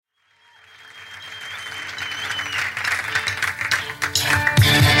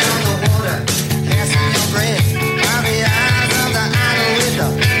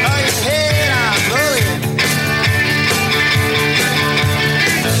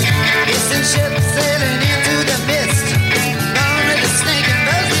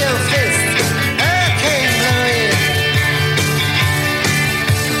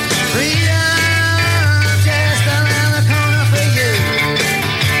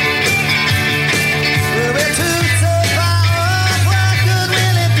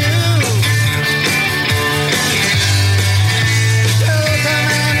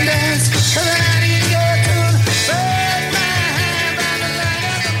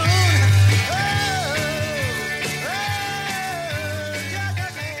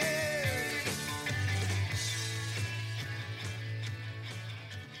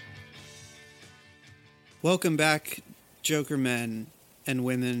Welcome back, Joker men and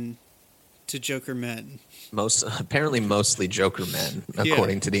women, to Joker men. Mostly Joker men, Yeah,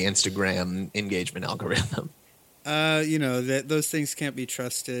 according to the Instagram engagement algorithm. that those things can't be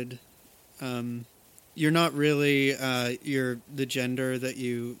trusted. Um, you're not really you're the gender that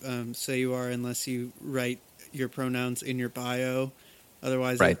you say you are unless you write your pronouns in your bio.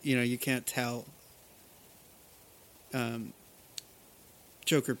 Otherwise, Right. you can't tell. Um,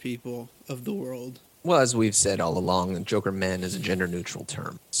 Joker people of the world. Well, as we've said all along, Joker men is a gender neutral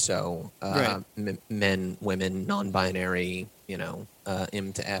term. So Right. men, women, non-binary,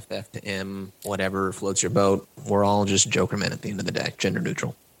 M to F, F to M, whatever floats your boat. We're all just Joker men at the end of the day, gender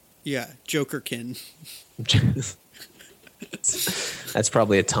neutral. Yeah, Jokerkin. That's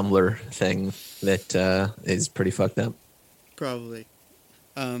probably a Tumblr thing that is pretty fucked up. Probably.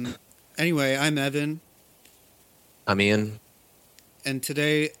 Anyway, I'm Evan. I'm Ian. And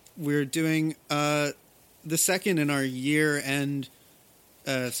today we're doing the second in our year-end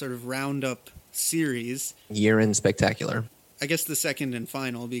sort of roundup series. Year-end spectacular. I guess the second and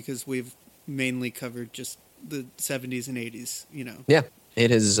final because we've mainly covered just the 70s and 80s, Yeah,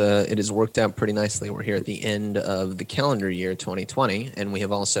 it has worked out pretty nicely. We're here at the end of the calendar year 2020, and we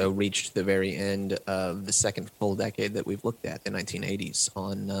have also reached the very end of the second full decade that we've looked at, the 1980s,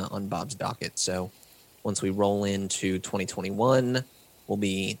 on Bob's docket. So once we roll into 2021, we'll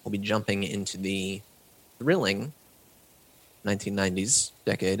be jumping into the thrilling 1990s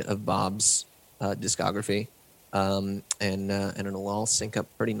decade of Bob's discography, and it'll all sync up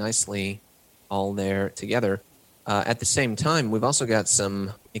pretty nicely all there together. At the same time, we've also got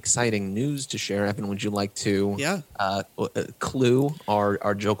some exciting news to share. Evan, would you like to clue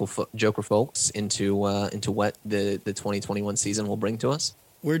our Joker folks into what the 2021 season will bring to us?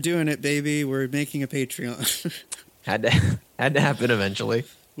 We're doing it, baby. We're making a Patreon. Had to happen eventually.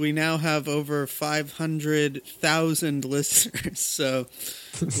 We now have over 500,000 listeners, so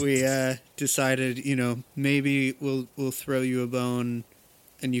we decided, maybe we'll throw you a bone,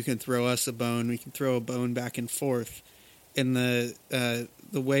 and you can throw us a bone. We can throw a bone back and forth in the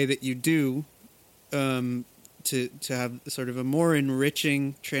way that you do, to have sort of a more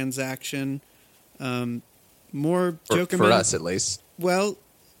enriching transaction, more Joker for us at least. Well,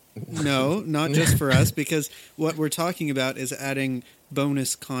 no, not just for us, because what we're talking about is adding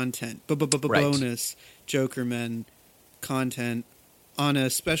bonus content, bonus Jokermen content on a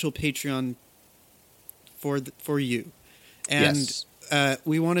special Patreon for you. And yes.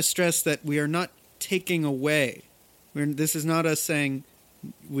 We want to stress that we are not taking away. This is not us saying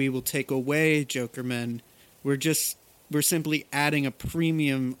we will take away Jokermen. We're simply adding a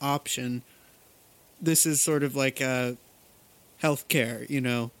premium option. This is sort of like a healthcare,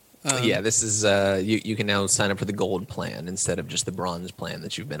 This is you can now sign up for the gold plan instead of just the bronze plan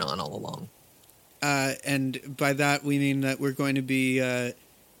that you've been on all along. And by that we mean that we're going to be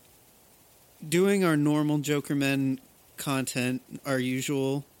doing our normal Jokermen content, our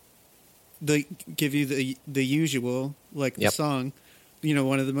usual. Give you the usual, like the song,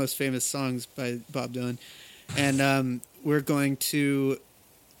 one of the most famous songs by Bob Dylan, and we're going to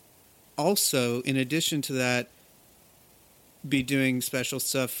also, in addition to that, be doing special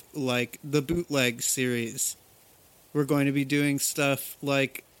stuff like the bootleg series. We're going to be doing stuff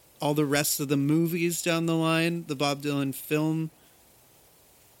like all the rest of the movies down the line, the Bob Dylan film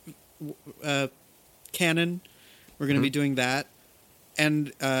canon. We're going to be doing that.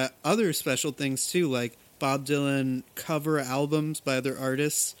 And other special things too, like Bob Dylan cover albums by other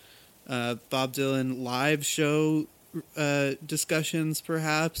artists, Bob Dylan live show discussions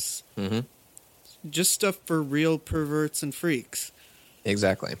perhaps. Mm-hmm. Just stuff for real perverts and freaks.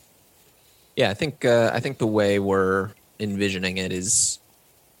 Exactly. Yeah, I think the way we're envisioning it is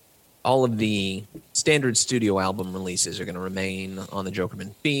all of the standard studio album releases are going to remain on the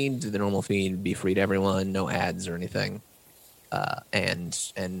Jokerman feed. The normal feed be free to everyone, no ads or anything,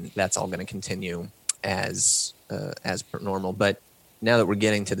 and that's all going to continue as per normal. But now that we're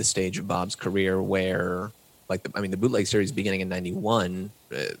getting to the stage of Bob's career where, the bootleg series beginning in '91.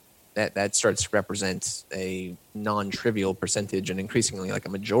 That starts to represent a non-trivial percentage and increasingly like a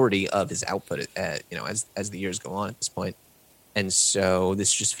majority of his output, as the years go on at this point. And so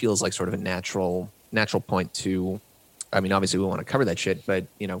this just feels like sort of a natural point to, obviously we want to cover that shit, but,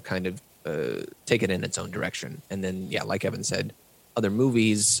 kind of take it in its own direction. And then, like Evan said, other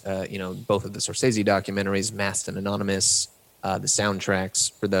movies, both of the Scorsese documentaries, Masked and Anonymous, the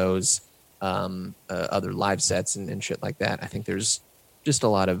soundtracks for those, other live sets and shit like that. I think there's just a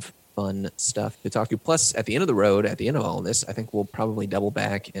lot of fun stuff to talk to. Plus, at the end of the road, at the end of all of this, I think we'll probably double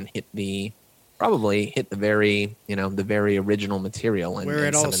back and hit the probably hit the very original material and Where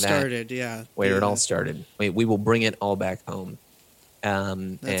it some all of that, started, yeah. where it all started. We will bring it all back home.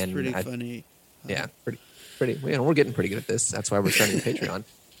 That's and pretty funny. Yeah, pretty. We're getting pretty good at this. That's why we're starting the Patreon.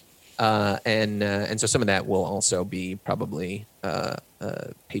 And so some of that will also be probably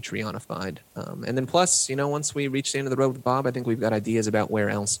Patreonified. And then plus, once we reach the end of the road with Bob, I think we've got ideas about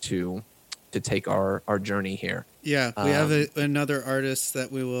where else to take our journey here. Yeah, we have another artist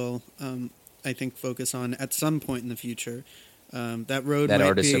that we will, I think, focus on at some point in the future. That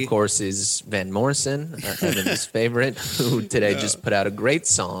artist, of course, is Van Morrison, Evan's favorite, who today just put out a great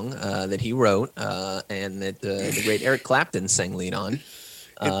song that he wrote and that the great Eric Clapton sang lead on.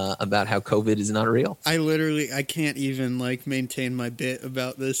 About how COVID is not real. I can't even maintain my bit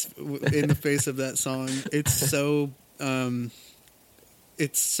about this in the face of that song.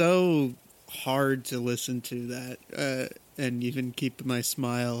 It's so hard to listen to that and even keep my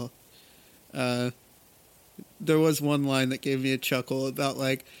smile. There was one line that gave me a chuckle about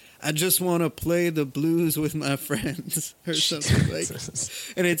I just want to play the blues with my friends or something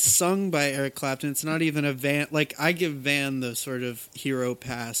and it's sung by Eric Clapton. It's not even a Van. I give Van the sort of hero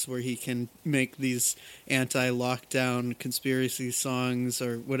pass where he can make these anti-lockdown conspiracy songs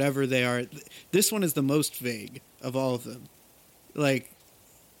or whatever they are. This one is the most vague of all of them.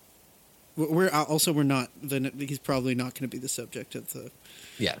 We're not. He's probably not going to be the subject of the.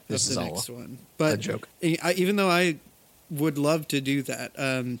 Yeah, this is next all one. But a joke. Even though I would love to do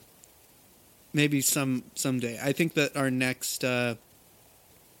that. Maybe someday. I think that our next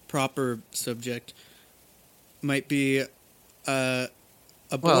proper subject might be a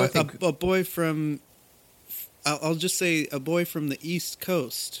boy from. I'll just say a boy from the East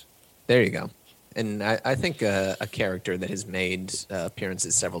Coast. There you go. And I think a character that has made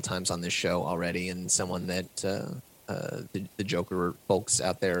appearances several times on this show already, and someone that the Joker folks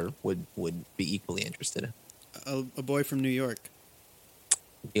out there would be equally interested in. A boy from New York.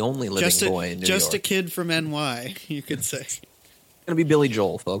 The only living boy in New York. Just a kid from NY, you could say. It's going to be Billy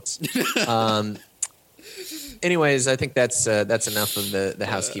Joel, folks. Anyways, I think that's enough of the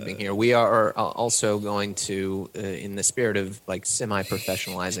housekeeping here. We are also going to, in the spirit of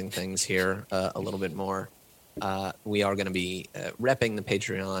semi-professionalizing things here a little bit more, we are going to be repping the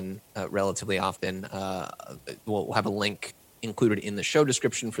Patreon relatively often. We'll have a link included in the show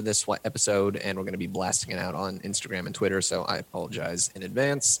description for this episode, and we're going to be blasting it out on Instagram and Twitter, so I apologize in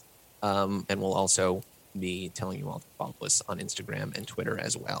advance. And we'll also be telling you all to follow us on Instagram and Twitter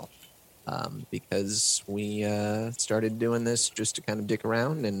as well, because we started doing this just to kind of dick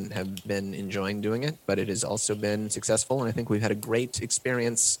around and have been enjoying doing it, but it has also been successful, and I think we've had a great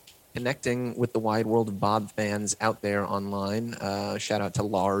experience connecting with the wide world of Bob fans out there online. Shout out to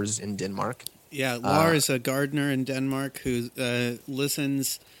Lars in Denmark. Yeah, Lars, a gardener in Denmark who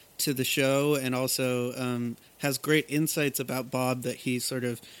listens to the show and also has great insights about Bob that he sort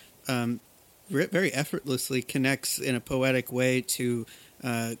of very effortlessly connects in a poetic way to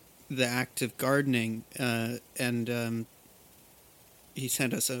the act of gardening. And he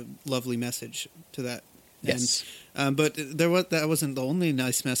sent us a lovely message to that. Yes. And, but that wasn't the only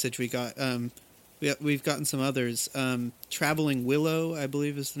nice message we got. We've gotten some others. Traveling Willow, I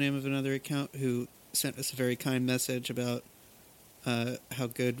believe, is the name of another account, who sent us a very kind message about how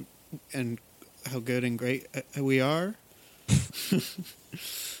good and great we are.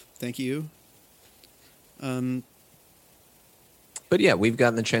 Thank you. But yeah, we've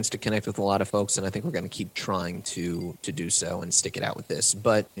gotten the chance to connect with a lot of folks, and I think we're going to keep trying to do so and stick it out with this.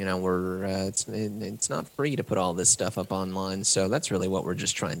 But we're it's not free to put all this stuff up online, so that's really what we're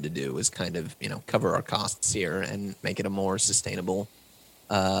just trying to do is kind of cover our costs here and make it a more sustainable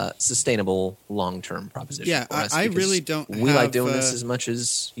long-term proposition. Yeah, for us, I really don't. We like doing this as much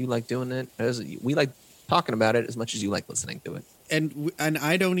as you like doing it. We like talking about it as much as you like listening to it. And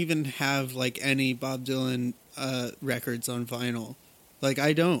I don't even have any Bob Dylan records on vinyl.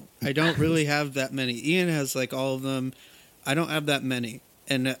 I don't really have that many. Ian has all of them. I don't have that many.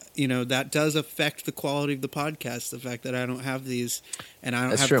 And that does affect the quality of the podcast, the fact that I don't have these and I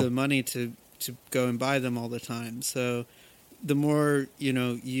don't have the money to go and buy them all the time. So the more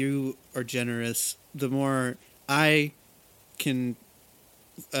you are generous, the more I can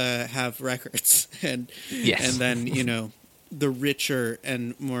have records and then the richer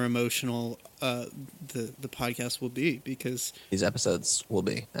and more emotional the podcast will be, because these episodes will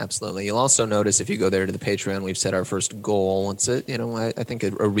be. Absolutely. You'll also notice if you go there to the Patreon, we've set our first goal. It's I think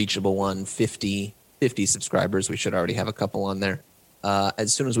a reachable one, 50 subscribers. We should already have a couple on there.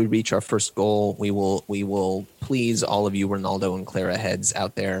 As soon as we reach our first goal, we will please all of you Ronaldo and Clara heads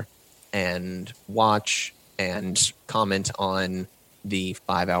out there and watch and comment on the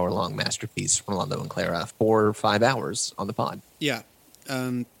 5-hour-long masterpiece from Rolando and Clara for 5 hours on the pod. Yeah.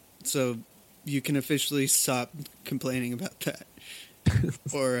 So you can officially stop complaining about that.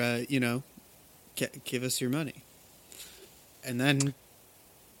 Or, give us your money. And then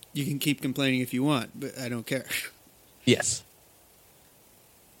you can keep complaining if you want, but I don't care. Yes.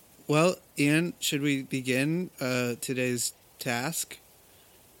 Well, Ian, should we begin today's task?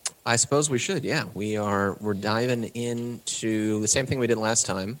 I suppose we should. Yeah, we're diving into the same thing we did last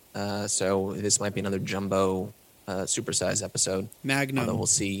time. So this might be another jumbo, supersize episode. Magnum. Although we'll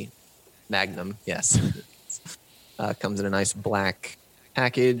see. Magnum, yes, comes in a nice black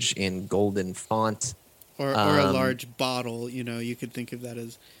package in golden font, or a large bottle. You could think of that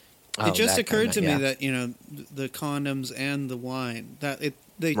as. It just occurred to me that the condoms and the wine the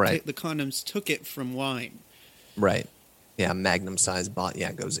condoms took it from wine. Right. Yeah, magnum size bot.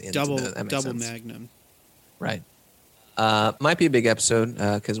 Yeah, goes into double sense. magnum. Right. Might be a big episode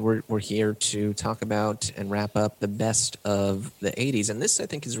because we're here to talk about and wrap up the best of the 80s. And this, I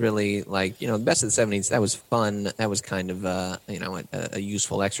think, is really like, the best of the 70s. That was fun. That was kind of, a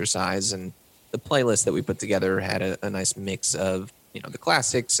useful exercise. And the playlist that we put together had a nice mix of, the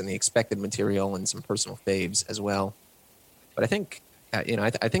classics and the expected material and some personal faves as well. But I think, I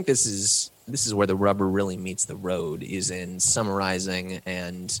think this is where the rubber really meets the road, is in summarizing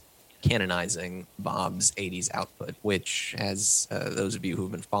and canonizing Bob's 80s output, which, as those of you who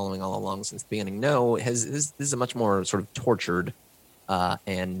have been following all along since the beginning know, this is a much more sort of tortured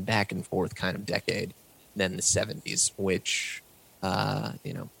and back and forth kind of decade than the 70s, which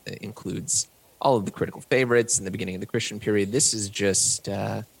includes all of the critical favorites in the beginning of the Christian period. This is just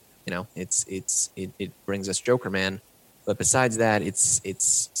it brings us Jokerman, but besides that,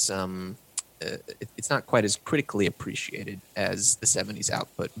 it's not quite as critically appreciated as the 70s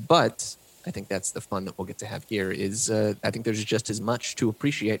output. But I think that's the fun that we'll get to have here. Is I think there's just as much to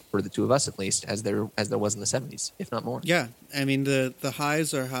appreciate for the two of us, at least, as there was in the 70s, if not more. Yeah, I mean the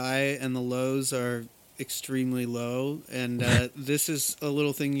highs are high and the lows are extremely low, and this is a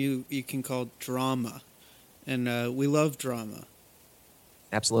little thing you can call drama, and we love drama.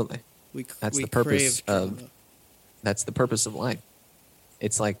 Absolutely, that's the purpose of life.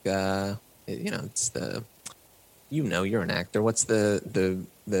 It's like it's the you're an actor. What's the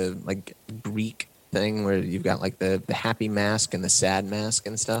like Greek thing where you've got like the happy mask and the sad mask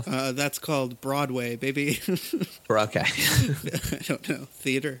and stuff? That's called Broadway, baby. Okay. I don't know,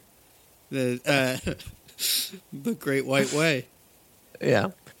 theater. The Great White Way. Yeah.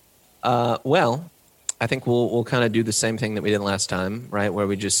 Well, I think we'll kind of do the same thing that we did last time, right? Where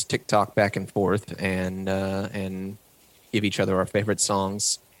we just TikTok back and forth and give each other our favorite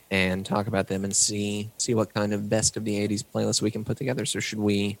songs and talk about them and see what kind of best of the 80s playlist we can put together. So should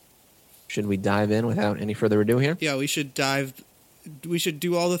we dive in without any further ado here? Yeah, we should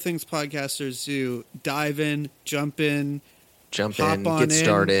do all the things podcasters do. Dive in, jump in, get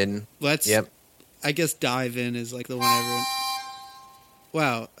started. Yep. I guess dive in is like the one everyone.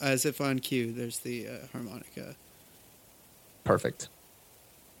 Wow, as if on cue, there's the harmonica. Perfect.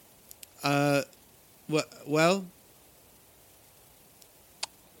 Well,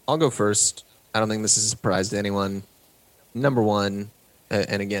 I'll go first. I don't think this is a surprise to anyone. Number one,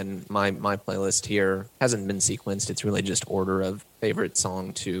 and again, my playlist here hasn't been sequenced. It's really just order of favorite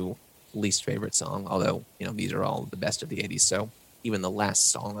song to least favorite song, although, these are all the best of the 80s, so even the last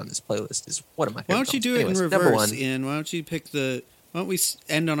song on this playlist is one of my favorite songs. Why don't you do it in reverse, Ian? Why don't you why don't we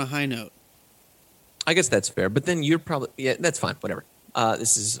end on a high note? I guess that's fair, but then you're probably... Yeah, that's fine, whatever.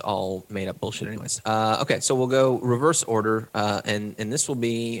 This is all made up bullshit anyways. Okay, so we'll go reverse order, and this will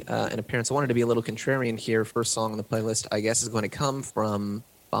be an appearance. I wanted to be a little contrarian here. First song on the playlist, I guess, is going to come from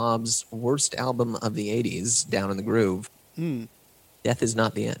Bob's worst album of the 80s, Down in the Groove. Death Is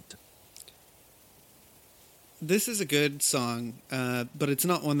Not the End. This is a good song, but it's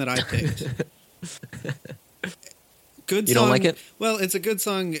not one that I picked. Good you song. Don't like it? Well, it's a good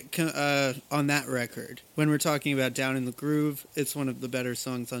song on that record. When we're talking about Down in the Groove, it's one of the better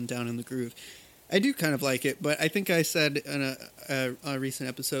songs on Down in the Groove. I do kind of like it, but I think I said in a recent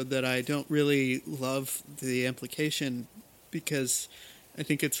episode that I don't really love the implication because I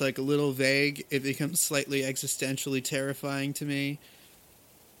think it's like a little vague. It becomes slightly existentially terrifying to me.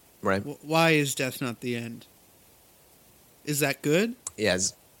 Right. Why is death not the end? Is that good? Yeah,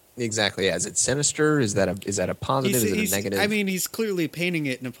 exactly. Is it sinister? Is that a positive? Is it a negative? I mean, he's clearly painting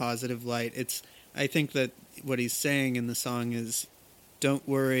it in a positive light. I think that what he's saying in the song is, "Don't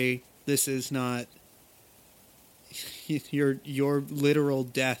worry, this is not your literal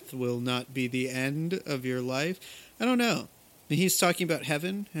death will not be the end of your life." I don't know. I mean, he's talking about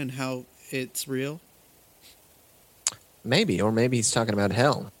heaven and how it's real. Maybe, or maybe he's talking about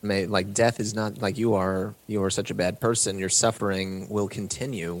hell. Like death is not like you are. You are such a bad person. Your suffering will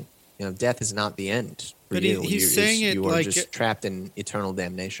continue. You know, death is not the end for But you. he's saying it You are like, just trapped in eternal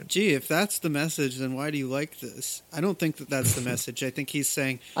damnation. gee, if that's the message, then why do you like this? I don't think that that's the message. I think he's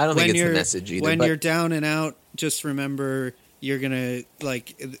saying I don't think when it's the you're message either. when But you're down and out, just remember you're gonna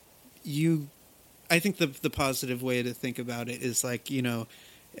like you. I think the positive way to think about it is like,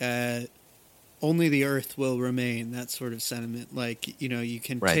 only the earth will remain. That sort of sentiment. Like, you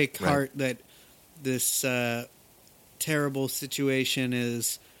can Right, take right. heart that this terrible situation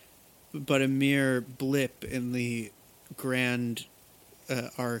is but a mere blip in the grand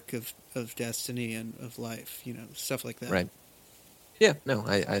arc of destiny and of life, stuff like that. Right. Yeah, no,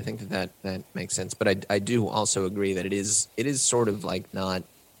 I think that makes sense. But I do also agree that it is sort of like not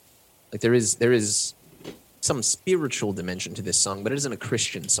like there is some spiritual dimension to this song, but it isn't a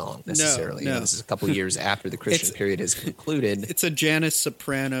Christian song necessarily. No. This is a couple years after the Christian It's- period has concluded. It's a Janis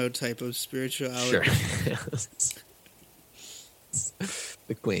Soprano type of spirituality. Sure.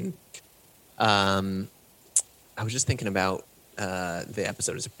 The Queen. I was just thinking about the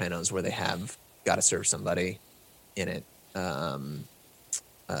episode of Sopranos where they have "Gotta Serve Somebody" in it. I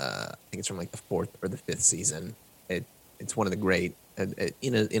think it's from like the 4th or the 5th season. It's one of the great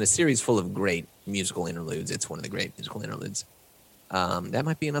in a series full of great musical interludes. It's one of the great musical interludes. That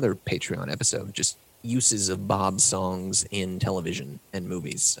might be another Patreon episode. Just uses of Bob's songs in television and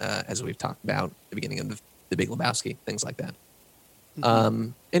movies, as we've talked about at the beginning of the Big Lebowski, things like that.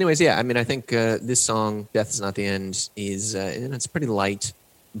 Anyways, yeah, I mean, I think this song, "Death Is Not the End," is it's pretty light,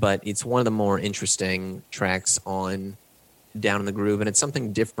 but it's one of the more interesting tracks on Down in the Groove, and it's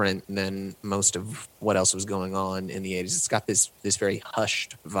something different than most of what else was going on in the 80s. It's got this very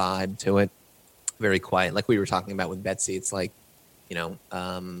hushed vibe to it, very quiet, like we were talking about with Betsy. It's like,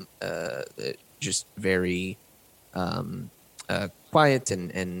 just very quiet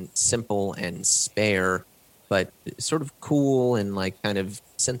and simple and spare, but sort of cool and like kind of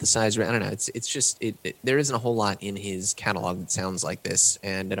synthesized. I don't know. It's just there isn't a whole lot in his catalog that sounds like this.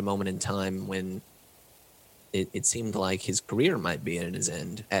 And at a moment in time when it seemed like his career might be at his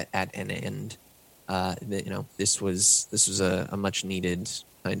end, at an end, this was a much needed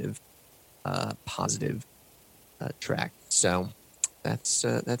kind of positive track. So that's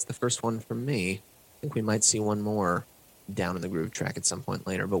the first one from me. I think we might see one more Down in the Groove track at some point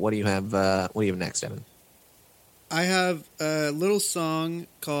later. But what do you have? What do you have next, Evan? I have a little song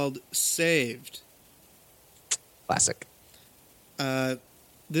called "Saved." Classic.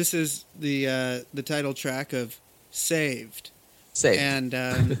 This is the title track of "Saved," Saved. and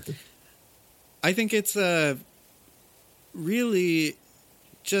I think it's really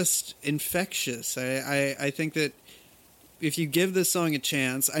just infectious. I think that if you give this song a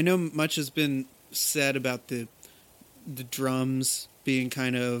chance, I know much has been said about the drums being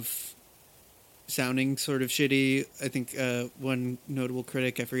kind of sounding sort of shitty. I think one notable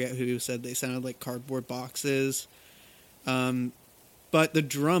critic, I forget who, said they sounded like cardboard boxes. But the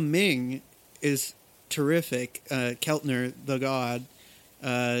drumming is terrific. Keltner, the god,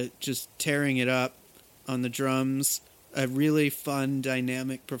 just tearing it up on the drums. A really fun,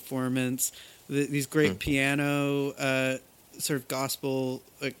 dynamic performance. These great piano, sort of gospel,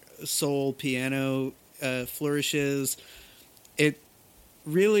 like soul piano flourishes. It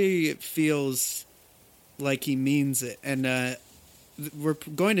really feels like he means it. And we're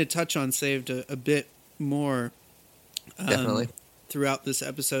going to touch on Saved a bit more. Definitely. Throughout this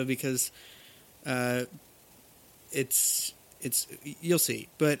episode, because it's you'll see,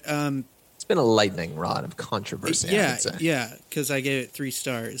 but it's been a lightning rod of controversy. I would say. Yeah, because I gave it 3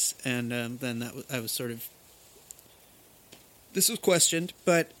 stars, and then I was sort of, this was questioned,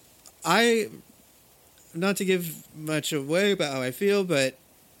 but not to give much away about how I feel, but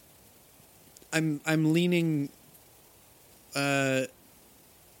I'm leaning.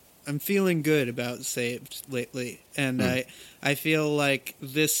 I'm feeling good about Saved lately, and I feel like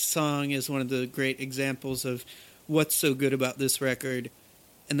this song is one of the great examples of what's so good about this record,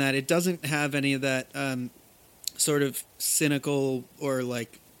 and that it doesn't have any of that sort of cynical or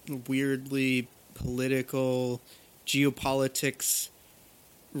like weirdly political geopolitics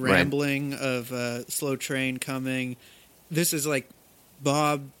rambling of Slow Train coming. This is like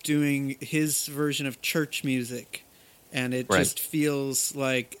Bob doing his version of church music, and it just feels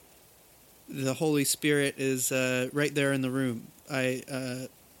like the Holy Spirit is right there in the room.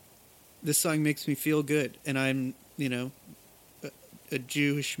 This song makes me feel good, and I'm, a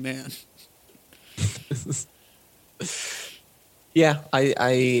Jewish man. Yeah,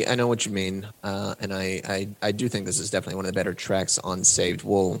 I know what you mean, and I do think this is definitely one of the better tracks on Saved.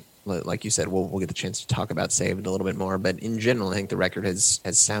 We'll like you said, we'll get the chance to talk about Saved a little bit more. But in general, I think the record has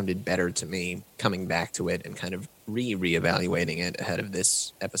sounded better to me coming back to it and kind of reevaluating it ahead of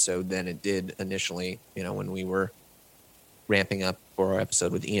this episode than it did initially. You know, when we were ramping up for our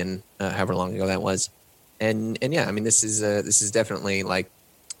episode with Ian, however long ago that was. And yeah, I mean, this is definitely like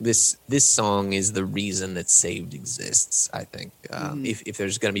this song is the reason that Saved exists. I think if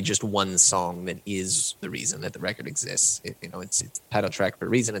there's going to be just one song that is the reason that the record exists, it's the title track for a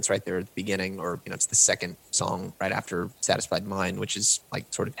reason. It's right there at the beginning, or it's the second song right after Satisfied Mind, which is like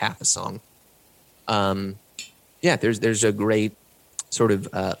sort of half a song. Yeah, there's a great sort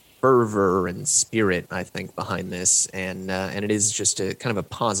of fervor and spirit, I think, behind this, and it is just a kind of a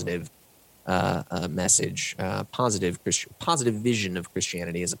positive message, positive vision of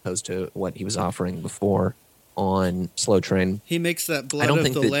Christianity, as opposed to what he was offering before on Slow Train. He makes that blood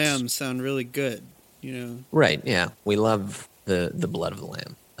of the lamb sound really good, Right? Yeah, we love the blood of the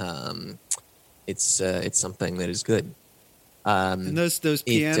lamb. It's something that is good. And those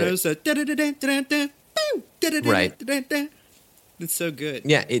pianos, right? It's so good.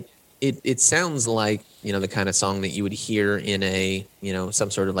 Yeah, it sounds like the kind of song that you would hear in a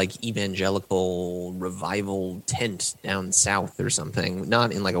some sort of like evangelical revival tent down south or something,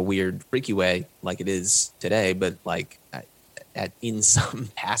 not in like a weird freaky way like it is today, but like in some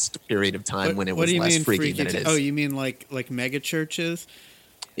past period of time when it was less freaky than it is. Oh, you mean like mega churches?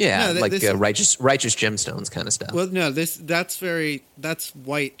 Yeah, no, righteous gemstones kind of stuff. Well, no, that's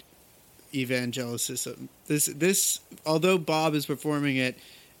white evangelicism. This although Bob is performing it,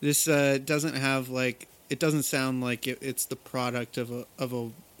 this doesn't have it doesn't sound like it's the product of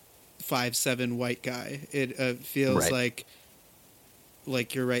a 5'7" white guy. It feels right.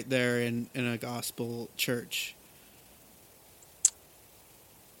 like you're right there in a gospel church.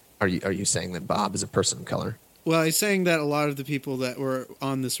 Are you saying that Bob is a person of color? Well, I'm saying that a lot of the people that were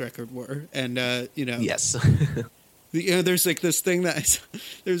on this record were, and yes. There's like this thing that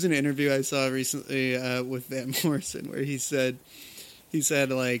there's an interview I saw recently with Van Morrison where he said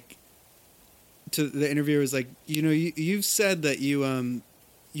like, to the interviewer was like, you've said that you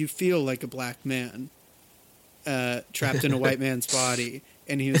feel like a black man trapped in a white man's body,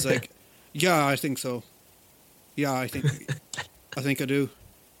 and he was like, yeah, I think so. Yeah, I think I do.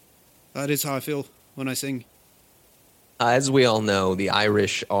 That is how I feel when I sing. As we all know, the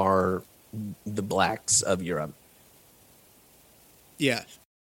Irish are the blacks of Europe. Yeah.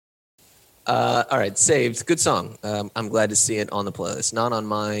 All right, Saved. Good song. I'm glad to see it on the playlist. Not on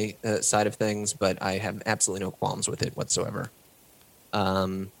my side of things, but I have absolutely no qualms with it whatsoever.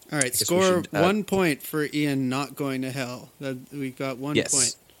 All right, score 1 point for Ian not going to hell. We got 1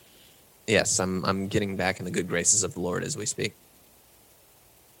 point. Yes, I'm getting back in the good graces of the Lord as we speak.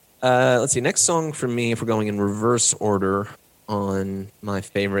 Let's see. Next song for me, if we're going in reverse order on my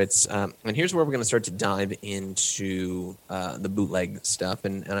favorites, and here's where we're going to start to dive into the bootleg stuff,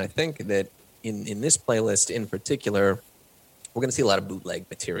 and I think that in this playlist in particular, we're going to see a lot of bootleg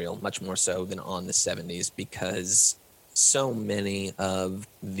material, much more so than on the 70s, because so many of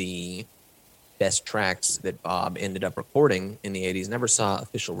the best tracks that Bob ended up recording in the 80s never saw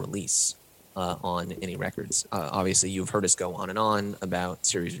official release on any records. Obviously, you've heard us go on and on about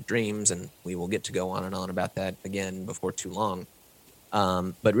Series of Dreams, and we will get to go on and on about that again before too long.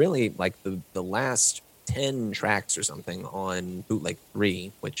 But really, like the last 10 tracks or something on Bootleg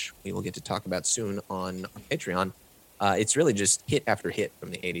 3, which we will get to talk about soon on our Patreon, it's really just hit after hit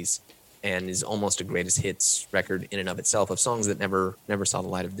from the 80s, and is almost a greatest hits record in and of itself of songs that never saw the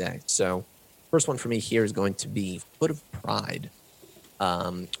light of day. So first one for me here is going to be Foot of Pride,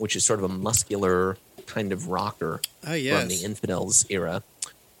 which is sort of a muscular kind of rocker from the Infidels era.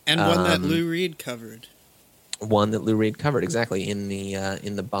 And one that Lou Reed covered. One that Lou Reed covered, exactly, in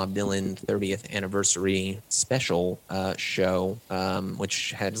the Bob Dylan 30th anniversary special show,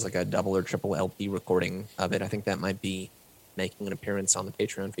 which has like a double or triple LP recording of it. I think that might be making an appearance on the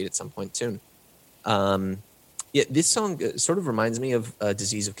Patreon feed at some point soon. Yeah, this song sort of reminds me of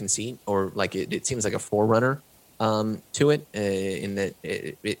Disease of Conceit, or like it seems like a forerunner to it, in that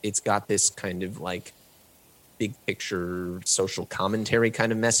it's got this kind of like big picture social commentary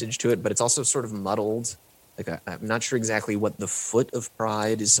kind of message to it, but it's also sort of muddled. Like I'm not sure exactly what the Foot of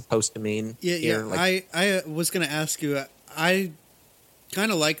Pride is supposed to mean. Yeah. Like, I was going to ask you. I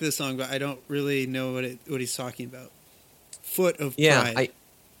kind of like this song, but I don't really know what he's talking about. Foot of Pride.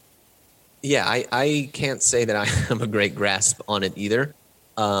 I can't say that I have a great grasp on it either.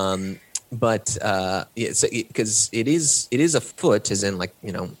 But because it is a foot, as in like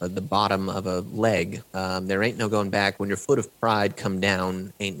the bottom of a leg. There ain't no going back. When your foot of pride come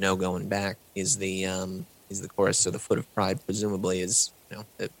down, ain't no going back. Is the chorus. So the Foot of Pride presumably is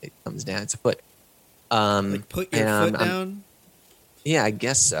it comes down. It's a foot. Like put your foot down. Yeah, I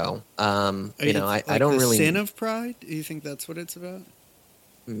guess so. I don't the really. Sin of Pride. Do you think that's what it's about?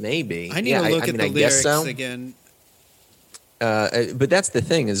 Maybe. I need to look at the lyrics so. again. But that's the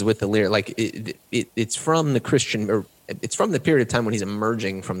thing is with the lyric, like it's from the Christian, or it's from the period of time when he's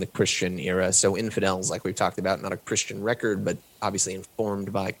emerging from the Christian era. So Infidels, like we've talked about, not a Christian record, but obviously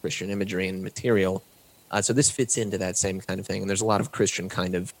informed by Christian imagery and material. So this fits into that same kind of thing. And there's a lot of Christian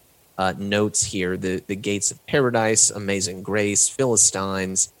kind of notes here: the Gates of Paradise, Amazing Grace,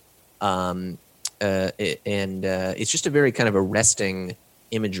 Philistines, and it's just a very kind of arresting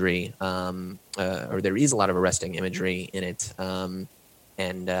imagery, or there is a lot of arresting imagery in it, and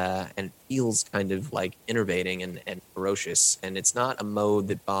it feels kind of like innervating and ferocious. And it's not a mode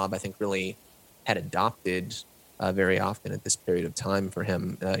that Bob, I think, really had adopted very often at this period of time for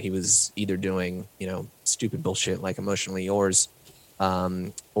him. He was either doing, stupid bullshit like Emotionally Yours,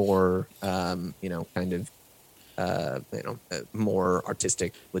 or kind of more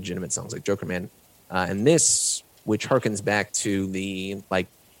artistic, legitimate songs like Joker Man. And this, which harkens back to the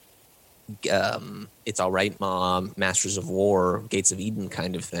It's All Right, Mom, Masters of War, Gates of Eden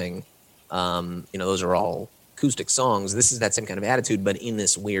kind of thing. Those are all acoustic songs. This is that same kind of attitude, but in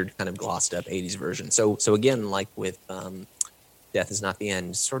this weird kind of glossed up 80s version. So again, like with Death Is Not the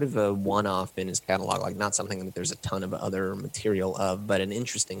End, sort of a one-off in his catalog, like not something that there's a ton of other material of, but an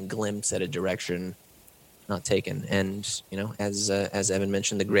interesting glimpse at a direction not taken. And, as Evan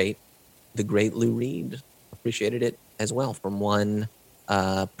mentioned, the great Lou Reed appreciated it as well, from one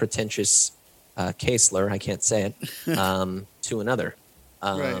pretentious Kaesler, I can't say it, to another.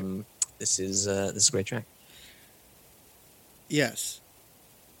 Right. This is a great track. Yes.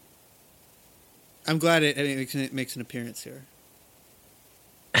 I'm glad it makes an appearance here.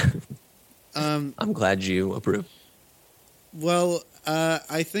 I'm glad you approve. Well,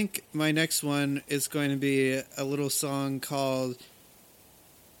 I think my next one is going to be a little song called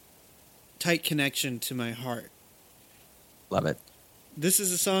Tight Connection to My Heart. Love it. This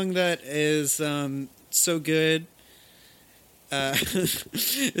is a song that is so good.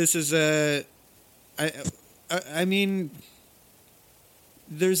 This is I mean,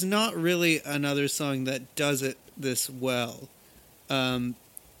 there's not really another song that does it this well in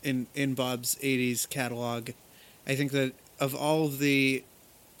Bob's 80s catalog. I think that of all of the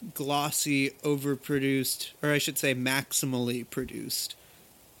glossy, overproduced, or I should say maximally produced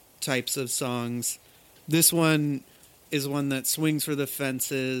types of songs, this one is one that swings for the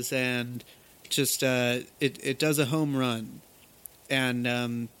fences and just it does a home run,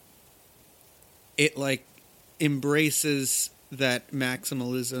 and it like embraces that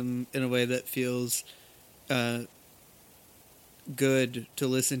maximalism in a way that feels good to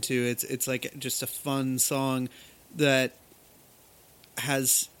listen to. It's like just a fun song that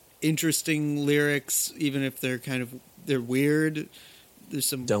has interesting lyrics, even if they're weird. There's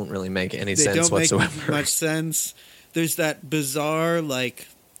some don't really make any they sense don't whatsoever. Make much sense. There's that bizarre, like,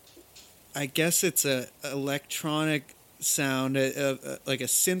 I guess it's a electronic sound, like a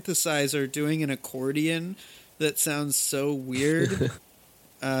synthesizer doing an accordion that sounds so weird.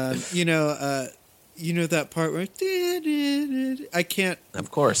 You know that part where I can't.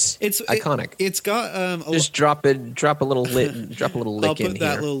 Of course, it's iconic. It's got just drop a little lick in here. I'll put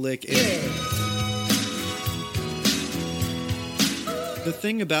that little lick in. The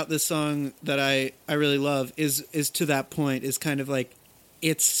thing about this song that I really love is to that point is kind of like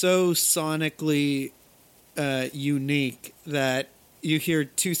it's so sonically unique that you hear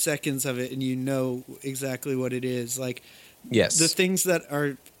 2 seconds of it and you know exactly what it is. Like, yes, the things that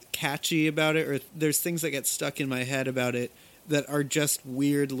are catchy about it, or there's things that get stuck in my head about it that are just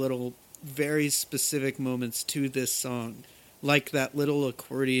weird little, very specific moments to this song, like that little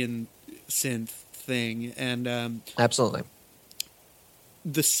accordion synth thing, and absolutely.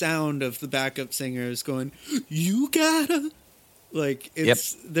 The sound of the backup singers going, "You gotta," like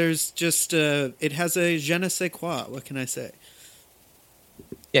it's there's just it has a je ne sais quoi. What can I say?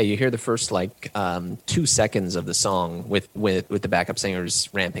 Yeah, you hear the first 2 seconds of the song with the backup singers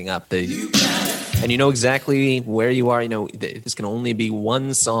ramping up, and you know exactly where you are. You know this can only be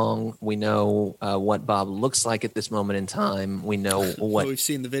one song. We know what Bob looks like at this moment in time. We know what we've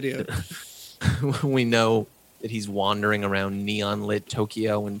seen the video. We know that he's wandering around neon lit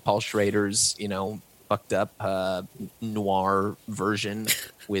Tokyo in Paul Schrader's, fucked up noir version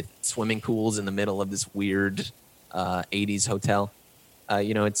with swimming pools in the middle of this weird 80s hotel.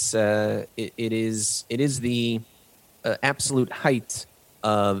 It is the absolute height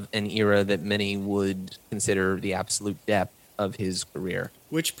of an era that many would consider the absolute depth of his career,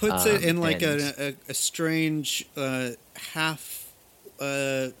 which puts it in like a strange half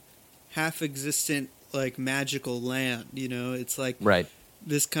half existent like magical land. You know, it's like Right.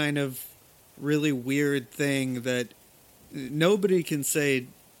 this kind of really weird thing that nobody can say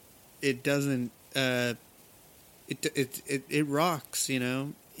it doesn't. It rocks. You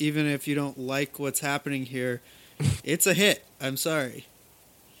know, even if you don't like what's happening here, it's a hit. I'm sorry.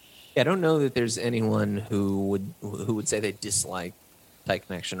 Yeah, I don't know that there's anyone who would say they dislike Tight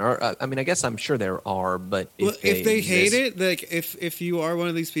Connection, or I mean, I guess I'm sure there are, but If they hate it, like if you are one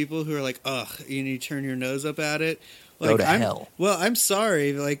of these people who are like, ugh, you turn your nose up at it, like, go to hell. Well, I'm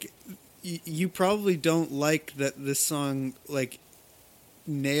sorry, like you probably don't like that this song like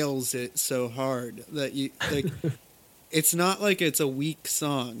nails it so hard that you like. It's not like it's a weak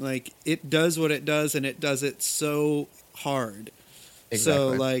song. Like it does what it does, and it does it so hard.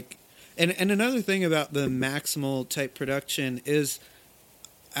 Exactly. So like, and another thing about the Maximal type production is,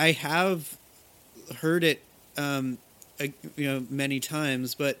 I have heard it, many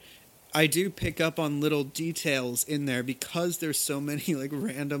times, but I do pick up on little details in there because there's so many like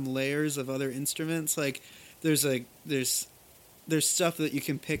random layers of other instruments. Like there's stuff that you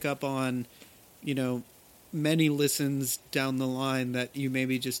can pick up on, you know, many listens down the line that you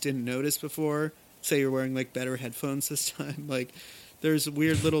maybe just didn't notice before. Say you're wearing like better headphones this time. Like there's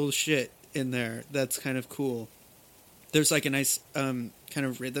weird little shit in there that's kind of cool. There's like a nice kind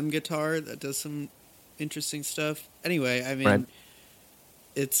of rhythm guitar that does some interesting stuff. Anyway, I mean, Right.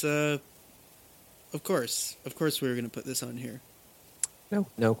 It's of course we were going to put this on here.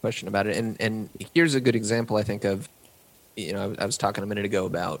 No question about it. And here's a good example, I think, of, you know, I was talking a minute ago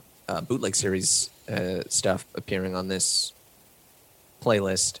about bootleg series stuff appearing on this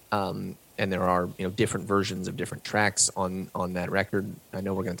playlist, and there are, you know, different versions of different tracks on that record. I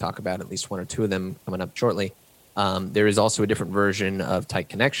know we're going to talk about at least one or two of them coming up shortly. There is also a different version of Tight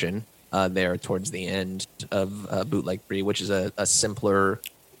Connection there towards the end of Bootleg 3, which is a simpler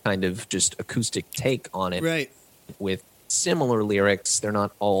kind of just acoustic take on it, Right. with similar lyrics. They're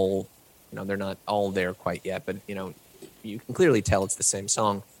not all, you know, they're not all there quite yet, but, you know, you can clearly tell it's the same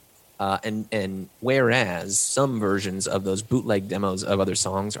song. And whereas some versions of those bootleg demos of other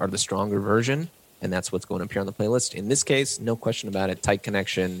songs are the stronger version, and that's what's going to appear on the playlist. In this case, no question about it, Tight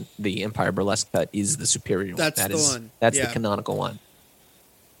Connection, the Empire Burlesque cut, is the superior one. That's the one. That's Yeah. the canonical one.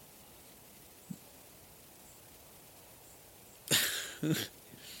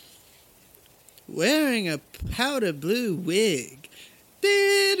 Wearing a powder blue wig.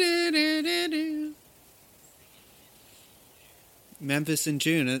 Memphis in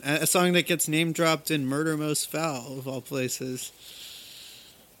June, a song that gets name dropped in Murder Most Foul, of all places.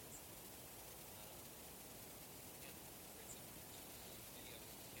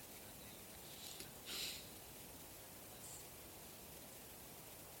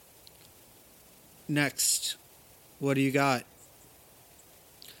 Next, what do you got?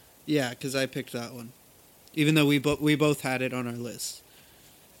 Yeah, because I picked that one, even though we both had it on our list.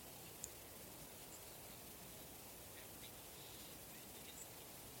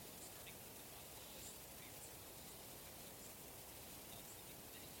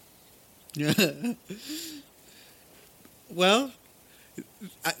 Well,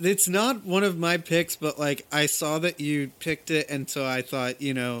 it's not one of my picks, but like I saw that you picked it, and so I thought,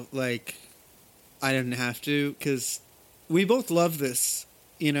 you know, like I didn't have to because we both love this,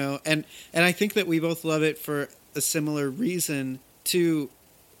 you know, and I think that we both love it for a similar reason to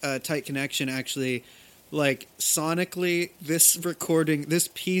Tight Connection. Actually, like sonically, this recording, this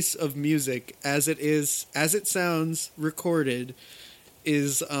piece of music, as it sounds recorded,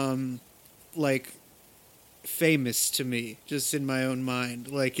 is like famous to me, just in my own mind.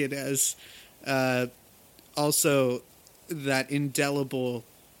 Like it has also that indelible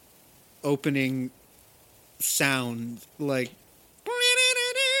opening sound, like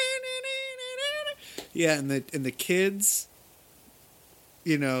yeah, and the kids,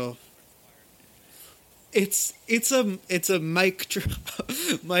 you know, it's a mic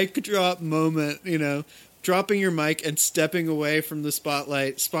drop moment, you know. Dropping your mic and stepping away from the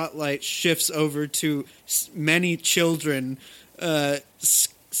spotlight shifts over to many children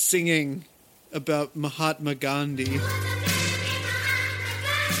singing about Mahatma Gandhi.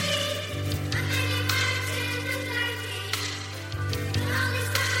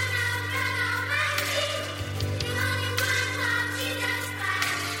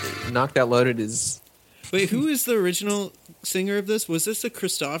 Knocked Out Loaded is... Wait, who is the original singer of this? Was this a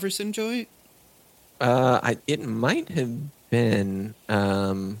Christofferson joint? It might have been.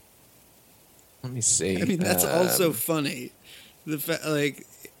 Let me see. I mean, that's also funny. The like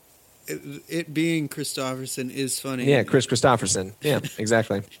it being Christofferson is funny. Yeah, Chris Christopherson. Yeah,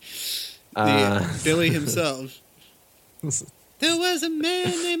 exactly. Billy himself. There was a man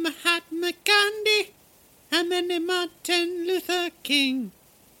named Mahatma Gandhi, a man named Martin Luther King.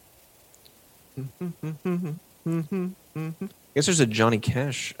 I guess there's a Johnny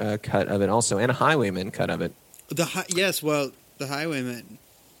Cash cut of it also, and a Highwayman cut of it. The Highwaymen.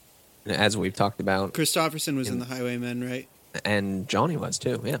 As we've talked about. Christopherson was in the Highwaymen, right? And Johnny was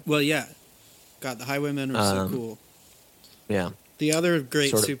too, yeah. Well, yeah. God, the Highwaymen were so cool. Yeah. The other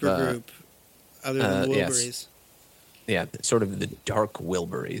great supergroup, other than the Wilburys. Yes. Yeah, sort of the dark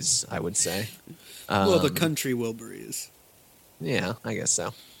Wilburys, I would say. Well, the country Wilburys. Yeah, I guess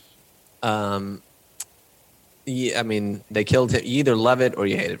so. Yeah, I mean, they killed him. You either love it or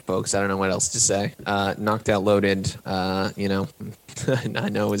you hate it, folks. I don't know what else to say. Knocked Out Loaded, you know, I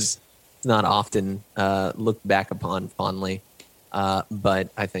know is not often looked back upon fondly, but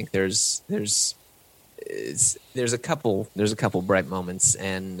I think there's a couple bright moments,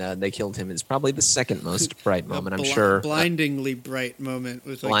 and They Killed Him is probably the second most bright moment. I'm sure blindingly bright moment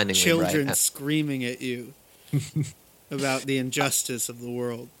with like children screaming at you about the injustice of the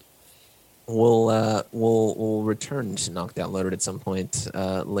world. We'll return to Knocked Out Loaded at some point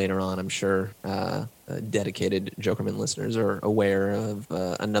later on. I'm sure dedicated Jokerman listeners are aware of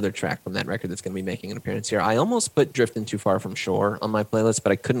another track from that record that's going to be making an appearance here. I almost put Driftin' Too Far From Shore on my playlist,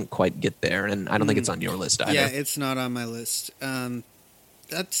 but I couldn't quite get there, and I don't think it's on your list either. Yeah, it's not on my list.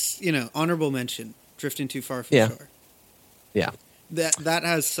 That's, honorable mention. Drifting Too Far From Shore. Yeah. That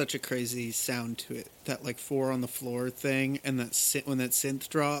has such a crazy sound to it. That like 4 on the floor thing, and when that synth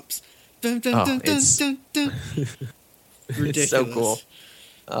drops. Dun, dun, dun, dun, dun, dun. Ridiculous. It's so cool.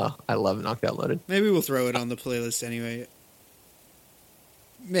 Oh, I love Knocked Out Loaded. Maybe we'll throw it on the playlist anyway.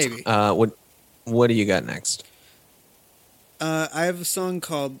 Maybe. What do you got next? I have a song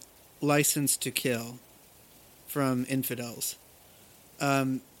called License to Kill from Infidels.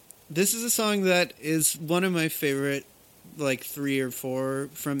 This is a song that is one of my favorite, like 3 or 4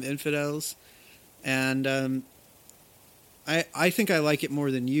 from Infidels. And I think I like it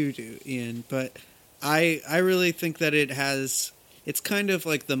more than you do, Ian, but I really think that it's kind of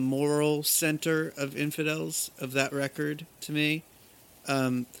like the moral center of Infidels, of that record, to me.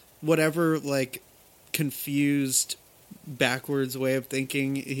 Whatever, like, confused, backwards way of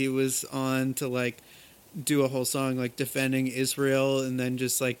thinking he was on to, like, do a whole song, like, defending Israel, and then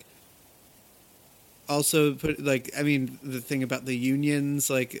just, like, also put, like, I mean, the thing about the unions,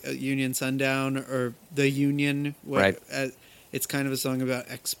 like, Union Sundown, or The Union, right. It's kind of a song about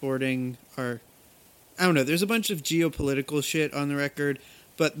exporting I don't know, there's a bunch of geopolitical shit on the record,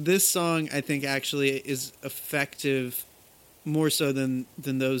 but this song, I think, actually is effective more so than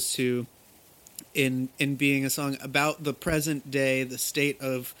those two in being a song about the present day, the state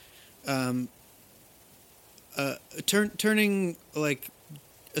of turning, like,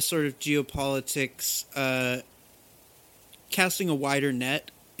 a sort of geopolitics, casting a wider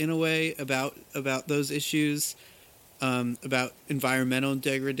net, in a way, about those issues. About environmental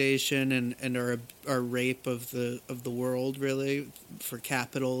degradation and our rape of the world, really, for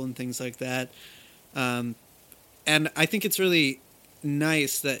capital and things like that. And I think it's really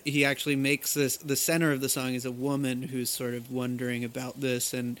nice that he actually makes this, the center of the song is a woman who's sort of wondering about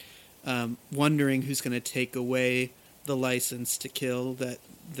this and wondering who's going to take away the license to kill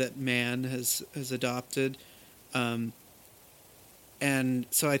that man has adopted. And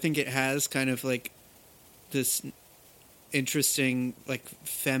so I think it has kind of like this interesting, like,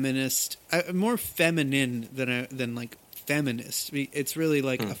 feminist, more feminine than like feminist. It's really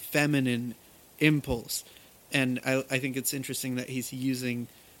like a feminine impulse, and I think it's interesting that he's using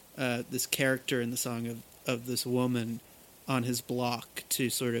this character in the song of this woman on his block to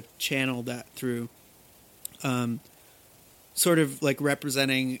sort of channel that through, sort of like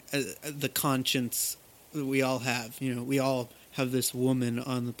representing the conscience that we all have. We all have this woman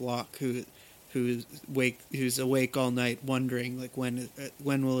on the block who's awake all night wondering, like, when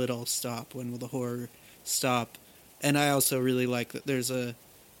will it all stop? When will the horror stop? And I also really like that there's a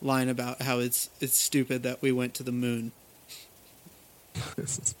line about how it's stupid that we went to the moon.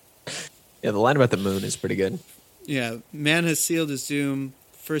 Yeah, the line about the moon is pretty good. Yeah, man has sealed his doom.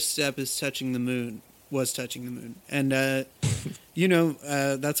 First step is touching the moon. Was touching the moon. And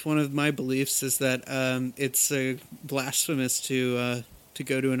that's one of my beliefs, is that it's blasphemous to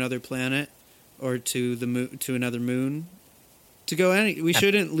go to another planet. Or to the moon, to another moon, to go we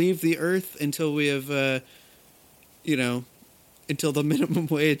shouldn't leave the Earth until we have, until the minimum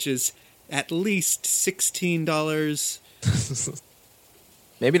wage is at least $16.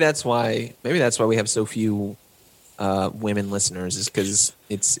 Maybe that's why we have so few women listeners is because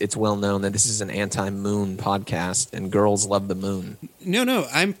it's well known that this is an anti-moon podcast, and girls love the moon. No,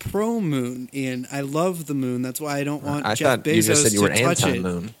 I'm pro moon, Ian. I love the moon. That's why I don't want I Jeff thought Bezos you just said you were to touch it.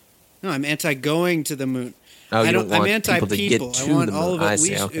 anti-moon. No, I'm anti going to the moon. Oh, you don't want I'm anti people to get people. to I want the all moon. of it. I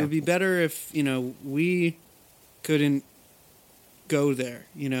see, okay. It would be better if we couldn't go there.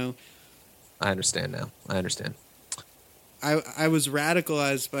 I understand now. I understand. I was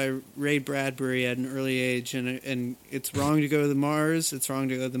radicalized by Ray Bradbury at an early age, and it's wrong to go to the Mars. It's wrong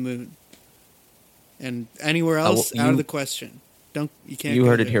to go to the moon, and anywhere else out of the question. You can't. You go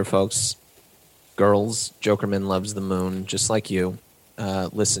heard it there. here, folks. Girls, Jokerman loves the moon, just like you.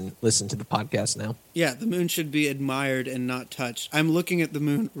 Listen to the podcast now. Yeah, the moon should be admired and not touched. I'm looking at the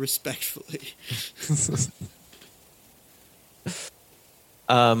moon respectfully.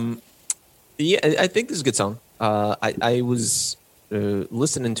 Yeah, I think this is a good song. I was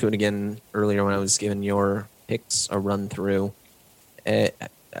listening to it again earlier when I was giving your picks a run through. I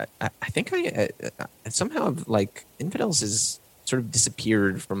think I somehow like Infidels has sort of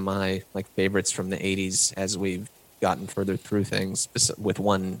disappeared from my favorites from the '80s as we've gotten further through things, with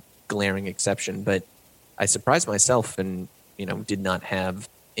one glaring exception. But I surprised myself and did not have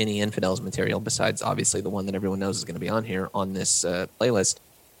any Infidels material besides obviously the one that everyone knows is going to be on here on this playlist.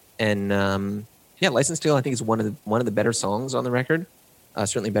 And yeah, License to Kill I think is one of the better songs on the record.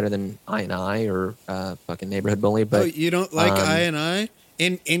 Certainly better than I or fucking Neighborhood Bully. But you don't like I?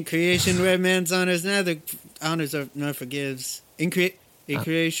 In creation where man's honors neither honors nor forgives. In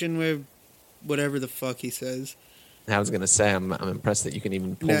creation where whatever the fuck he says. I was gonna say I'm impressed that you can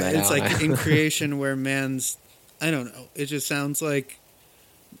even pull that it's out. It's like in creation where man's I don't know. It just sounds like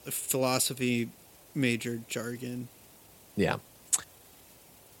philosophy major jargon. Yeah.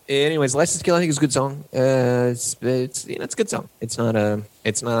 Anyways, License to Kill I think is a good song. It's a good song. It's not a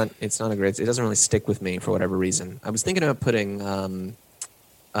great. It doesn't really stick with me for whatever reason. I was thinking about putting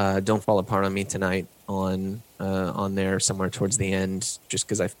Don't Fall Apart on Me Tonight on there somewhere towards the end, just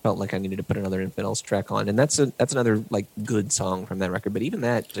because I felt like I needed to put another Infidels track on, and that's another good song from that record. But even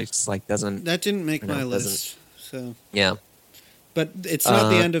that just doesn't. That didn't make my list. So yeah, but it's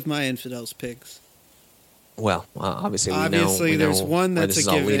not the end of my Infidels picks. Well, obviously we there's know one that's a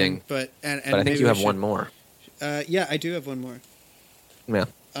given, but I think you have one more. Yeah, I do have one more. Yeah.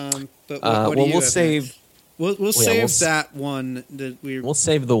 But what do you we'll have save. Next? We'll save that one that we'll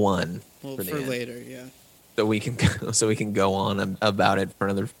save the one for later. Yeah. So we can go on about it for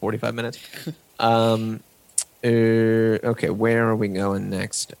another 45 minutes. Okay, where are we going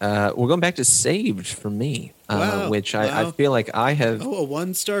next? We're going back to Saved for me, which I feel like I have. Oh, a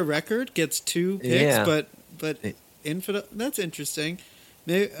 1-star record gets 2 picks, yeah. but Infidel. That's interesting.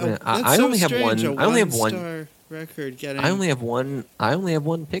 Maybe, I only have one. I only have one star record getting. I only have one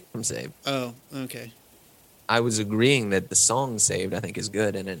pick from Saved. Oh, okay. I was agreeing that the song Saved I think is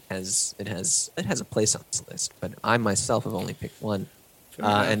good, and it has a place on this list. But I myself have only picked one,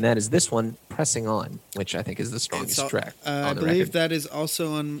 and that is this one, "Pressing On," which I think is the strongest track. I believe that is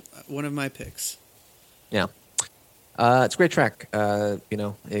also on one of my picks. Yeah. It's a great track.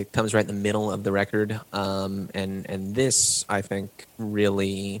 It comes right in the middle of the record. And this, I think,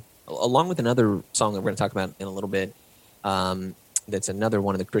 really, along with another song that we're going to talk about in a little bit, that's another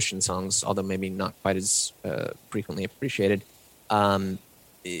one of the Christian songs, although maybe not quite as frequently appreciated.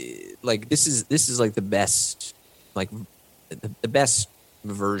 This is like the best, the best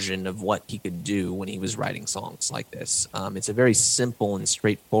version of what he could do when he was writing songs like this. It's a very simple and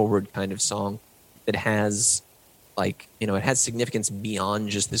straightforward kind of song that has. It has significance beyond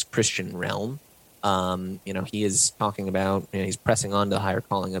just this Christian realm. He is talking about, he's pressing on to the higher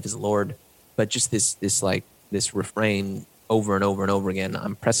calling of his Lord, but just this refrain over and over and over again.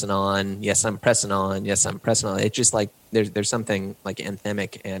 I'm pressing on. Yes, I'm pressing on. Yes, I'm pressing on. It's just there's something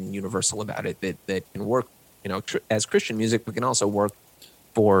anthemic and universal about it that can work, as Christian music, but can also work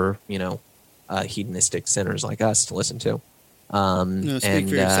for, hedonistic sinners like us to listen to. No, speak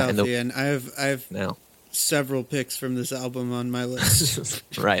for yourself, Ian. I've no. several picks from this album on my list.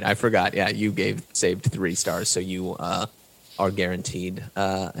 Right, I forgot. Yeah, you gave Saved 3 stars, so you are guaranteed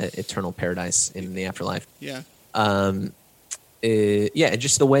eternal paradise in the afterlife. Yeah.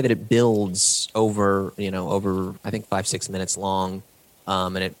 Just the way that it builds over I think 5-6 minutes long,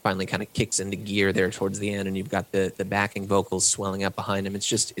 and it finally kind of kicks into gear there towards the end, and you've got the backing vocals swelling up behind him.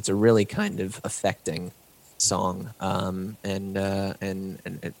 It's a really kind of affecting song, and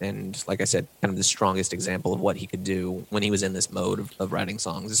like I said, kind of the strongest example of what he could do when he was in this mode of writing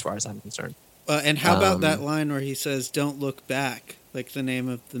songs, as far as I'm concerned. And how about that line where he says, "Don't look back," like the name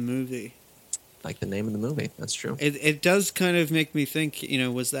of the movie? like the name of the movie. That's true. It does kind of make me think,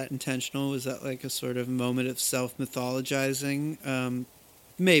 was that intentional? Was that like a sort of moment of self mythologizing?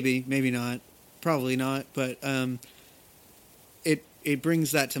 Maybe not, probably not, but it brings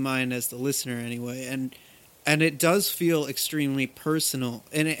that to mind as the listener anyway, and it does feel extremely personal,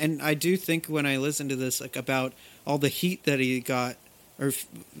 and I do think when I listen to this, like, about all the heat that he got, or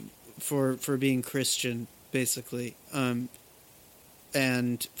for being Christian, basically,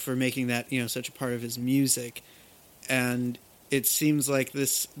 and for making that such a part of his music, and it seems like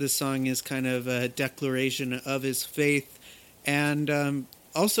this song is kind of a declaration of his faith, and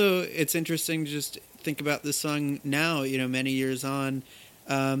also it's interesting to just think about this song now, many years on,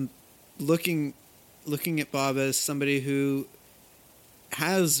 looking at Bob as somebody who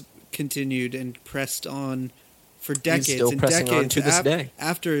has continued and pressed on for decades still and pressing on decades to this day.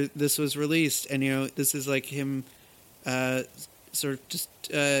 after this was released, and this is like him sort of just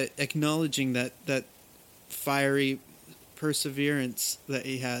acknowledging that fiery perseverance that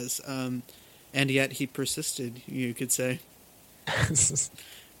he has, and yet he persisted, you could say.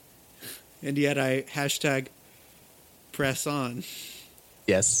 And yet I #press on.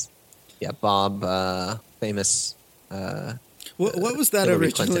 Yes. Yeah, Bob, famous. What was that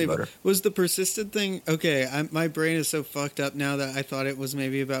Hillary Clinton originally? voter. Was the persistent thing? Okay, my brain is so fucked up now that I thought it was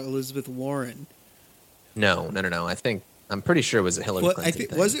maybe about Elizabeth Warren. No. I'm pretty sure it was a Hillary Clinton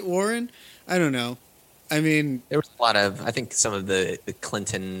thing. Was it Warren? I don't know. I mean, There was a lot of. I think some of the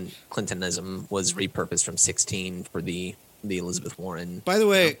Clintonism was repurposed from 16 for the Elizabeth Warren. by the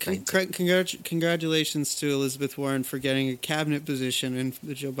way, 19. Congratulations to Elizabeth Warren for getting a cabinet position in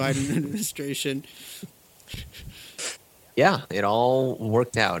the Joe Biden administration. Yeah, it all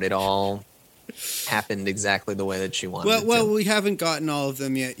worked out. It all happened exactly the way that she wanted it Well, to. we haven't gotten all of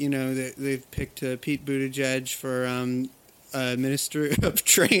them yet. They've picked Pete Buttigieg for Minister of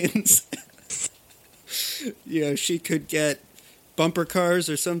Trains. She could get bumper cars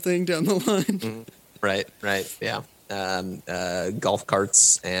or something down the line. Right, yeah. Golf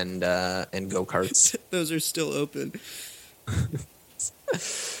carts and go karts. Those are still open.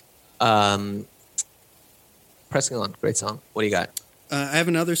 Pressing on, great song. What do you got? I have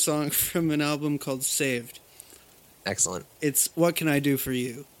another song from an album called Saved. Excellent. It's What Can I Do For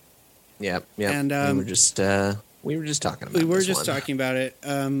You? Yeah. And we were just talking about. We were this just one. talking about it.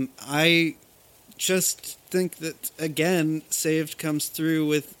 I just think that, again, Saved comes through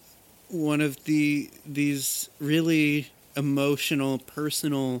with one of these really emotional,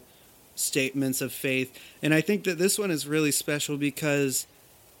 personal statements of faith, and I think that this one is really special because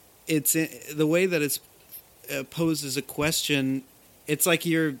it's the way that it's poses a question. It's like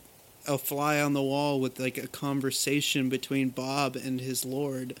you're a fly on the wall with like a conversation between Bob and his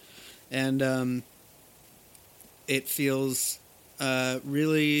Lord, and it feels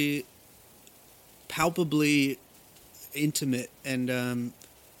really palpably intimate and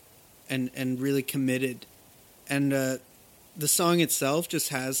really committed, and the song itself just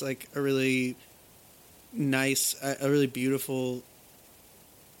has like a really nice, a really beautiful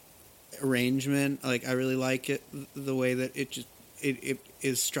arrangement. Like, I really like it, the way that it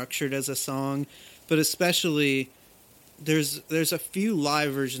is structured as a song, but especially there's a few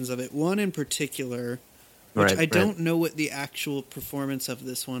live versions of it. One in particular, which I don't know what the actual performance of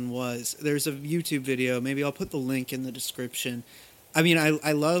this one was. There's a YouTube video. Maybe I'll put the link in the description. I mean,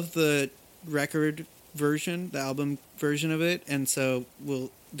 I love the record version, the album version of it, and so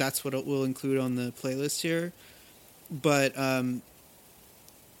that's what we'll include on the playlist here. But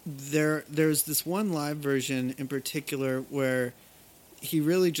there's this one live version in particular where he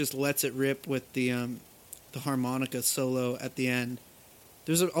really just lets it rip with the harmonica solo at the end.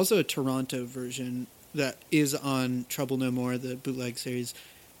 There's also a Toronto version that is on Trouble No More, the bootleg series,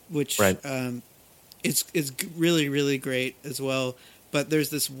 which is really, really great as well. But there's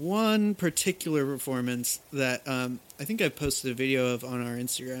this one particular performance that I think I posted a video of on our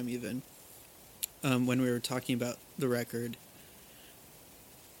Instagram even, when we were talking about the record.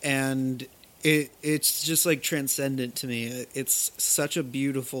 And it's just like transcendent to me. It's such a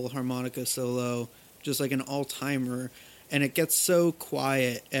beautiful harmonica solo, just like an all-timer. And it gets so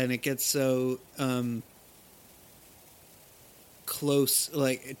quiet and it gets so close,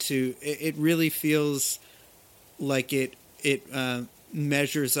 like to it really feels like it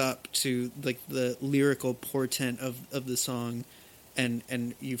measures up to like the lyrical portent of the song,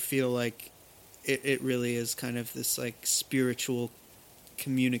 and you feel like it really is kind of this like spiritual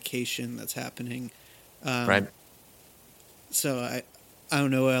communication that's happening. So I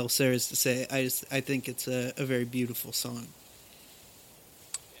don't know what else there is to say. I think it's a very beautiful song.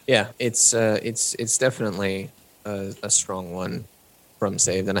 Yeah, it's definitely a strong one. from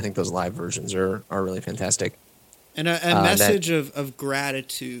Saved, and I think those live versions are really fantastic. And a message of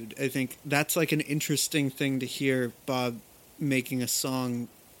gratitude. I think that's like an interesting thing to hear Bob making a song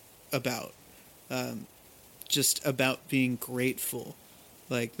about. Just about being grateful.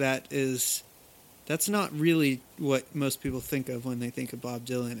 Like that's not really what most people think of when they think of Bob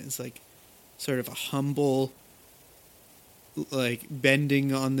Dylan. It's like sort of a humble, like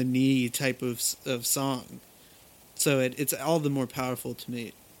bending on the knee type of song. So it's all the more powerful to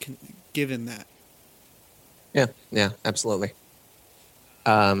me, given that. Yeah, absolutely.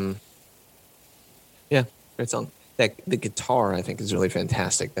 Yeah, great song. The guitar, I think, is really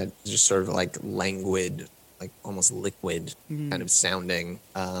fantastic. That just sort of like languid, like almost liquid kind of sounding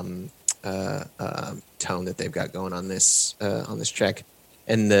tone that they've got going on this track,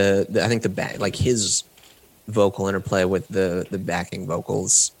 and I think like his vocal interplay with the backing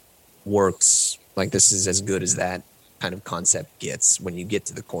vocals works. Like this is as good as that kind of concept gets when you get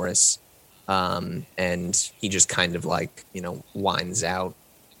to the chorus. And he just kind of like, whines out,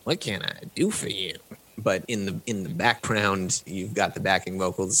 "What can I do for you?" But in the background, you've got the backing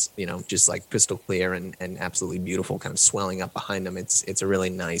vocals, just like crystal clear and absolutely beautiful, kind of swelling up behind them. It's a really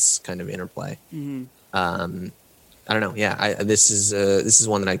nice kind of interplay. Mm-hmm. I don't know. Yeah, this is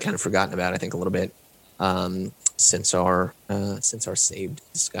one that I'd kind of forgotten about, I think, a little bit since our Saved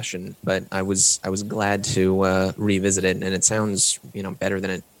discussion. But I was glad to revisit it, and it sounds better than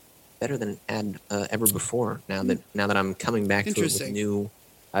it had ever before. Now that I'm coming back to it with new,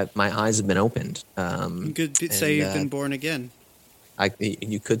 my eyes have been opened. You could say you've been born again.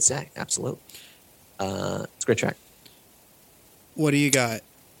 You could say, absolutely. It's a great track. What do you got?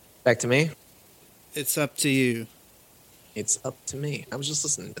 Back to me. It's up to you. It's up to me. I was just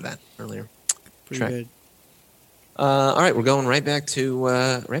listening to that earlier. Pretty track. good. All right, we're going right back to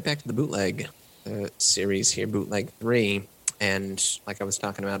the bootleg series here, bootleg 3. And like I was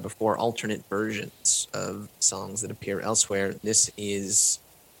talking about before, alternate versions of songs that appear elsewhere. This is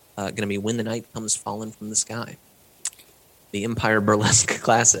going to be "When the Night Comes Falling from the Sky," the Empire Burlesque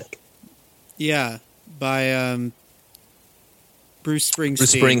classic. Yeah, by Bruce Springsteen.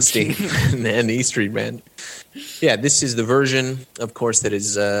 Bruce Springsteen and the E Street Band. Yeah, this is the version, of course, that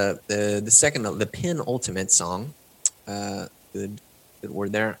is the penultimate song. Good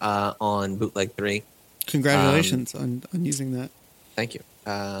word there. On bootleg 3. Congratulations on using that. Thank you.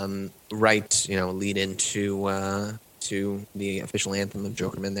 Lead into to the official anthem of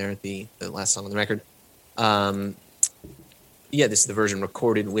Jokerman there at the last song on the record. This is the version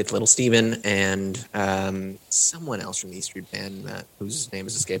recorded with Little Steven and someone else from the E Street Band, whose name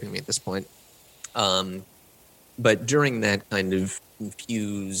is escaping me at this point. But during that kind of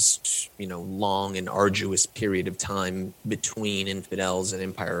confused, long and arduous period of time between Infidels and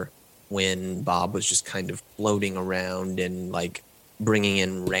Empire, when Bob was just kind of floating around and like bringing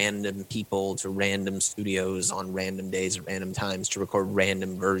in random people to random studios on random days at random times to record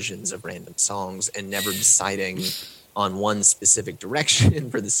random versions of random songs and never deciding on one specific direction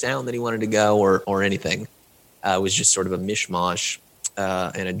for the sound that he wanted to go or anything. It was just sort of a mishmash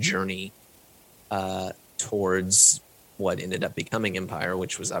and a journey towards what ended up becoming Empire,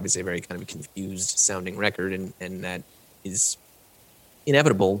 which was obviously a very kind of confused sounding record, and that is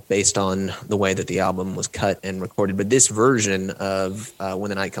inevitable based on the way that the album was cut and recorded. But this version of "When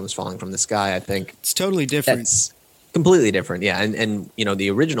the Night Comes Falling from the Sky," I think it's totally different. It's completely different, yeah. And the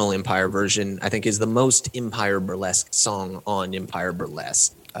original Empire version, I think, is the most Empire Burlesque song on Empire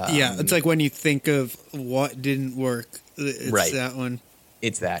Burlesque. It's like when you think of what didn't work, it's right. That one.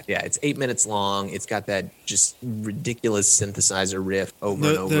 It's that, yeah. It's 8 minutes long. It's got that just ridiculous synthesizer riff over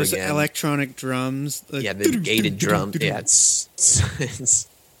and over those again. Those electronic drums. The gated drum. Yeah, it's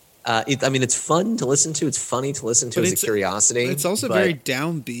fun to listen to. It's funny to listen to as a curiosity. It's also very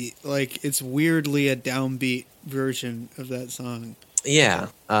downbeat. Like, it's weirdly a downbeat version of that song. Yeah.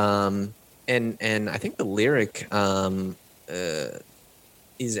 And I think the lyric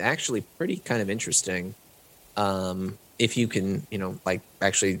is actually pretty kind of interesting. If you can,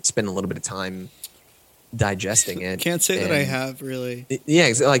 actually spend a little bit of time digesting it. Can't say that I have, really.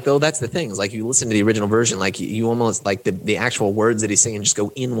 That's the thing. Is like you listen to the original version, like you almost like the actual words that he's singing just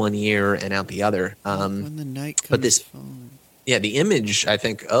go in one ear and out the other. When the night comes falling. Yeah, the image, I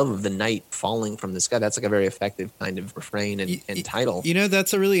think, of the night falling from the sky, that's like a very effective kind of refrain and title.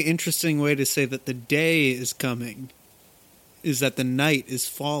 That's a really interesting way to say that the day is coming, is that the night is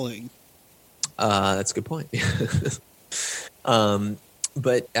falling. That's a good point.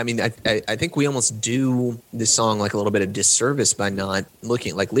 But I mean, I think we almost do this song like a little bit of disservice by not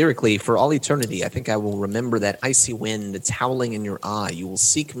looking like lyrically for all eternity. I think I will remember that icy wind that's howling in your eye. You will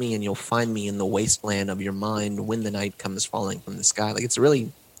seek me and you'll find me in the wasteland of your mind when the night comes falling from the sky. Like it's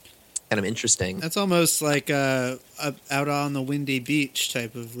really kind of interesting. That's almost like out on the windy beach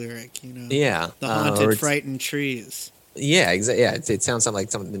type of lyric, you know? Yeah. The haunted, frightened trees. Yeah, exactly. Yeah, it sounds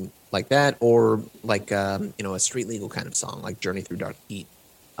like something like that, or like a street legal kind of song, like "Journey Through Dark Heat."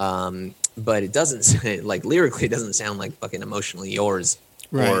 But it doesn't say, like lyrically, it doesn't sound like fucking "Emotionally Yours"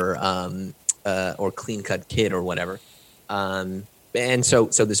 Right. or "Clean Cut Kid" or whatever. And so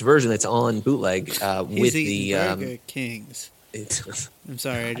this version that's on bootleg with the Burger Kings. I'm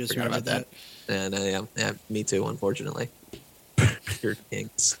sorry, I just remembered that. Yeah, me too. Unfortunately, Burger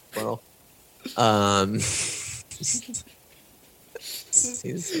Kings, plural.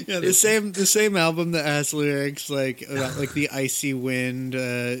 Yeah, the same album that has lyrics like about like the icy wind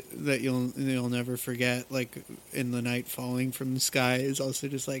that you'll never forget, like in the night falling from the sky, is also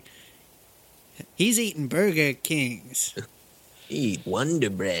just like he's eating Burger Kings. Eat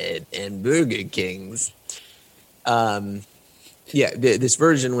Wonder Bread and Burger Kings. Yeah, this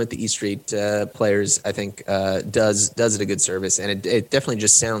version with the E Street Players, I think, does it a good service, and it definitely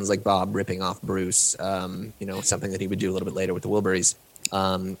just sounds like Bob ripping off Bruce. Something that he would do a little bit later with the Wilburys.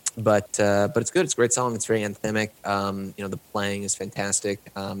 But it's good. It's a great song. It's very anthemic. The playing is fantastic.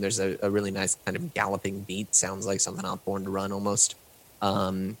 There's a really nice kind of galloping beat. Sounds like something out Born to Run almost.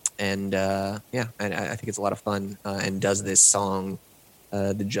 I think it's a lot of fun and does this song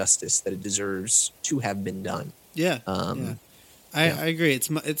the justice that it deserves to have been done. Yeah. I agree.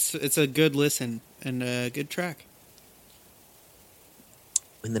 It's a good listen and a good track.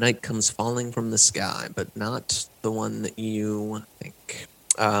 When the night comes falling from the sky, but not the one that you think.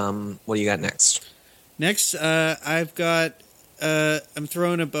 What do you got next? Next, I've got. I'm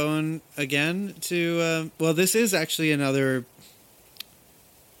throwing a bone again to. This is actually another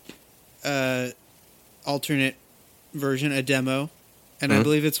alternate version, a demo, and I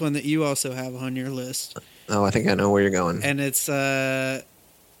believe it's one that you also have on your list. Oh, I think I know where you're going. And it's about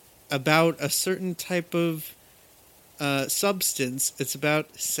a certain type of substance. It's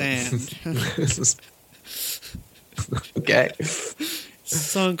about sand. Okay. It's a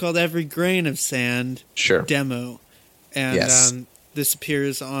song called "Every Grain of Sand." Sure. Demo, and yes. This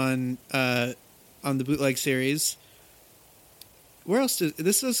appears on the bootleg series. Where else did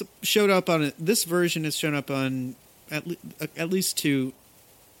this has showed up on it? This version has shown up on at least two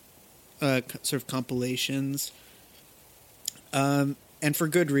sort of compilations, and for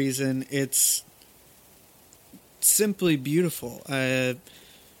good reason. It's simply beautiful.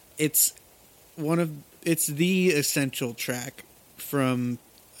 It's the essential track from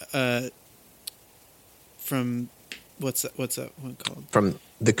what's that one called? From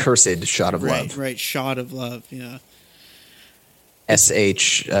the Cursed Shot of Love. Right, Shot of Love. Yeah.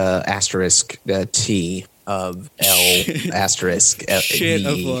 SH asterisk T of L asterisk shit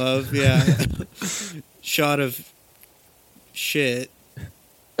of love. Yeah. Shot of shit.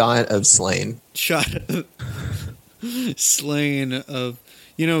 Shot of slain. Shot of slain of.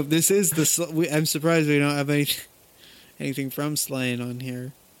 This is I'm surprised we don't have anything from Slain on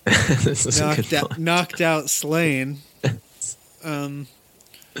here. Knocked out Slain.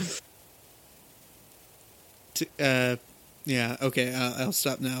 Yeah. Okay. I'll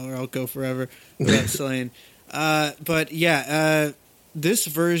stop now, or I'll go forever without Slain. This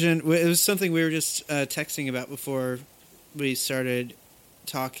version, it was something we were just texting about before we started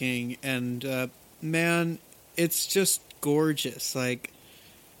talking, and man, it's just gorgeous. Like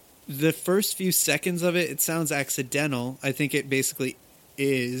the first few seconds of it sounds accidental. I think it basically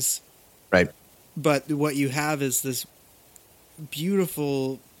is. Right. But what you have is this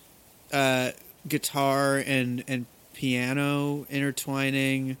beautiful guitar and piano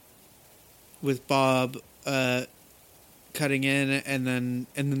intertwining with Bob cutting in, and then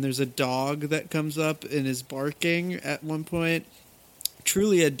there's a dog that comes up and is barking at one point.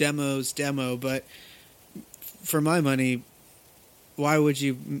 Truly a demo's demo, but for my money, why would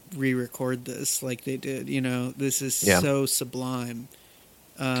you re-record this like they did? This is so sublime.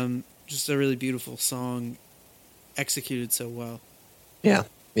 Just a really beautiful song, executed so well. Yeah.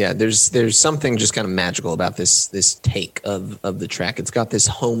 Yeah, there's something just kind of magical about this take of the track. It's got this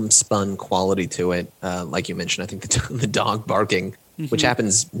homespun quality to it, like you mentioned. I think the dog barking, which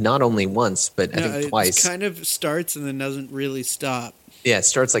happens not only once, but I think twice. It kind of starts and then doesn't really stop. Yeah, it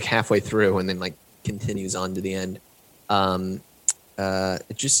starts like halfway through and then like continues on to the end.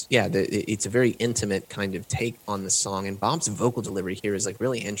 It's a very intimate kind of take on the song, and Bob's vocal delivery here is like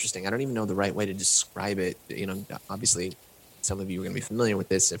really interesting. I don't even know the right way to describe it. Obviously some of you are going to be familiar with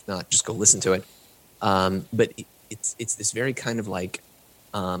this. If not, just go listen to it. But it's this very kind of like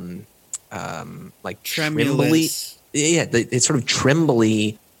trembly. Tremulous. Yeah, it's sort of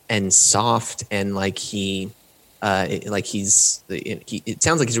trembly and soft, and like it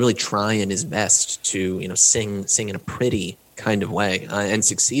sounds like he's really trying his best to sing in a pretty kind of way, and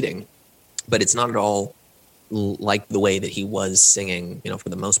succeeding, but it's not at all like the way that he was singing, for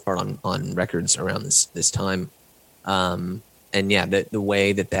the most part on records around this time. And yeah, the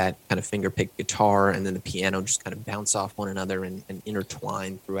way that kind of finger picked guitar and then the piano just kind of bounce off one another and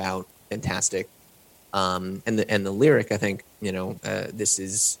intertwine throughout, fantastic. And the lyric, I think, this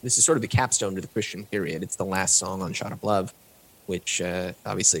is sort of the capstone to the Christian period. It's the last song on Shot of Love, which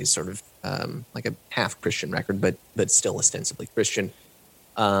obviously is sort of like a half Christian record, but still ostensibly Christian.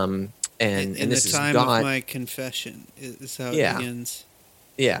 And this the time of my confession is how it begins.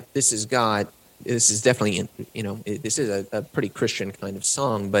 Yeah, this is definitely, this is a pretty Christian kind of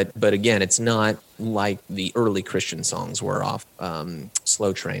song, but again, it's not like the early Christian songs were off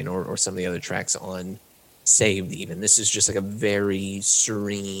Slow Train or some of the other tracks on Saved even. This is just like a very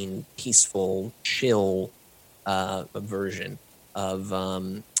serene, peaceful, chill version of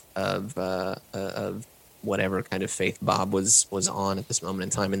whatever kind of faith Bob was on at this moment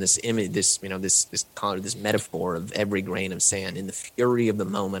in time. And this image, this metaphor of every grain of sand. In the fury of the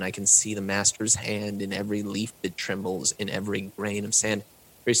moment, I can see the master's hand in every leaf that trembles, in every grain of sand.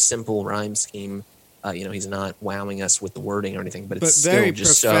 Very simple rhyme scheme. He's not wowing us with the wording or anything, but it's very still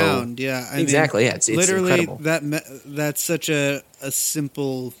just profound. So yeah, exactly. Yeah, it's literally incredible. That's such a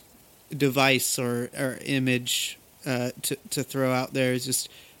simple device or image to throw out there. Is just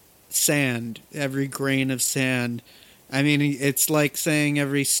sand, every grain of sand. I mean, it's like saying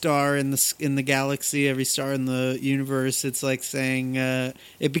every star in the galaxy, every star in the universe. It's like saying it's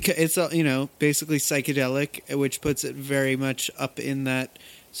basically psychedelic, which puts it very much up in that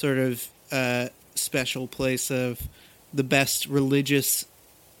sort of special place of the best religious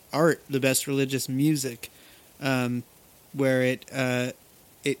art, the best religious music, where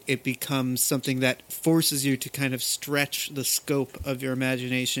it becomes something that forces you to kind of stretch the scope of your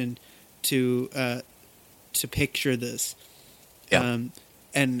imagination to picture this. Yeah.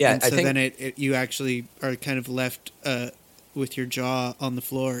 And so then you actually are kind of left with your jaw on the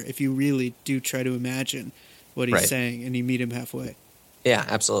floor if you really do try to imagine what he's saying and you meet him halfway. Yeah,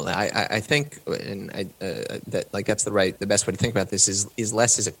 absolutely. I think, that's the best way to think about this is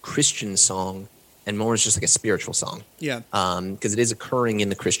less as a Christian song and more as just like a spiritual song. Yeah. Because it is occurring in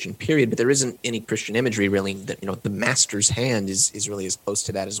the Christian period, but there isn't any Christian imagery really. That the master's hand is really as close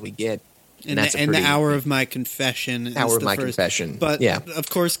to that as we get. And the hour of my confession. Hour of my confession. But yeah,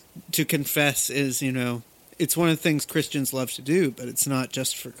 of course, to confess is it's one of the things Christians love to do, but it's not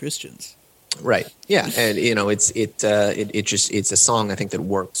just for Christians. Right. Yeah, and it's a song I think that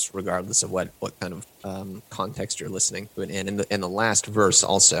works regardless of what kind of context you're listening to it in. And the last verse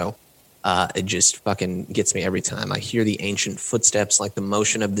also, it just fucking gets me every time. I hear the ancient footsteps like the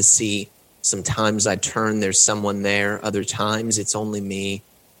motion of the sea. Sometimes I turn, there's someone there. Other times it's only me.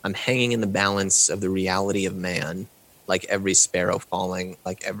 I'm hanging in the balance of the reality of man, like every sparrow falling,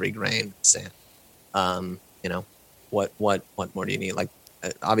 like every grain of sand. What more do you need? Like.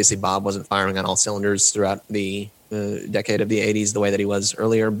 Obviously, Bob wasn't firing on all cylinders throughout the decade of the '80s the way that he was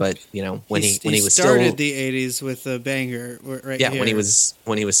earlier. But when he was started still, the '80s with a banger, right? Yeah, here. when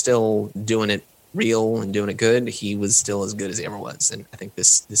he was still doing it real and doing it good, he was still as good as he ever was. And I think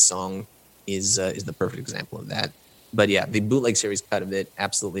this song is the perfect example of that. But yeah, the bootleg series cut of it,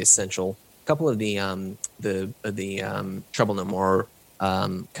 absolutely essential. A couple of the Trouble No More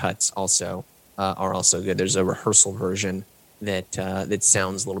cuts also are also good. There's a rehearsal version that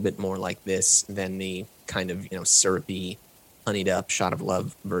sounds a little bit more like this than the kind of syrupy, honeyed up Shot of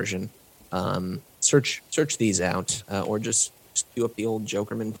Love version. Search these out, or just do up the old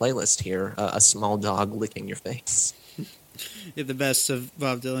Jokerman playlist here. A small dog licking your face. Yeah, the best of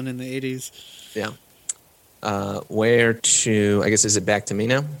Bob Dylan in the '80s. Yeah. Where to? I guess is it back to me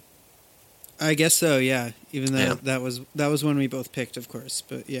now? I guess so. Yeah. Even though that was one we both picked, of course.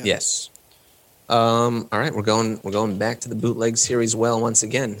 But yeah. Yes. All right, we're going back to the bootleg series well once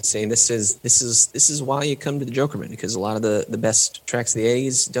again, saying this is why you come to the Jokerman, because a lot of the best tracks of the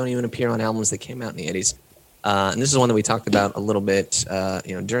 '80s don't even appear on albums that came out in the '80s. And this is one that we talked about a little bit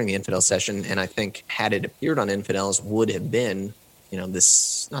during the Infidel session, and I think had it appeared on Infidels would have been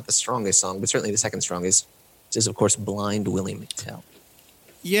this, not the strongest song, but certainly the second strongest. This is of course Blind Willie McTell.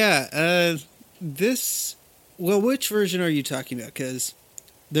 Yeah, which version are you talking about? Because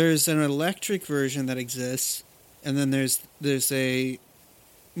there's an electric version that exists, and then there's a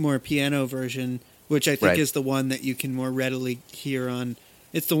more piano version, which I think Right. is the one that you can more readily hear on.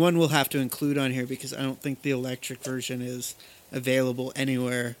 It's the one we'll have to include on here because I don't think the electric version is available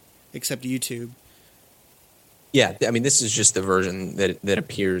anywhere except YouTube. Yeah, I mean, this is just the version that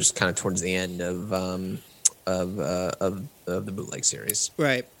appears kind of towards the end of the bootleg series.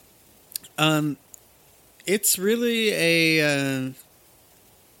 Right. It's really a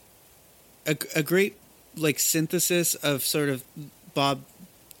great like synthesis of sort of Bob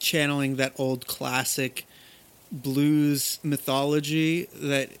channeling that old classic blues mythology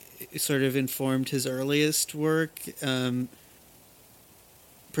that sort of informed his earliest work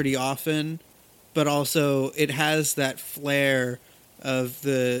pretty often, but also it has that flair of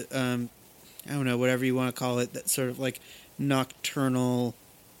the I don't know, whatever you want to call it, that sort of like nocturnal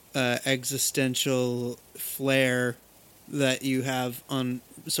existential flair that you have on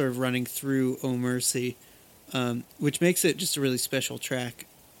sort of running through Oh Mercy, which makes it just a really special track.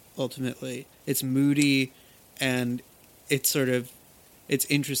 Ultimately, it's moody, and it's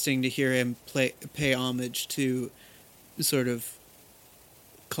interesting to hear him pay homage to sort of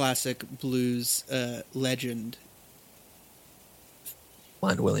classic blues legend.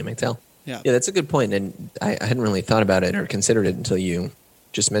 Blind Willie McTell. Yeah, that's a good point, and I hadn't really thought about it or considered it until you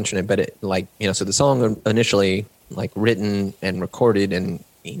just mentioned it. But it, like, so the song initially like written and recorded and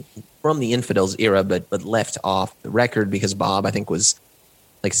from the Infidels era, but left off the record because Bob, I think, was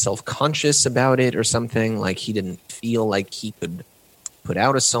like self-conscious about it or something. Like he didn't feel like he could put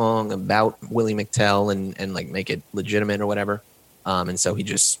out a song about Willie McTell and like make it legitimate or whatever. And so he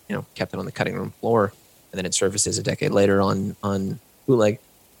just, kept it on the cutting room floor, and then it surfaces a decade later on bootleg.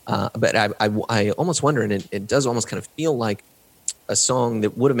 But I almost wonder, and it does almost kind of feel like a song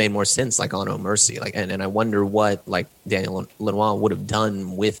that would have made more sense, like on Oh Mercy. Like, and I wonder what like Daniel Lanois would have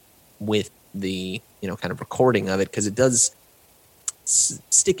done with the kind of recording of it, because it does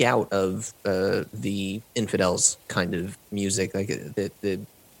stick out of the Infidels kind of music. Like the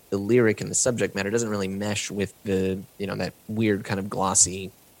lyric and the subject matter doesn't really mesh with the that weird kind of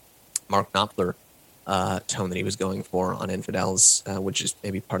glossy Mark Knopfler tone that he was going for on Infidels, which is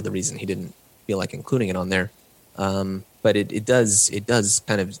maybe part of the reason he didn't feel like including it on there. But it does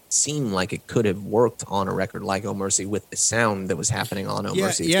kind of seem like it could have worked on a record like Oh Mercy with the sound that was happening on Oh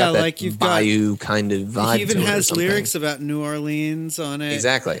Mercy. It's got that like you've bayou kind of vibe. He even to it has or something. lyrics about New Orleans on it.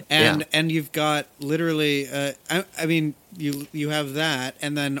 Exactly. And you've got literally, I mean, you have that,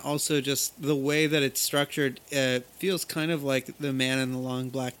 and then also just the way that it's structured feels kind of like The Man in the Long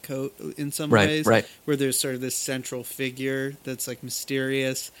Black Coat in some ways, right. Where there's sort of this central figure that's like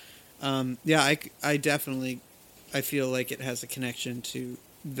mysterious. I definitely, I feel like it has a connection to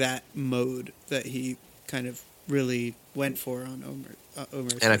that mode that he kind of really went for on Oh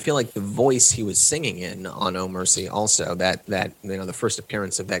Mercy. And I feel like the voice he was singing in on Oh Mercy also, that the first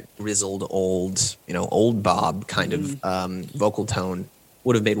appearance of that grizzled old Bob kind of vocal tone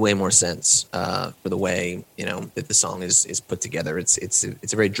would have made way more sense for the way that the song is put together. It's a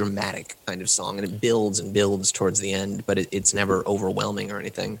very dramatic kind of song, and it builds and builds towards the end, but it's never overwhelming or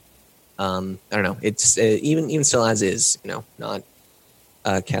anything. I don't know. It's even still as is, not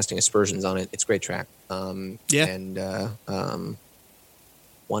casting aspersions on it. It's a great track. And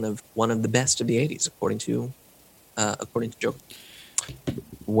one of the best of the '80s, according to Joe.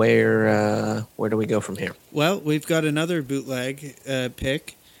 Where do we go from here? Well, we've got another bootleg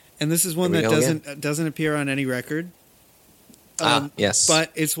pick, and this is one that doesn't appear on any record. Yes,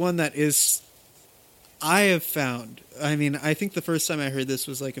 but it's one that is. I have found. I mean, I think the first time I heard this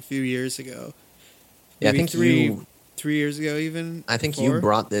was like a few years ago. Yeah, I think 3 years ago, even. I think before. you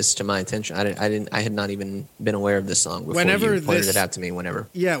brought this to my attention. I had not even been aware of this song before you pointed it out to me. Whenever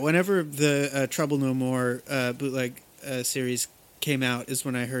the Trouble No More bootleg series came out is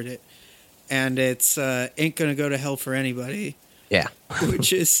when I heard it, and it's "Ain't Gonna Go to Hell for Anybody." Yeah,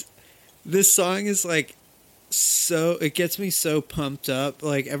 which is, this song is like so, it gets me so pumped up.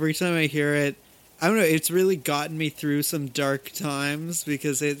 Like every time I hear it, I don't know, it's really gotten me through some dark times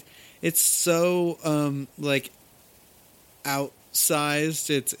because it's so like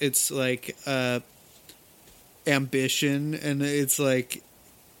outsized. It's like ambition, and it's like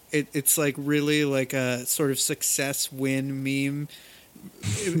it's like really like a sort of success win meme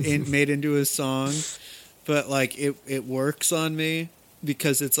made into a song, but like it works on me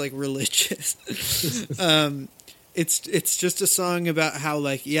because it's like religious. It's just a song about how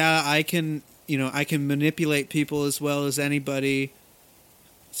like, yeah, I can manipulate people as well as anybody.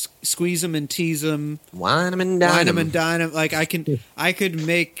 squeeze them and tease them, Wine 'em and dine wine 'em 'em. and dine 'em. Like I could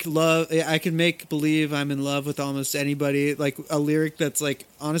make love. I could make believe I'm in love with almost anybody. Like a lyric that's like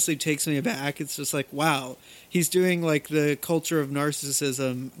honestly takes me aback. It's just like wow, he's doing like the Culture of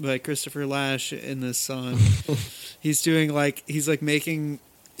Narcissism by Christopher Lash in this song. He's doing like he's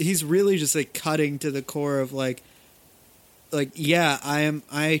really just like cutting to the core of like yeah,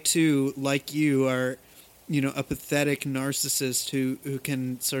 I too like you are, a pathetic narcissist who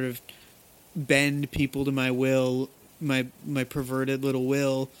can sort of bend people to my will, my perverted little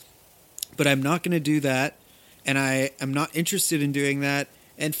will, but I'm not going to do that, and I am not interested in doing that,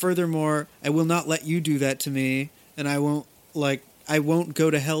 and furthermore, I will not let you do that to me, and I won't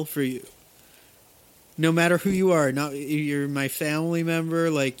go to hell for you. No matter who you are, not you're my family member,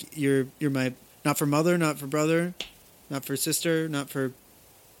 like you're my not for mother, not for brother, not for sister, not for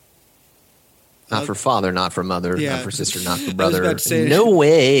father, not for mother, Yeah. not for sister, not for I was brother. about to say- No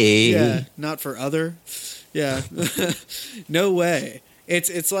way. yeah, not for other. Yeah, no way.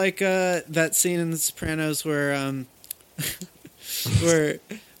 It's like that scene in The Sopranos where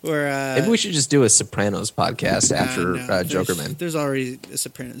where Maybe we should just do a Sopranos podcast after no, Jokerman. There's already a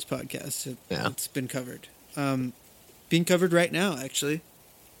Sopranos podcast. Yeah. It's been covered. Being covered right now, actually.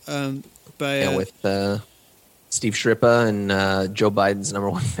 By With Steve Shrippa and Joe Biden's number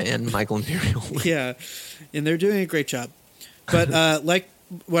one fan, Michael Imperioli. yeah, and they're doing a great job. But like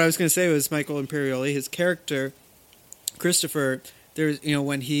what I was going to say was Michael Imperioli, his character Christopher. There's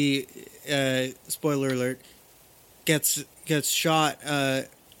when he spoiler alert gets shot.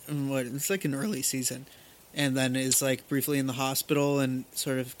 It's like an early season, and then is like briefly in the hospital and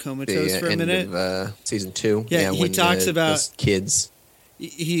sort of comatose for a minute. End of, season 2. Yeah, he when talks about those kids.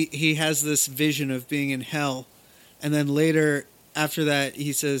 He has this vision of being in hell, and then later after that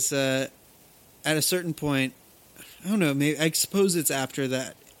he says at a certain point, I don't know, maybe I suppose it's after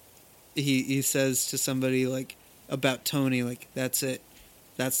that he says to somebody like about Tony, like that's it,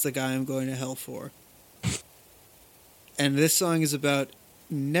 that's the guy I'm going to hell for. And this song is about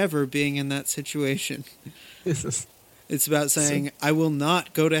never being in that situation. It's about saying, I will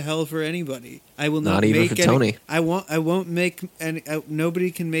not go to hell for anybody. I will not even make for any, Tony. I won't make any.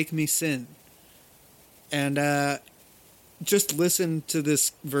 Nobody can make me sin. And just listen to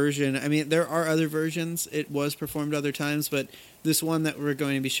this version. I mean, there are other versions. It was performed other times, but this one that we're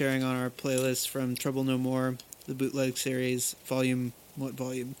going to be sharing on our playlist from Trouble No More, the bootleg series, volume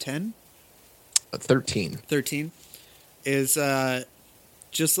 10? 13. 13, is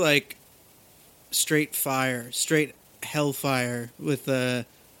just like straight fire, straight hellfire with the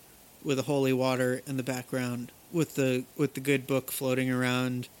holy water in the background, with the good book floating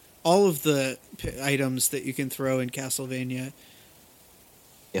around, all of the items that you can throw in Castlevania.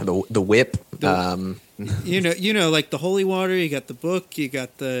 Yeah, the whip. Like the holy water. You got the book. You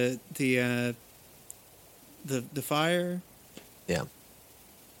got the fire. Yeah.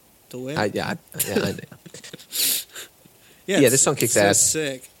 The whip. Yeah. Yeah, this song kicks so ass.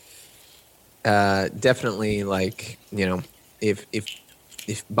 Sick. Definitely, like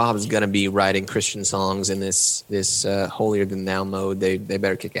if Bob's gonna be writing Christian songs in this holier than thou mode, they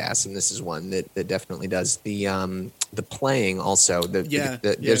better kick ass, and this is one that definitely does. The playing also.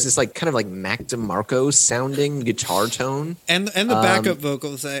 There's this like kind of like Mac DeMarco sounding guitar tone, and the backup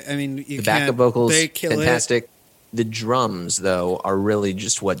vocals. I mean, the backup vocals, they kill fantastic. It. The drums, though, are really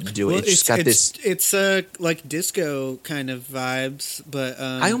just what do it. Well, It's just got this. It's like disco kind of vibes, but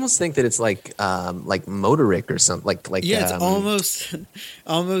I almost think that it's like Motoric or something. Like yeah, it's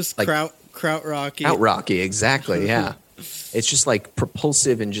almost like krautrocky. Krautrocky, exactly. Yeah, it's just like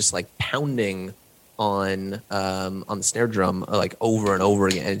propulsive and just like pounding on the snare drum like over and over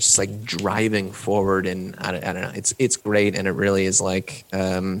again. It's just like driving forward, and I don't know. It's great, and it really is like.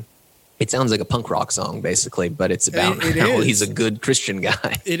 It sounds like a punk rock song, basically, but it's about how he's a good Christian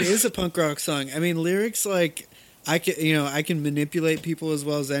guy. It is a punk rock song. I mean, lyrics like I can manipulate people as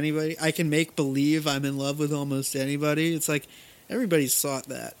well as anybody. I can make believe I'm in love with almost anybody. It's like everybody's sought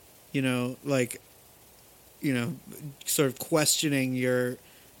that, sort of questioning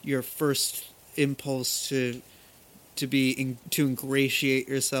your first impulse to ingratiate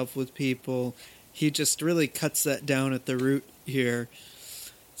yourself with people. He just really cuts that down at the root here.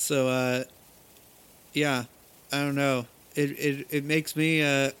 So, yeah, I don't know. It makes me.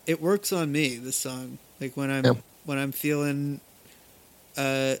 It works on me. This song, like when I'm feeling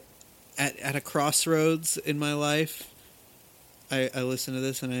at a crossroads in my life, I listen to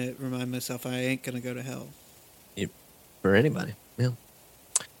this and I remind myself I ain't gonna go to hell. For anybody, yeah.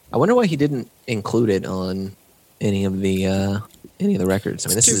 I wonder why he didn't include it on any of the records. I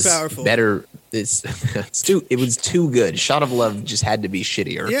mean, this is powerful. better. It was too good. Shot of Love just had to be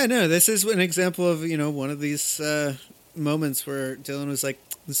shittier. Yeah, no, this is an example of, one of these moments where Dylan was like,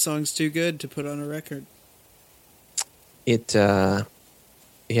 the song's too good to put on a record. Yeah,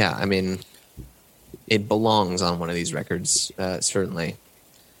 I mean, it belongs on one of these records, certainly.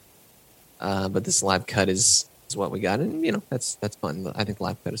 But this live cut is what we got, and that's fun. I think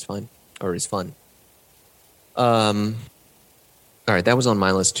live cut is fine, or is fun. All right, that was on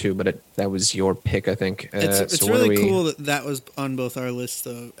my list too, but that was your pick, I think. It's so really cool that was on both our lists,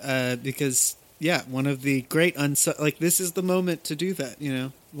 though, because one of the great unsung, like, this is the moment to do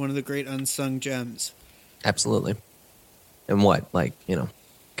that. One of the great unsung gems. Absolutely. And what, like,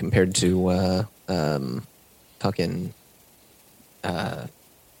 compared to fucking, I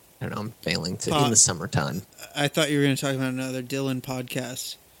don't know, I'm failing to in the summertime. I thought you were going to talk about another Dylan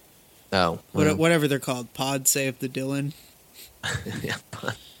podcast. Oh, well. Whatever they're called, Pod Save the Dylan. yeah,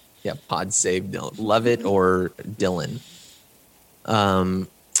 Pod Save Dylan. Love It or Dylan.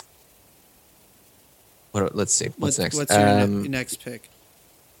 Let's see. What's next? What's your next pick?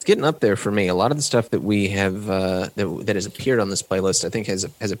 It's getting up there for me. A lot of the stuff that we have that has appeared on this playlist, I think, has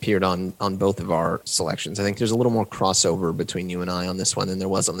appeared on both of our selections. I think there's a little more crossover between you and I on this one than there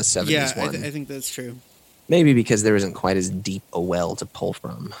was on the 70s one. I think that's true. Maybe because there isn't quite as deep a well to pull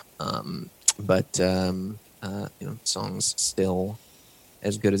from. But songs still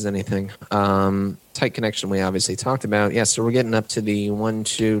as good as anything. Tight Connection we obviously talked about. Yeah, so we're getting up to the 1,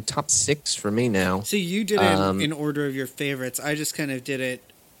 2, top 6 for me now. So you did it in order of your favorites. I just kind of did it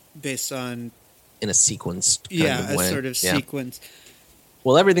based on... in a sequence kind of way. A sort of sequence.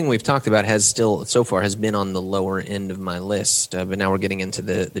 Well, everything we've talked about so far has been on the lower end of my list, but now we're getting into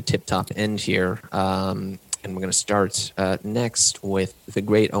the tip-top end here. And we're going to start next with the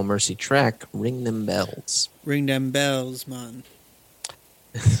great Oh Mercy track, Ring Them Bells. Ring Them Bells, man.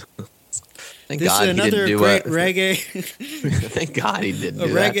 Thank God he didn't do another great reggae. Thank God he didn't do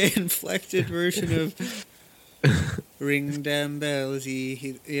that. A reggae-inflected version of Ring Them Bells.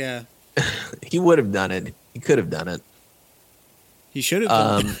 Yeah. He would have done it. He could have done it. He should have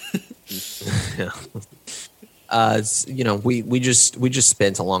done it. We just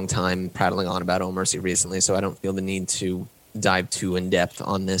spent a long time prattling on about Oh Mercy recently, so I don't feel the need to dive too in depth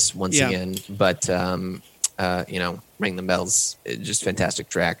on this once again. But Ring Them Bells, just fantastic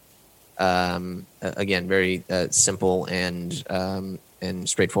track. Again, very simple and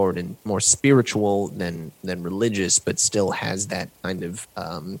straightforward and more spiritual than religious, but still has that kind of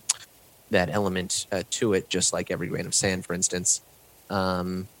that element to it, just like Every Grain of Sand, for instance.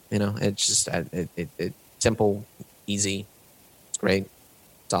 It's just it simple, easy, it's great,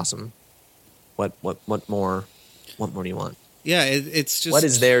 it's awesome. What more do you want? Yeah, it's just... what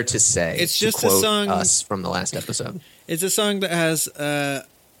is there to say? It's just to quote a song... us from the last episode. It's a song that has...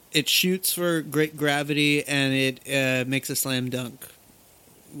 it shoots for great gravity, and it makes a slam dunk.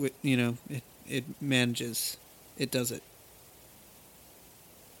 It manages. It does it.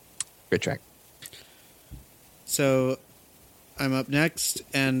 Great track. So, I'm up next,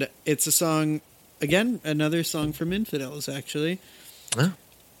 and it's a song... Again, another song from Infidels, actually. Oh,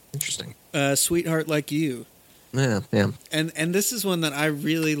 interesting. Sweetheart Like You. Yeah. And this is one that I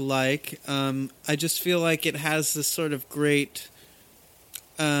really like. I just feel like it has this sort of great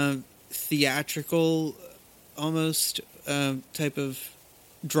theatrical, almost, type of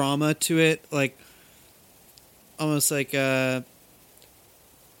drama to it. Like, almost like a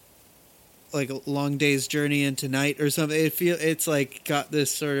Long Day's Journey into Night or something. It's like got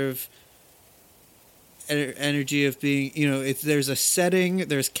this sort of energy of being, there's a setting,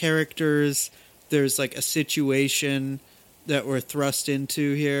 there's characters, there's like a situation that we're thrust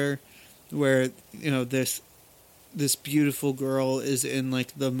into here where, this beautiful girl is in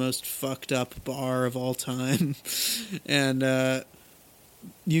like the most fucked up bar of all time. And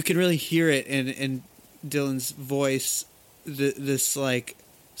you can really hear it in Dylan's voice, this like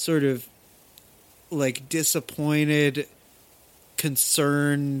sort of like disappointed,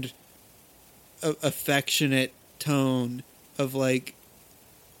 concerned, affectionate tone of like,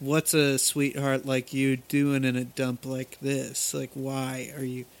 what's a sweetheart like you doing in a dump like this? Like, why are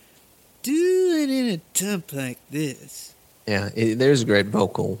you doing in a dump like this? Yeah, there's a great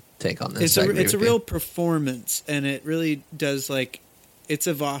vocal take on this. It's a real performance, and it really does, like, it's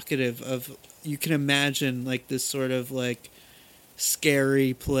evocative of, you can imagine like this sort of like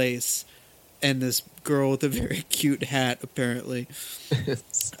scary place and this girl with a very cute hat, apparently.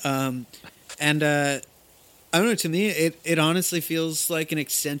 And I don't know, to me, it honestly feels like an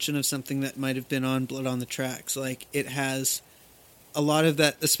extension of something that might have been on Blood on the Tracks. Like, it has a lot of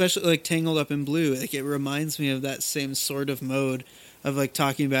that, especially like Tangled Up in Blue. Like, it reminds me of that same sort of mode of like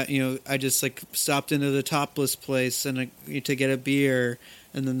talking about, I just like stopped into the Topless place to get a beer,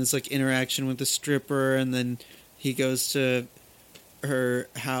 and then this like interaction with the stripper, and then he goes to her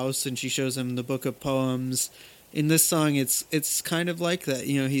house and she shows him the book of poems. In this song, it's kind of like that.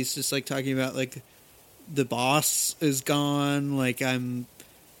 He's just like talking about like the boss is gone. Like, I'm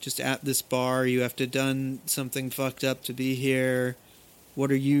just at this bar. You have to done something fucked up to be here.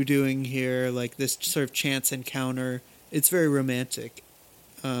 What are you doing here? Like this sort of chance encounter. It's very romantic.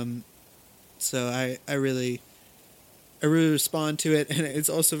 So I really respond to it, and it's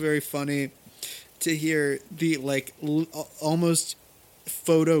also very funny to hear the like almost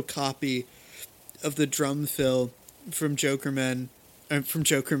photocopy of the drum fill from Jokerman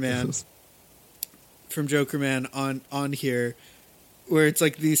on here, where it's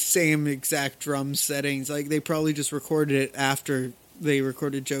like these same exact drum settings. Like they probably just recorded it after they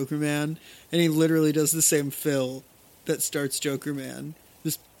recorded Jokerman, and he literally does the same fill that starts Jokerman.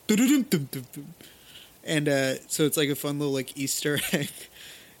 Just and so it's like a fun little like Easter egg.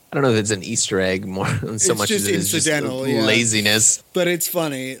 I don't know if it's an Easter egg more than so much as it is just laziness. But it's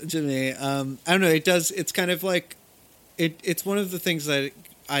funny to me. I don't know. It does. It's kind of like it's one of the things that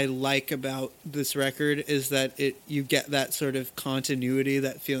I like about this record is that you get that sort of continuity,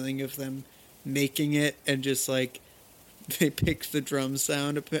 that feeling of them making it, and just like they picked the drum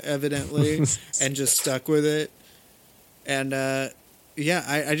sound evidently and just stuck with it. And I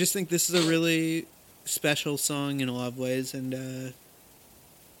just think this is a really special song in a lot of ways, and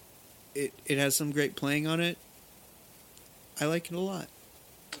it has some great playing on it. I like it a lot.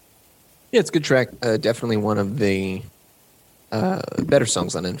 Yeah, it's a good track. Definitely one of the better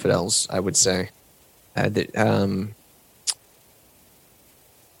songs on Infidels, I would say. I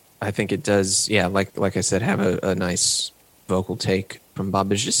think it does, yeah, like I said, have a nice vocal take from Bob.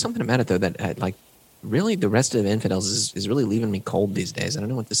 There's just something about it, though, that like really the rest of Infidels is really leaving me cold these days. I don't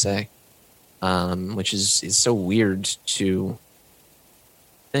know what to say, which is so weird to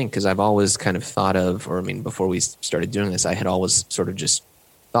think, because I've always kind of thought of, or I mean, before we started doing this, I had always sort of just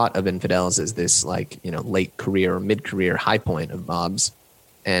thought of Infidels as this like, late career or mid-career high point of Bob's,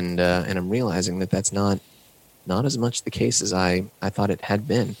 and I'm realizing that that's not as much the case as I thought it had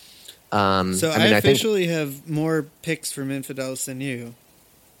been. I officially have more picks from Infidels than you.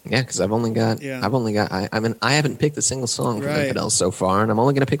 Yeah, because I haven't picked a single song from Infidels so far, and I'm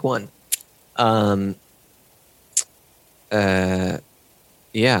only going to pick one. I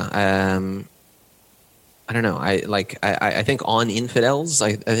don't know. I think on Infidels,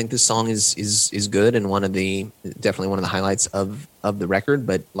 I think this song is good and definitely one of the highlights of the record.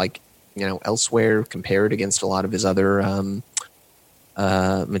 But elsewhere, compared against a lot of his other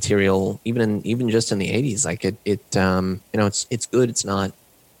material, even just in the 80s, it's good. It's not.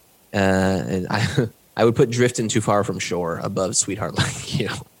 I would put "Drifting Too Far from Shore" above "Sweetheart Like You."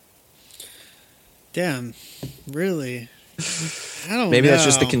 Damn, really? I don't Maybe know. that's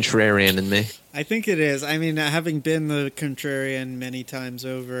just the contrarian in me. I think it is. I mean, having been the contrarian many times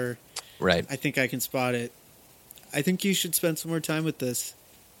over, right? I think I can spot it. I think you should spend some more time with this.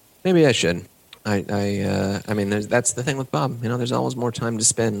 Maybe I should. I mean, that's the thing with Bob. There's always more time to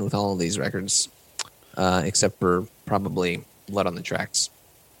spend with all of these records, except for probably Blood on the Tracks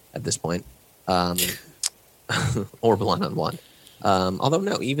at this point, or Blonde on Blonde. Although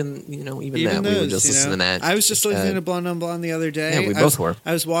no, even that, those, we were just listening to that. I was just listening to Blonde on Blonde the other day. Yeah, we both were.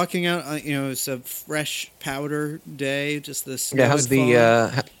 I was walking out. It's a fresh powder day. Just the snow.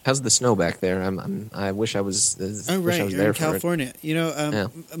 Yeah, how's the snow back there? I wish I was. Wish I was there in for California.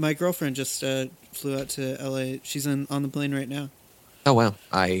 It. My girlfriend just flew out to LA. She's on the plane right now. Oh wow!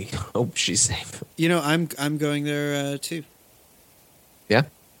 I hope she's safe. I'm going there too. Yeah.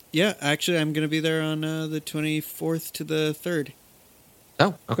 Yeah, actually, I'm going to be there on the 24th to the 3rd.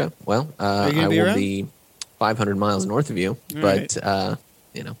 Oh, okay. Well, I will be 500 miles north of you, but I'll.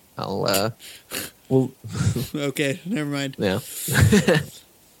 We'll. Okay, never mind. Yeah.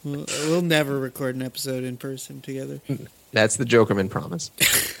 We'll never record an episode in person together. That's the Jokerman promise.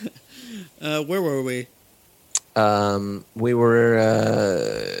 Where were we? We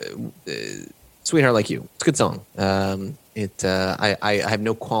were "Sweetheart Like You." It's a good song. I have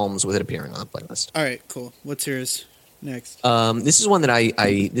no qualms with it appearing on the playlist. All right, cool. What's yours next? This is one that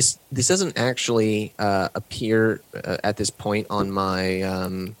this doesn't actually appear at this point on my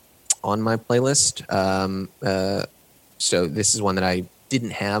playlist. So this is one that I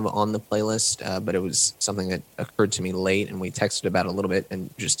didn't have on the playlist, but it was something that occurred to me late, and we texted about it a little bit, and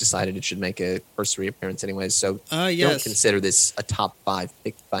just decided it should make a cursory appearance anyways. So yes. Don't consider this a top 5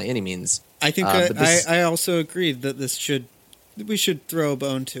 pick by any means. I think I also agreed that this we should throw a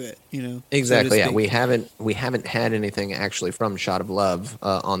bone to it, you know. Exactly. So Yeah, to we haven't had anything actually from Shot of Love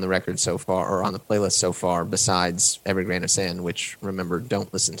on the record so far, or on the playlist so far, besides Every Grain of Sand. Which, remember,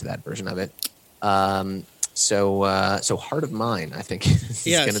 don't listen to that version of it. So Heart of Mine, I think, is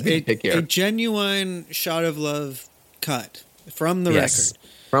yes, going to be the pick here. A genuine Shot of Love cut from the Yes, record.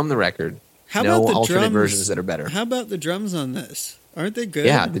 from the record. How No about the alternate drums? versions that are better. How about the drums on this? Aren't they good?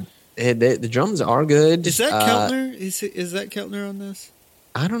 Yeah, the drums are good. Is that Keltner? Is that Keltner on this?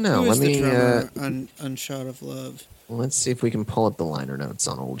 I don't know. Who is Let the me drummer on Shot of Love? let's see if we can pull up the liner notes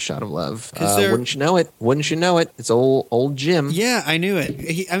on Old Shot of Love. 'Cause they're- Wouldn't you know it? Wouldn't you know it? It's old Jim. Yeah, I knew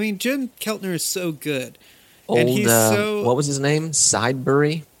it. I mean, Jim Keltner is so good. Old, and he's so what was his name?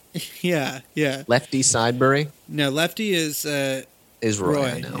 Sidebury? yeah. Lefty Sidebury? No, Lefty is Roy, I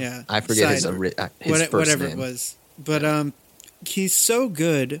Roy, know. yeah. I forget his first whatever name. it was. But he's so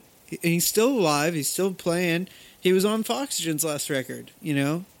good. And he's still alive. He's still playing. He was on Foxygen's last record. You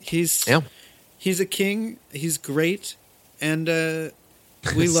know, he's a king. He's great, and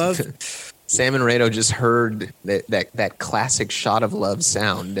we love. Sam and Rado just heard that classic Shot of Love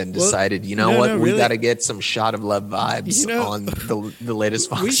sound and decided, we really. got to get some Shot of Love vibes on the latest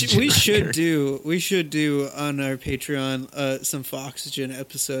Foxygen. We should do on our Patreon some Foxygen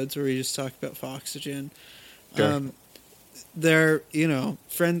episodes where we just talk about Foxygen. Sure. They're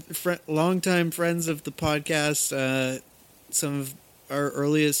longtime friends of the podcast. Some of our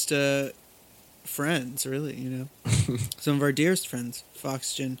earliest friends, really. You know, some of our dearest friends,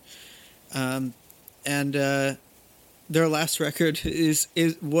 Foxygen. And their last record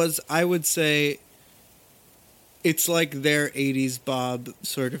was I would say it's like their 80s Bob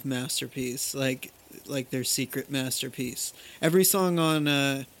sort of masterpiece, like their secret masterpiece. Every song on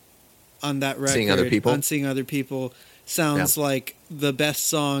that record, Seeing Other People, sounds like the best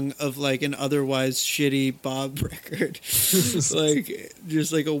song of like an otherwise shitty Bob record. Like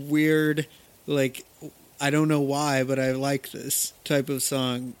just like a weird, like, I don't know why, but I like this type of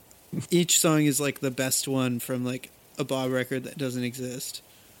song. Each song is like the best one from like a Bob record that doesn't exist.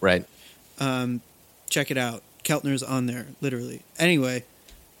 Right. Check it out. Keltner's on there, literally. Anyway,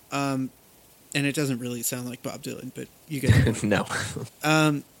 and it doesn't really sound like Bob Dylan, but you get it. No.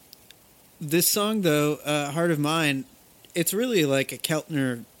 This song, though, Heart of Mine, it's really like a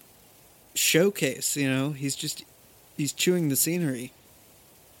Keltner showcase, you know? He's chewing the scenery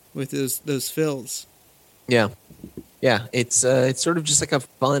with those fills. Yeah. Yeah, it's sort of just like a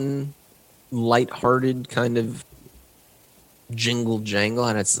fun, lighthearted kind of jingle jangle,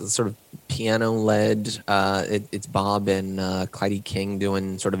 and it's sort of piano led. It's Bob and Clyde King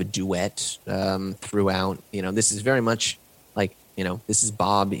doing sort of a duet throughout. You know, this is very much like, this is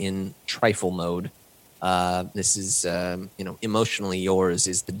Bob in trifle mode. This is Emotionally Yours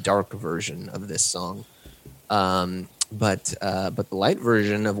is the dark version of this song. But the light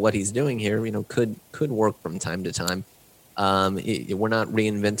version of what he's doing here, could work from time to time. We're not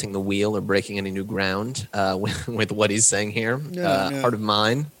reinventing the wheel or breaking any new ground with what he's saying here. No. Heart of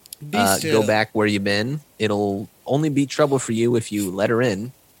Mine, Still. go back where you've been. It'll only be trouble for you if you let her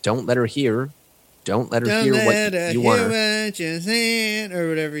in. Don't let her hear. Don't let her hear what you want her. What you're saying, or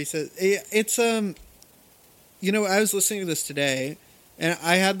whatever he says. It's I was listening to this today, and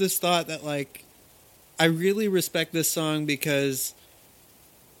I had this thought that like, I really respect this song because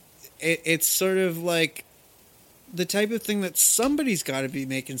it's sort of like the type of thing that somebody's got to be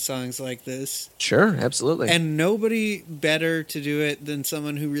making songs like this. Sure, absolutely. And nobody better to do it than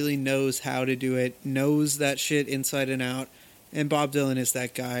someone who really knows how to do it, knows that shit inside and out. And Bob Dylan is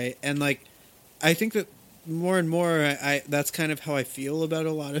that guy. And like, I think that more and more, that's kind of how I feel about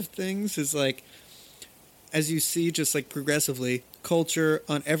a lot of things, is like, as you see, just like progressively, culture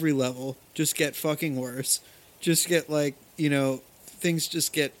on every level just get fucking worse. Just get like, things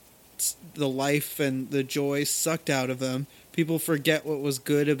just get the life and the joy sucked out of them. People forget what was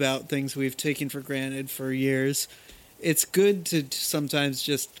good about things we've taken for granted for years. It's good to sometimes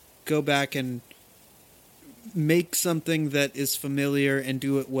just go back and make something that is familiar and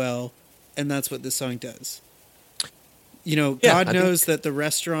do it well. And that's what this song does. God knows that the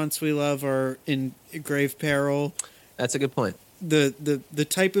restaurants we love are in grave peril. That's a good point. The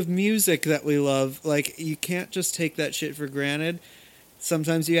type of music that we love, like, you can't just take that shit for granted.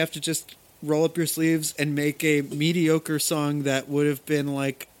 Sometimes you have to just roll up your sleeves and make a mediocre song that would have been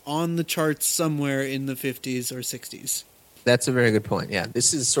like on the charts somewhere in the 50s or 60s. That's a very good point. Yeah,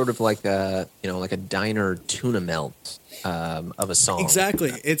 this is sort of like a diner tuna melt of a song.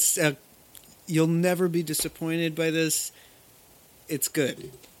 Exactly. It's you'll never be disappointed by this. It's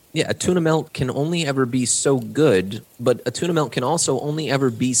good. Yeah, a tuna melt can only ever be so good, but a tuna melt can also only ever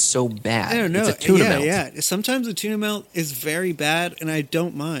be so bad. I don't know. It's a tuna melt. Yeah. Sometimes a tuna melt is very bad, and I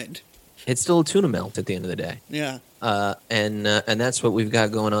don't mind. It's still a tuna melt at the end of the day. Yeah. And that's what we've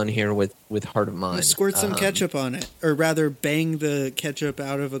got going on here with Heart of Mine. Squirt some ketchup on it, or rather, bang the ketchup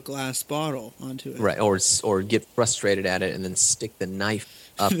out of a glass bottle onto it. Right, or get frustrated at it and then stick the knife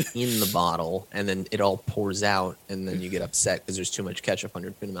up in the bottle, and then it all pours out, and then you get upset because there's too much ketchup on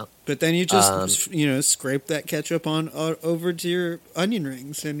your tuna melt. But then you just scrape that ketchup on over to your onion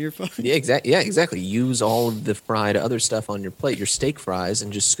rings, and you're fine. Yeah, exactly. Use all of the fried other stuff on your plate, your steak fries,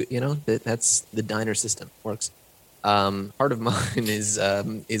 and just that's the diner system. Works. Heart of Mine is a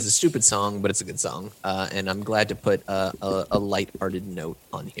stupid song, but it's a good song, and I'm glad to put a lighthearted note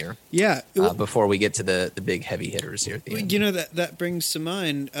on here. Yeah. Before we get to the big heavy hitters here at the end. You know, that brings to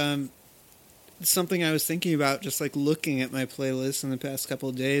mind something I was thinking about, just like looking at my playlist in the past couple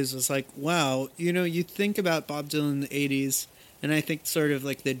of days, was like, wow, you think about Bob Dylan in the 80s, and I think sort of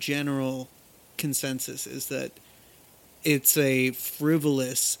like the general consensus is that it's a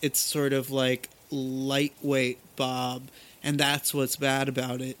frivolous, it's sort of like lightweight Bob, and that's what's bad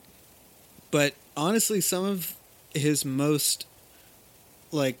about it. But honestly, some of his most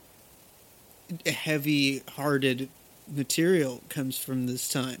like heavy-hearted material comes from this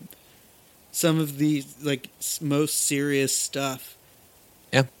time. Some of the like most serious stuff,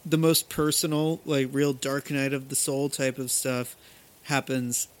 the most personal, like real dark night of the soul type of stuff,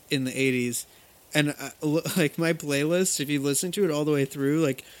 happens in the 80s. And like my playlist, if you listen to it all the way through,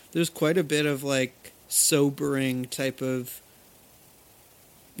 like there's quite a bit of like sobering type of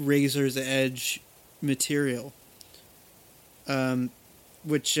razor's edge material,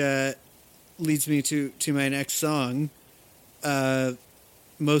 which leads me to my next song,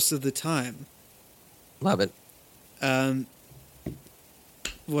 Most of the Time. Love it.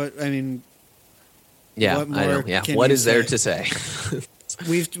 What I mean, yeah, what more I know. Yeah, can what you is there say? to say?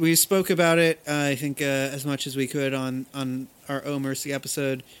 We spoke about it, I think, as much as we could on our Oh Mercy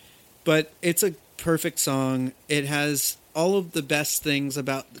episode, but it's a perfect song. It has all of the best things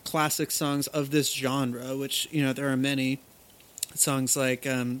about the classic songs of this genre, which there are many songs like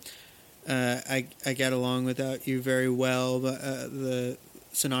I Get Along Without You Very Well, but the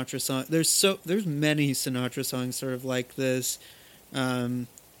Sinatra song. There's many Sinatra songs sort of like this.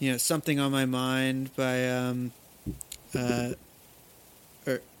 Something on My Mind by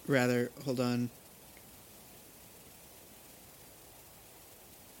or rather, hold on.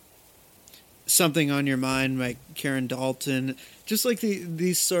 Something on Your Mind by Karen Dalton. Just like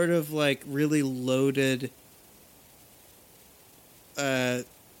these sort of like really loaded,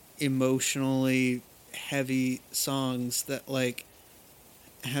 emotionally heavy songs that like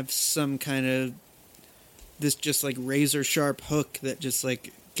have some kind of this just like razor sharp hook that just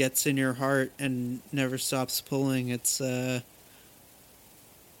like gets in your heart and never stops pulling. It's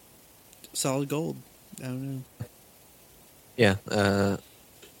solid gold. I don't know. Yeah,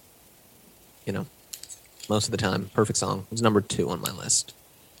 most of the time, perfect song. It was number 2 on my list.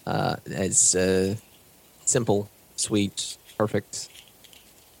 As simple, sweet, perfect.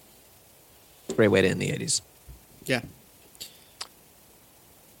 Great way to end the 80s. Yeah.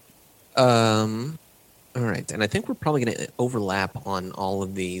 All right, and I think we're probably going to overlap on all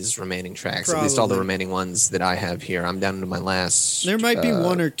of these remaining tracks. At least all the remaining ones that I have here. I'm down to my last. There might be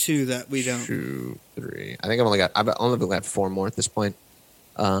one or two that we don't. 2, 3. I think I've only got 4 more at this point.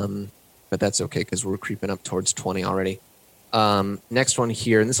 But that's okay because we're creeping up towards 20 already. Next one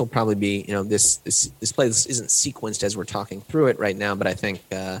here, and this will probably be, this playlist isn't sequenced as we're talking through it right now, but I think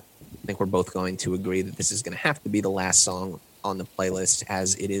we're both going to agree that this is going to have to be the last song on the playlist,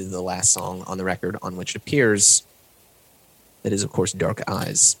 as it is the last song on the record on which it appears. That is, of course, Dark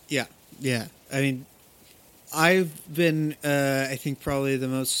Eyes. Yeah. I mean, I've been, I think, probably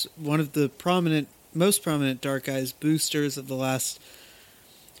one of the most prominent Dark Eyes boosters of the last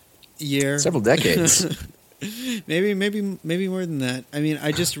year, several decades. maybe more than that. I mean,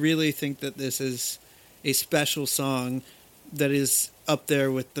 I just really think that this is a special song that is up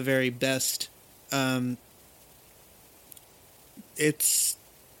there with the very best. It's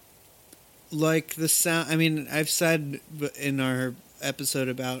like the sound. I mean, I've said in our episode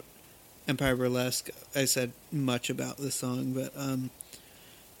about Empire Burlesque, I said much about this song, but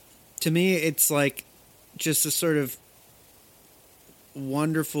to me, it's like just a sort of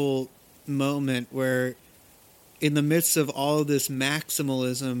wonderful moment where, in the midst of all of this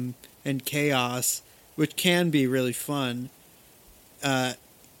maximalism and chaos, which can be really fun,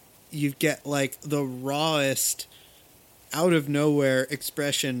 you get like the rawest, out of nowhere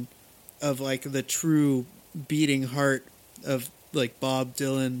expression of like the true beating heart of like Bob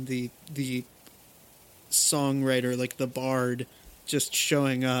Dylan, the songwriter, like the bard, just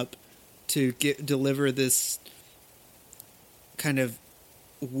showing up to deliver this kind of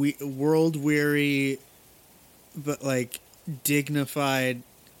world weary but like dignified,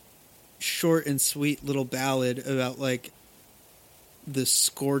 short and sweet little ballad about like the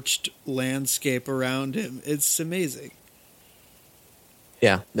scorched landscape around him. It's amazing.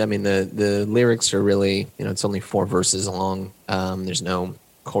 Yeah, I mean the lyrics are really, it's only 4 verses long. There's no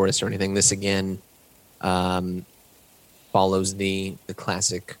chorus or anything. This again follows the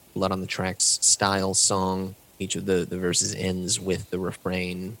classic Blood on the Tracks style song. Each of the verses ends with the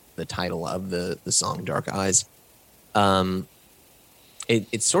refrain, the title of the song, Dark Eyes.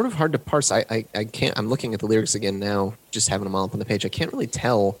 It's sort of hard to parse. I can't. I'm looking at the lyrics again now, just having them all up on the page. I can't really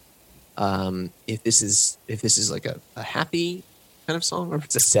tell if this is like a happy kind of song, or if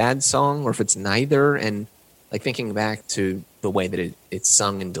it's a sad song, or if it's neither. And like thinking back to the way that it's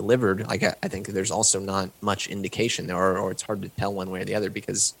sung and delivered, like I think there's also not much indication there, or it's hard to tell one way or the other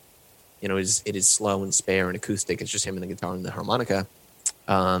because it is slow and spare and acoustic. It's just him and the guitar and the harmonica.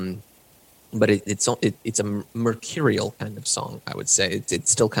 But it's a mercurial kind of song, I would say.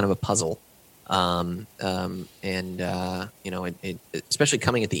 It's still kind of a puzzle, especially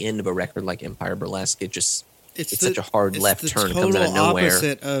coming at the end of a record like Empire Burlesque, it's such a hard left turn. It comes out of nowhere. It's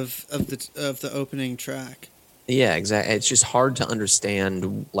the total opposite of the opening track. Yeah, exactly. It's just hard to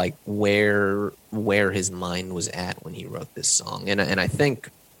understand like where his mind was at when he wrote this song, and I think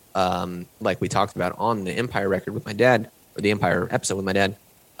like we talked about on the Empire record with my dad, or the Empire episode with my dad.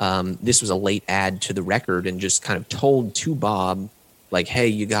 This was a late add to the record and just kind of told to Bob, like, hey,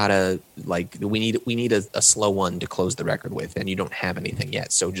 you gotta, like, we need a slow one to close the record with, and you don't have anything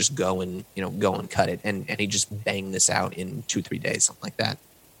yet, so just go and cut it. And he just banged this out in 2-3 days, something like that.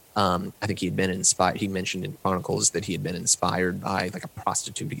 I think he'd been inspired. He mentioned in Chronicles that he had been inspired by like a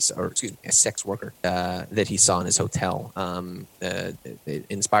prostitute a sex worker that he saw in his hotel.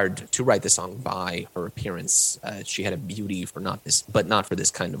 Inspired to write the song by her appearance. She had a beauty but not for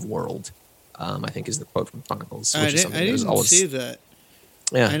this kind of world. I think is the quote from Chronicles. I didn't see that.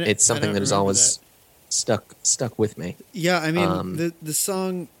 Yeah, it's something that has always stuck with me. Yeah, I mean the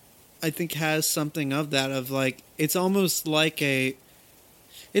song, I think, has something of that. Of like, it's almost like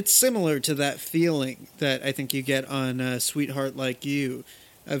it's similar to that feeling that I think you get on Sweetheart Like You,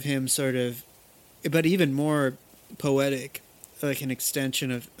 of him sort of, but even more poetic, like an extension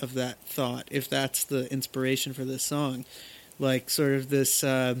of that thought, if that's the inspiration for this song. Like sort of this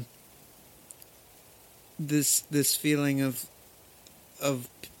this feeling of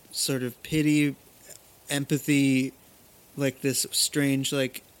sort of pity, empathy, like this strange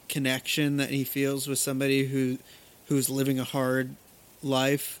like connection that he feels with somebody who's living a hard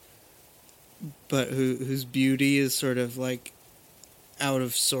life, but whose beauty is sort of like out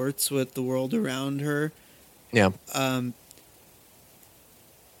of sorts with the world around her. Yeah.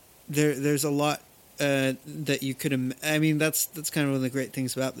 There's a lot that you could. I mean, that's kind of one of the great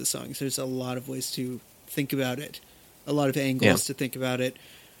things about the songs. There's a lot of ways to think about it, a lot of angles to think about it.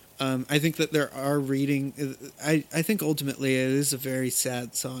 I think that there are I think ultimately it is a very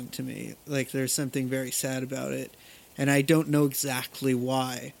sad song to me. Like there's something very sad about it. And I don't know exactly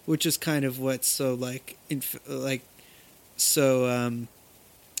why, which is kind of what's so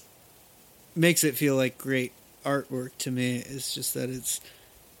makes it feel like great artwork to me. Is just that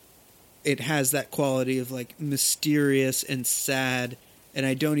it has that quality of like mysterious and sad, and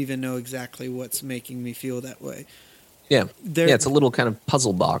I don't even know exactly what's making me feel that way. Yeah, it's a little kind of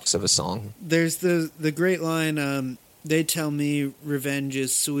puzzle box of a song. There's the great line, they tell me revenge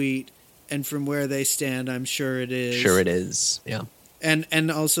is sweet, and from where they stand, I'm sure it is. Sure it is, yeah.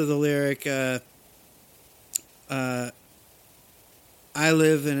 And also the lyric, I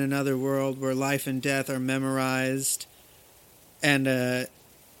live in another world where life and death are memorized. And,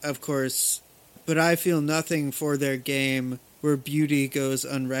 of course, but I feel nothing for their game where beauty goes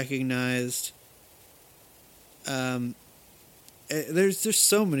unrecognized. There's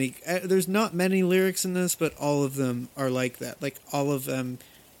so many. There's not many lyrics in this, but all of them are like that. Like, all of them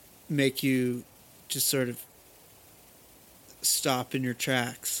make you just sort of stop in your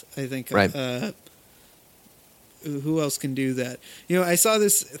tracks. I think. Right. Who else can do that? You know, I saw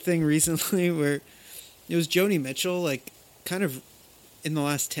this thing recently where it was Joni Mitchell, like, kind of in the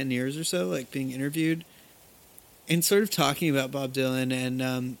last 10 years or so, like, being interviewed and sort of talking about Bob Dylan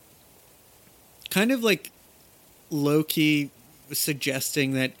and kind of, like, low-key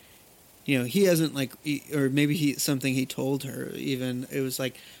suggesting that, you know, he hasn't, like, or maybe something he told her even, it was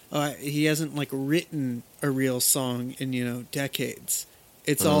like, he hasn't, like, written a real song in, you know, decades.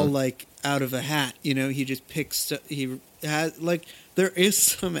 it's all like out of a hat. You know, he just picks. He has like there is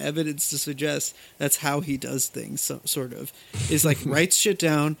some evidence to suggest that's how he does things. Sort of is like writes shit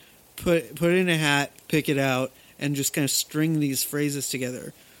down, put it in a hat, pick it out, and just kind of string these phrases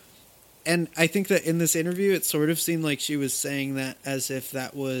together. And I think that in this interview, it sort of seemed like she was saying that as if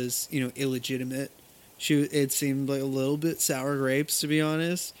that was, you know, illegitimate. It seemed like a little bit sour grapes, to be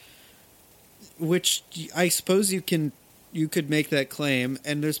honest. Which I suppose you could make that claim,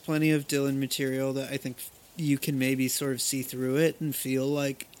 and there's plenty of Dylan material that I think you can maybe sort of see through it and feel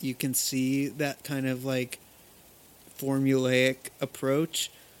like you can see that kind of like formulaic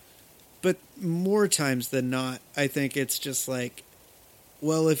approach. But more times than not, I think it's just like,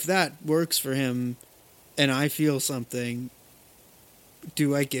 well, if that works for him and I feel something,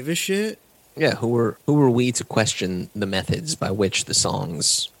 do I give a shit? Yeah, who are we to question the methods by which the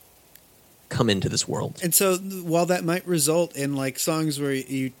songs come into this world? And so while that might result in like songs where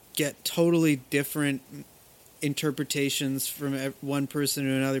you get totally different interpretations from one person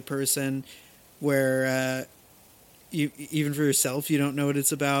to another person, where you even for yourself you don't know what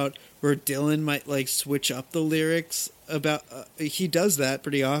it's about, where Dylan might like switch up the lyrics about he does that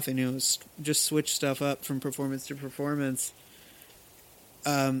pretty often, you know, just switch stuff up from performance to performance.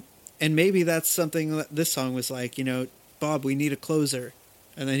 And maybe that's something that this song was like, you know, Bob, we need a closer.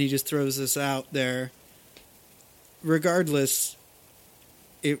 And then he just throws this out there. Regardless,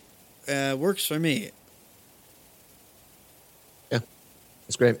 it works for me. Yeah,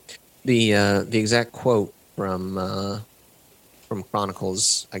 it's great. The exact quote from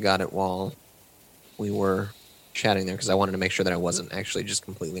Chronicles, I got it while we were chatting there because I wanted to make sure that I wasn't actually just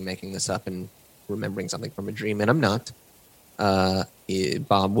completely making this up and remembering something from a dream, and I'm not.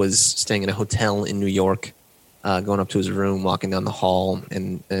 Bob was staying in a hotel in New York, going up to his room, walking down the hall,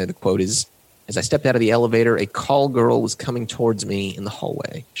 and the quote is, "As I stepped out of the elevator, a call girl was coming towards me in the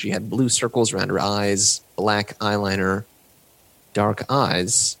hallway. She had blue circles around her eyes, black eyeliner, dark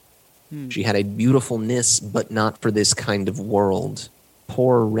eyes. She had a beautifulness, but not for this kind of world.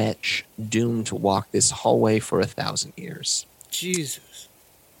 Poor wretch, doomed to walk this hallway for 1,000 years." Jesus.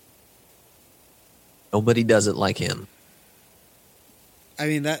 Nobody does it like him. I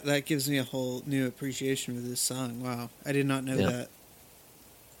mean, that gives me a whole new appreciation for this song. Wow. I did not know that.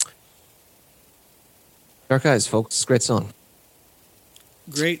 Dark Eyes, folks. Great song.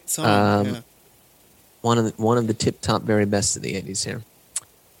 Great song. Yeah. One of the tip-top very best of the 80s here.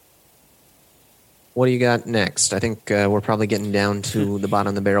 What do you got next? I think we're probably getting down to the bottom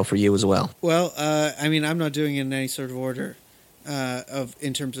of the barrel for you as well. Well, I mean, I'm not doing it in any sort of order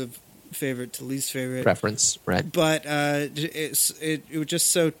in terms of favorite to least favorite. Preference, right. But it just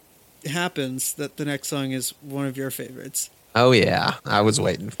so happens that the next song is one of your favorites. Oh, yeah. I was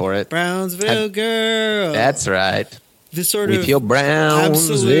waiting for it. Brownsville Girl. That's right. The sort With of your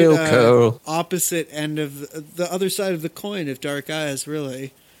Brownsville Girl. opposite end of the other side of the coin of Dark Eyes,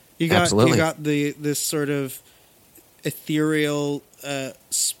 really. Absolutely. You got this sort of ethereal,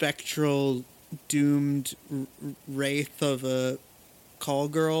 spectral, doomed wraith of a call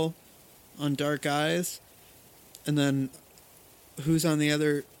girl on Dark Eyes, and then who's on the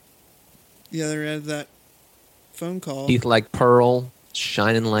other end of that phone call? Teeth like pearl,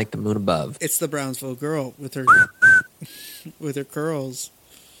 shining like the moon above. It's the Brownsville Girl with her with her curls.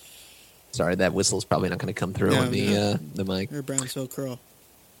 Sorry, that whistle's probably not going to come through on the mic. Her Brownsville Curl.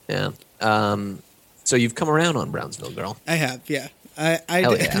 Yeah. So you've come around on Brownsville Girl. I have, yeah.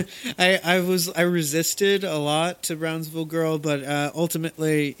 Hell yeah. I resisted a lot to Brownsville Girl, but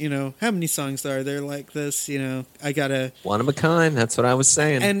ultimately, you know, how many songs are there like this? You know, I gotta one of a kind. That's what I was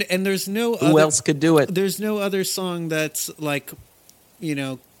saying. And there's no who else could do it? There's no other song that's like, you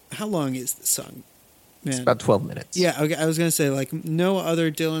know, how long is the song? Man. It's about 12 minutes. Yeah, okay, I was gonna say like no other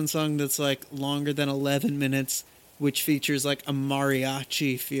Dylan song that's like longer than 11 minutes, which features like a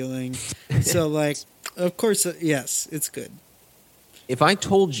mariachi feeling. So like, of course, yes, it's good. If I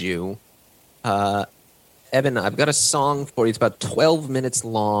told you, Evan, I've got a song for you. It's about 12 minutes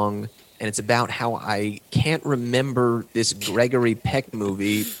long, and it's about how I can't remember this Gregory Peck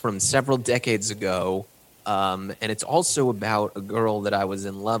movie from several decades ago, and it's also about a girl that I was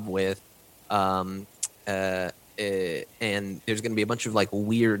in love with, and there's going to be a bunch of like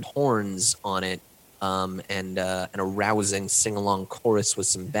weird horns on it, and a rousing sing-along chorus with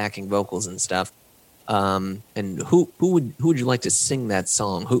some backing vocals and stuff. And who would you like to sing that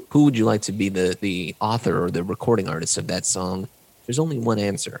song? Who would you like to be the author or the recording artist of that song? There's only one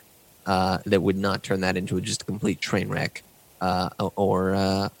answer that would not turn that into just a complete train wreck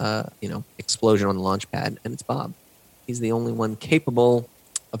or explosion on the launch pad, and it's Bob. He's the only one capable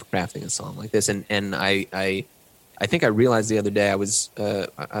of crafting a song like this, and I I think I realized the other day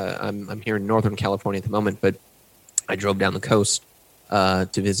I'm here in Northern California at the moment, but I drove down the coast to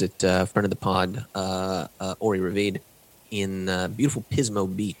visit a friend of the pod, Ori Ravid, in beautiful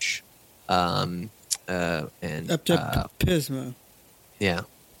Pismo Beach. And Up to Pismo. yeah,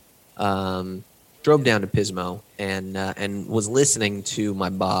 drove down to Pismo and was listening to my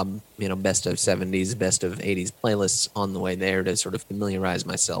Bob, best of 70s, best of 80s playlists on the way there to sort of familiarize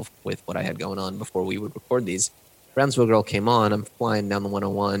myself with what I had going on before we would record these. Brownsville Girl came on. I'm flying down the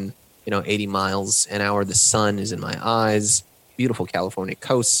 101, 80 miles an hour. The sun is in my eyes. Beautiful California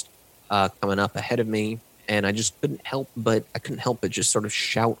coast coming up ahead of me, and I just couldn't help but just sort of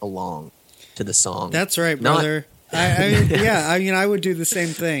shout along to the song. That's right, brother. I mean, I would do the same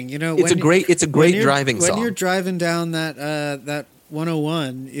thing. It's a great driving song. When you're driving down that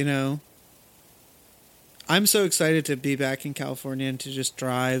 101, I'm so excited to be back in California and to just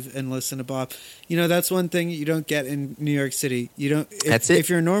drive and listen to Bob. That's one thing you don't get in New York City. You don't. If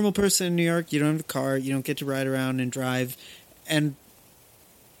you're a normal person in New York, you don't have a car. You don't get to ride around and drive. And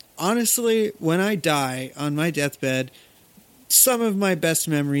honestly, when I die on my deathbed, some of my best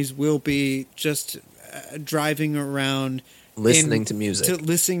memories will be just driving around, listening to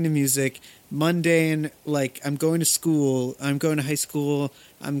music, mundane. Like, I'm going to school, I'm going to high school,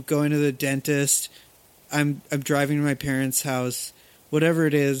 I'm going to the dentist, I'm driving to my parents' house, whatever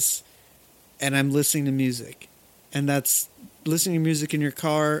it is, and I'm listening to music. And that's listening to music in your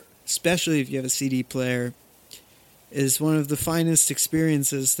car, especially if you have a CD player, is one of the finest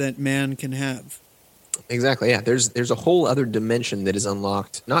experiences that man can have. Exactly. Yeah. There's a whole other dimension that is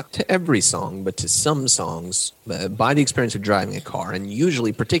unlocked, not to every song, but to some songs by the experience of driving a car, and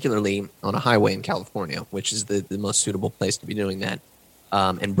usually, particularly on a highway in California, which is the most suitable place to be doing that.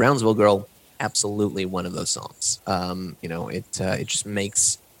 And Brownsville Girl, absolutely one of those songs. It just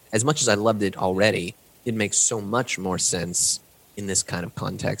makes, as much as I loved it already, it makes so much more sense in this kind of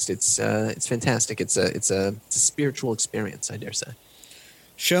context. It's fantastic. It's a spiritual experience, I dare say.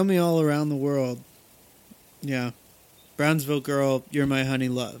 Show me all around the world. Yeah. Brownsville Girl, you're my honey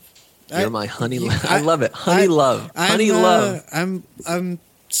love. You're my honey love. I love it. Honey love. I'm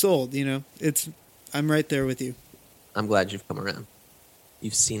sold, I'm right there with you. I'm glad you've come around.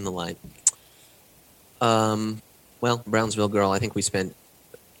 You've seen the light. Well, Brownsville Girl, I think we spent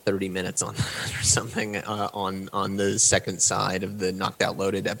 30 minutes on that or something on the second side of the Knocked Out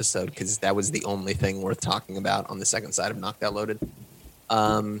Loaded episode, because that was the only thing worth talking about on the second side of Knocked Out Loaded.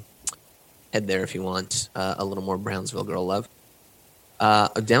 Head there if you want a little more Brownsville Girl love.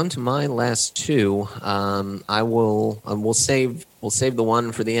 Down to my last two. We'll save the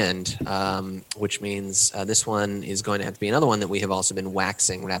one for the end, which means this one is going to have to be another one that we have also been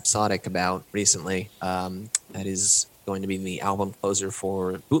waxing rhapsodic about recently. That is going to be the album closer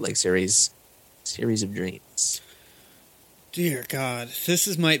for Bootleg Series of Dreams. Dear God,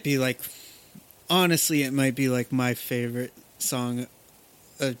 might be like, honestly, it might be like my favorite song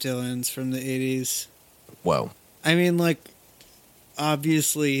of Dylan's from the 80s. Whoa. I mean, like,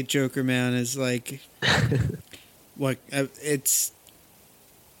 obviously Joker Man is like what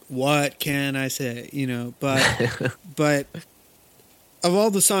can I say, but of all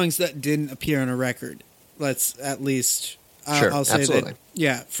the songs that didn't appear on a record, let's at least I'll say absolutely. That,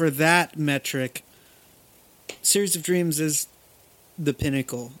 yeah, for that metric, Series of Dreams is the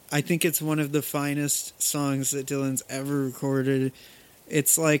pinnacle. I think it's one of the finest songs that Dylan's ever recorded.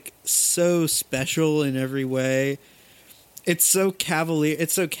 It's like so special in every way. It's so cavalier.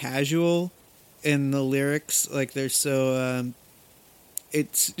 It's so casual in the lyrics. Like, they're so.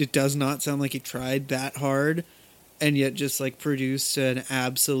 It does not sound like he tried that hard, and yet just like produced an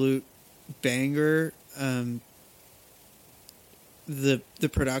absolute banger. The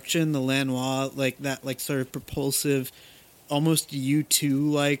production, the Lanois, like that, like sort of propulsive, almost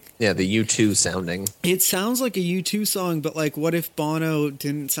U2 like. Yeah, the U2 sounding. It sounds like a U2 song, but like, what if Bono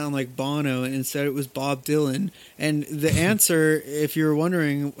didn't sound like Bono and instead it was Bob Dylan? And the answer, if you're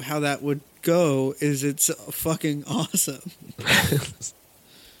wondering how that would go, is it's fucking awesome.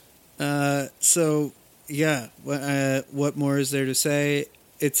 So yeah, what more is there to say?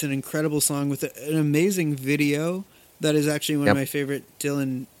 It's an incredible song with an amazing video. That is actually one of my favorite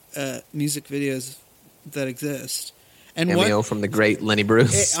Dylan music videos that exist. And cameo from the great Lenny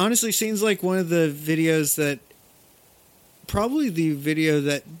Bruce. It honestly seems like one of the videos that, probably the video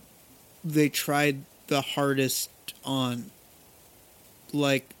that they tried the hardest on.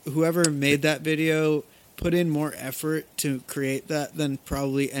 Like, whoever made that video put in more effort to create that than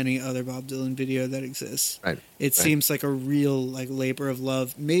probably any other Bob Dylan video that exists. Right. It seems like a real, like, labor of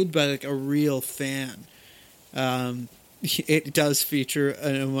love made by like a real fan. it does feature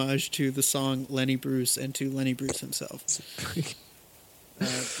an homage to the song Lenny Bruce and to Lenny Bruce himself.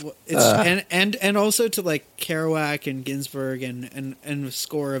 And also to like Kerouac and Ginsberg and a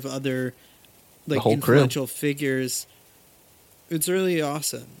score of other like influential figures. It's really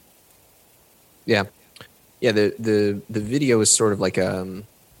awesome. Yeah, yeah. The video is sort of like a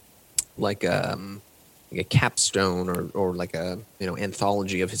capstone or like a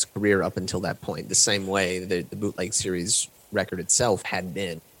anthology of his career up until that point. The same way the bootleg series record itself had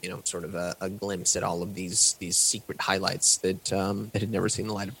been sort of a glimpse at all of these secret highlights that had never seen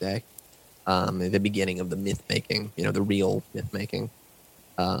the light of day. The beginning of the myth making, the real myth making.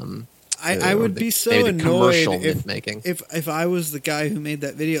 I would be so annoyed if I was the guy who made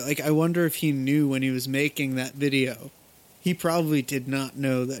that video. Like, I wonder if he knew when he was making that video. He probably did not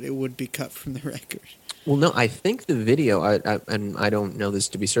know that it would be cut from the record. Well, no, I think the video, and I don't know this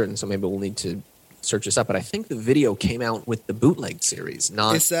to be certain, so maybe we'll need to search this up, but I think the video came out with the bootleg series,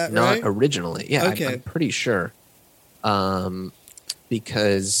 not right? originally. Yeah, okay. I'm pretty sure.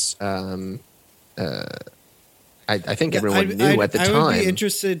 Because I think everyone knew at the time. I would be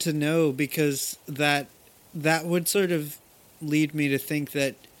interested to know, because that would sort of lead me to think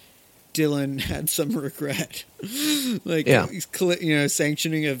that Dylan had some regret. Like, he's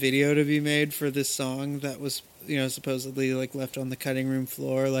sanctioning a video to be made for this song that was supposedly like left on the cutting room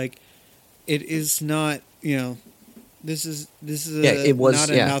floor. Like, it is not this is it was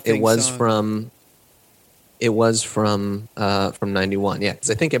not a nothing it was song. It was from 91. Yeah, because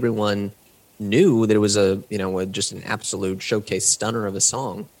I think everyone knew that it was just an absolute showcase stunner of a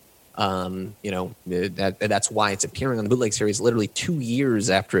song. That's why it's appearing on the bootleg series literally 2 years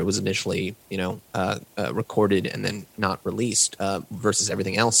after it was initially recorded and then not released, versus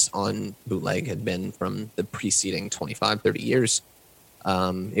everything else on bootleg had been from the preceding 25-30 years.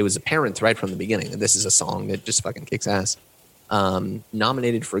 It was apparent right from the beginning that this is a song that just fucking kicks ass.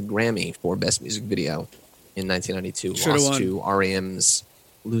 Nominated for a Grammy for Best Music Video in 1992. Should've lost won. to R.E.M.'s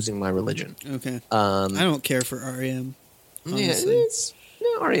Losing My Religion. Okay. I don't care for R.E.M. honestly.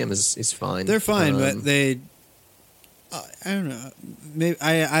 Yeah, R.E.M. is fine. They're fine, but they... I don't know. Maybe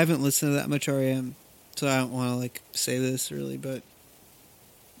I haven't listened to that much R.E.M., so I don't want to say this really, but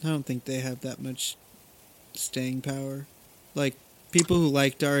I don't think they have that much staying power. Like, people who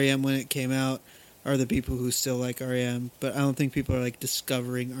liked R.E.M. when it came out are the people who still like R.E.M., but I don't think people are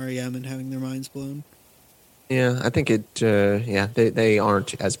discovering R.E.M. and having their minds blown. Yeah, I think they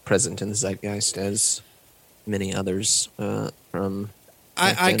aren't as present in the zeitgeist as many others from...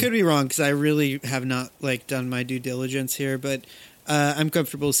 I could be wrong, because I really have not done my due diligence here, but I'm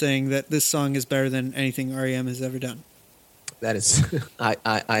comfortable saying that this song is better than anything R.E.M. has ever done. That is...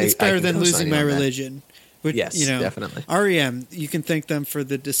 it's better than Losing My Religion. Which, yes, definitely. R.E.M., you can thank them for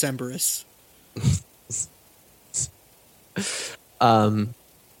the Decemberists.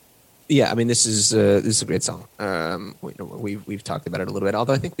 Yeah, I mean, this is a great song. We've talked about it a little bit,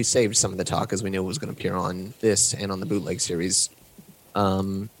 although I think we saved some of the talk as we knew it was going to appear on this and on the bootleg series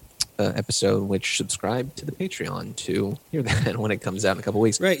episode, which subscribe to the Patreon to hear that when it comes out in a couple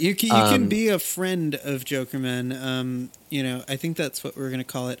weeks. Right, you can be a friend of Jokerman. I think that's what we're going to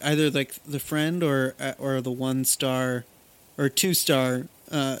call it. Either the friend or the 1-star or 2-star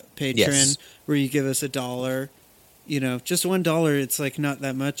patron, yes, where you give us $1. Just $1, it's not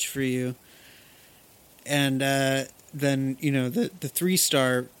that much for you. And then the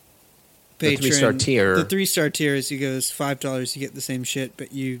 3-star patron, the 3-star tier. The 3-star tier is, you give us $5, you get the same shit,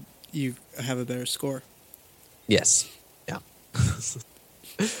 but you have a better score. Yes. Yeah.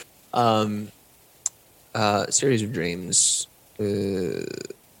 Series of Dreams,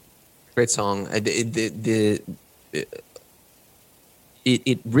 great song. It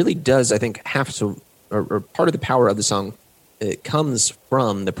really does, I think, have to, or part of the power of the song, it comes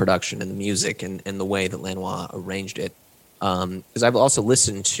from the production and the music and the way that Lanois arranged it. Because I've also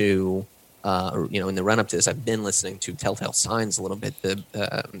listened to, in the run-up to this, I've been listening to Telltale Signs a little bit, the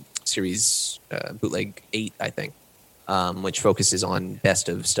series bootleg 8, I think, which focuses on best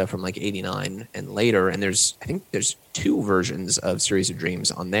of stuff from 89 and later. And I think there's 2 versions of Series of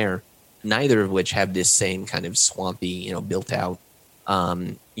Dreams on there, neither of which have this same kind of swampy, built-out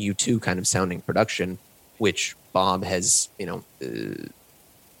U2 kind of sounding production, which Bob has,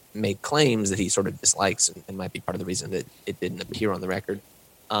 made claims that he sort of dislikes and might be part of the reason that it didn't appear on the record.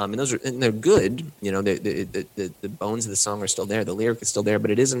 And they're good. The bones of the song are still there. The lyric is still there,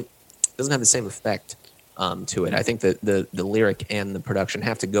 but it doesn't have the same effect to it. I think that the lyric and the production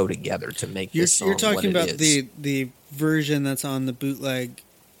have to go together to make this song. You're talking what about it is. the version that's on the bootleg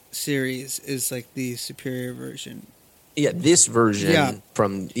series is the superior version. Yeah, this version Yeah.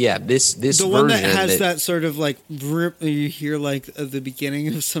 from this The version one that has that sort of like rip you hear like at the beginning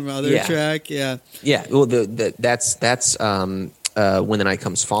of some other yeah. track. Yeah. Yeah, well, that's when the night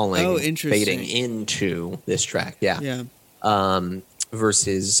comes falling, Oh, fading interesting. into this track. Yeah, Yeah.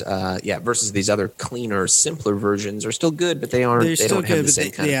 versus these other cleaner, simpler versions are still good, but They're they still don't have good, the but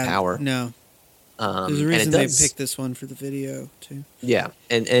same kind of power. no. There's a And it reason they does, picked this one for the video too. yeah,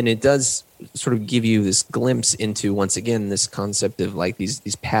 and it does sort of give you this glimpse into once again this concept of like these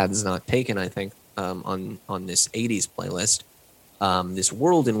paths not taken. I think on this '80s playlist. This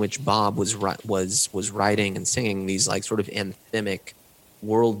world in which Bob was writing and singing these like sort of anthemic,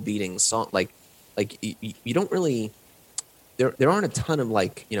 world-beating song. Like you don't really there aren't a ton of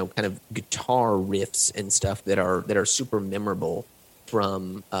like kind of guitar riffs and stuff that are super memorable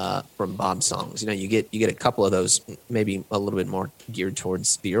from Bob's songs. You get a couple of those, maybe a little bit more geared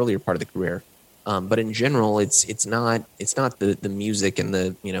towards the earlier part of the career. But in general, it's not the music and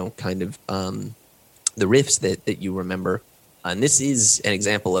the kind of the riffs that you remember. And this is an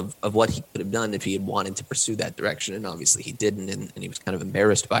example of what he could have done if he had wanted to pursue that direction. And obviously he didn't, and he was kind of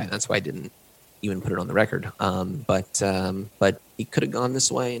embarrassed by it. That's why I didn't even put it on the record. But he could have gone this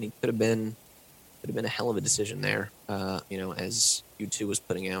way, and he could have been a hell of a decision there. As U2 was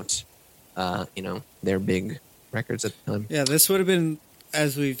putting out, their big records at the time. Yeah, this would have been,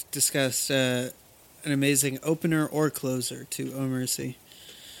 as we've discussed, an amazing opener or closer to Oh Mercy.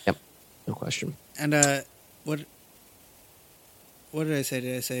 Yep, no question. And what did I say?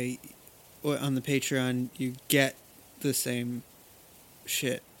 Did I say on the Patreon you get the same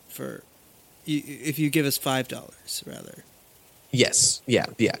shit for if you give us $5 rather? Yes, yeah.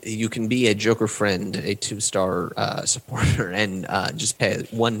 You can be a Joker friend, a 2-star supporter, and just pay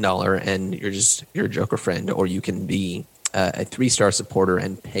 $1, and you're a Joker friend, or you can be a 3-star supporter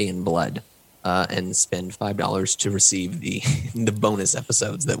and pay in blood, and spend $5 to receive the the bonus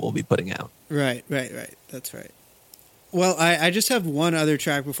episodes that we'll be putting out. Right. That's right. Well, I just have one other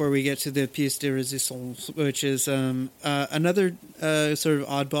track before we get to the pièce de résistance, which is another sort of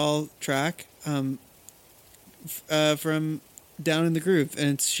oddball track from Down in the Groove, and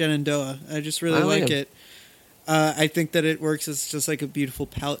it's Shenandoah. I just really like it. I think that it works as just like a beautiful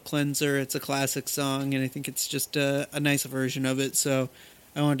palate cleanser. It's a classic song, and I think it's just a nice version of it. So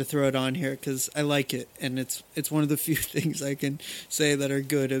I wanted to throw it on here because I like it, and it's one of the few things I can say that are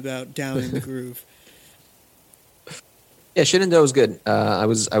good about Down in the Groove. Yeah, Shenandoah was good. I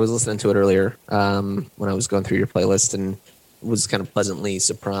was listening to it earlier when I was going through your playlist, and was kind of pleasantly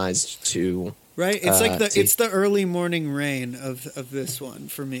surprised to. Right, it's like it's the early morning rain of this one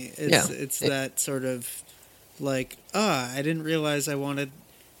for me. It's that sort of like I didn't realize I wanted.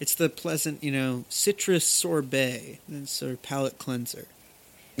 It's the pleasant citrus sorbet and sort of palate cleanser.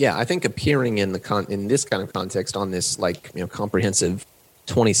 Yeah, I think appearing in this kind of context on this comprehensive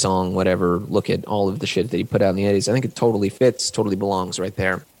 20 song whatever look at all of the shit that he put out in the 80s, I think it totally fits, totally belongs right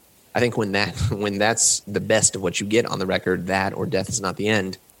there. I think when that's the best of what you get on the record, that or Death Is Not the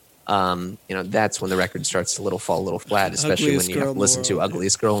End, that's when the record starts to fall a little flat, especially when you have to listen to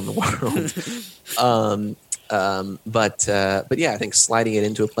Ugliest Girl in the World. But yeah, I think sliding it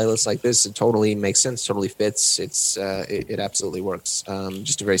into a playlist like this, it totally makes sense, totally fits. It absolutely works.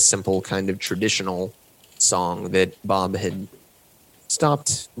 Just a very simple kind of traditional song that Bob had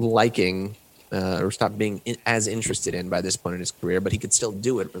stopped liking or stopped being as interested in by this point in his career, but he could still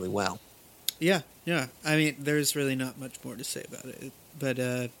do it really well. Yeah. I mean, there's really not much more to say about it, but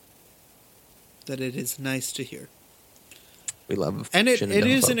that it is nice to hear. We love, and it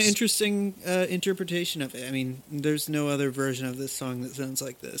is folks. An interesting interpretation of it. I mean, there's no other version of this song that sounds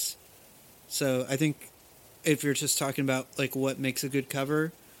like this. So I think if you're just talking about like what makes a good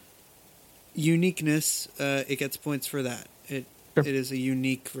cover, uniqueness, it gets points for that. It is a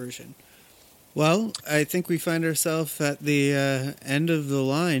unique version. Well, I think we find ourselves at the end of the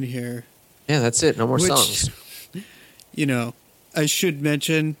line here. Yeah, that's it. No more songs. I should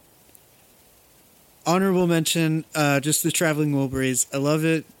mention, honorable mention, just the Traveling Wilburys. I love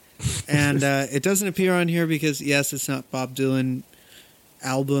it. And it doesn't appear on here because, yes, it's not Bob Dylan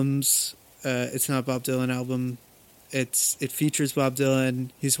albums. It's not a Bob Dylan album. It features Bob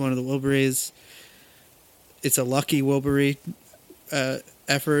Dylan. He's one of the Wilburys. It's a lucky Wilbury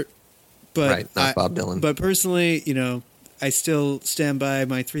effort, but right, not Bob Dylan. But personally, I still stand by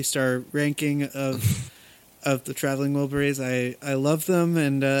my 3-star ranking of the Traveling Wilburys. I love them,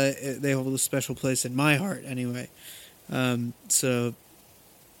 and they hold a special place in my heart. Anyway, so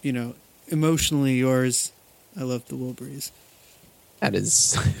emotionally yours. I love the Wilburys. That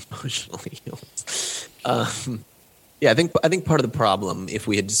is emotionally yours. Yeah, I think part of the problem, if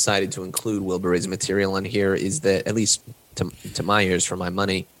we had decided to include Wilburay's material on here, is that at least to my ears, for my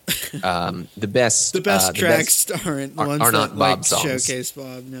money, the best tracks aren't the ones are that not Bob songs. showcase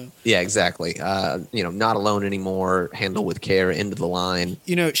Bob. No. Yeah, exactly. Not alone anymore. Handle with care. End of the line.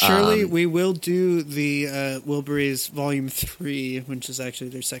 Surely we will do the Wilburys Volume 3, which is actually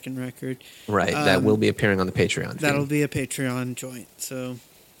their second record. Right. That will be appearing on the Patreon. That'll be a Patreon joint. So.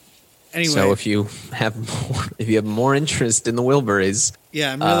 Anyway, so if you have more interest in the Wilburys,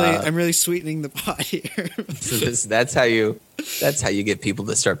 yeah, I'm really sweetening the pot here. So that's how you get people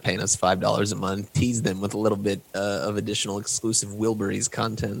to start paying us $5 a month. Tease them with a little bit of additional exclusive Wilburys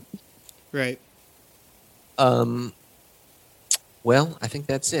content. Right. Well, I think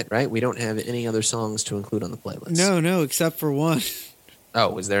that's it, right? We don't have any other songs to include on the playlist. No, except for one.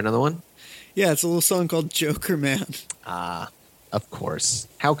 Oh, was there another one? Yeah, it's a little song called Joker Man. Of course.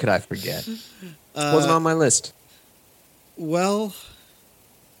 How could I forget? Wasn't on my list. Well,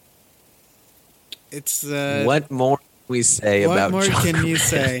 it's what more can we say about Joker? What more can you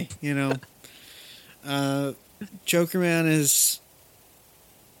say? Joker Man is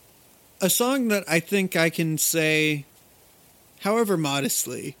a song that I think I can say, however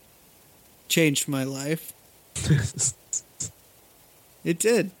modestly, changed my life. It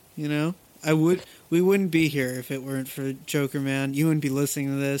did, we wouldn't be here if it weren't for Joker Man. You wouldn't be listening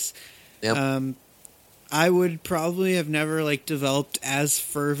to this. Yep. I would probably have never developed as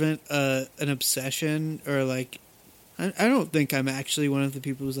fervent an obsession, or I don't think I'm actually one of the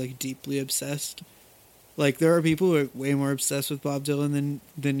people who's deeply obsessed. There are people who are way more obsessed with Bob Dylan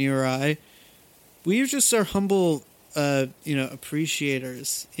than you or I. We just are humble,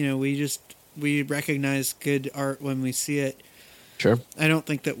 appreciators. We recognize good art when we see it. Sure. I don't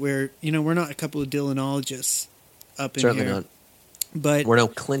think that we're not a couple of Dylanologists up in Certainly here. not. But we're no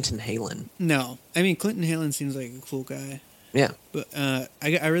Clinton Halen. No. I mean, Clinton Halen seems like a cool guy. Yeah. But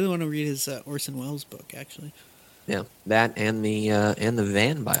I really want to read his Orson Welles book, actually. Yeah, that and the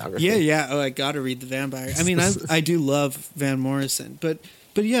Van biography. Yeah. Oh, I got to read the Van biography. I mean, I do love Van Morrison, but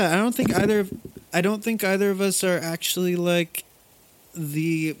yeah, I don't think either of us are actually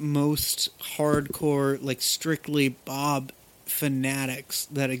the most hardcore, strictly Bob fanatics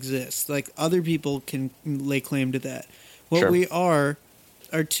that exist. Other people can lay claim to that. What Sure. we are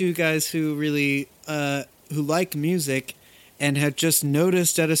two guys who really who like music and have just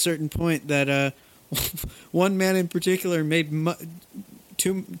noticed at a certain point that one man in particular made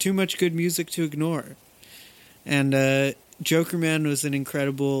too much good music to ignore. And Joker Man was an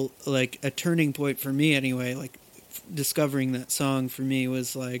incredible a turning point for me anyway. Discovering that song for me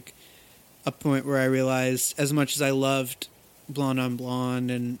was a point where I realized, as much as I loved Blonde on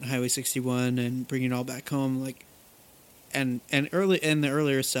Blonde and Highway 61 and Bring It All Back Home, and the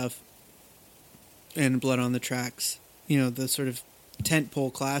earlier stuff, and Blood on the Tracks, the sort of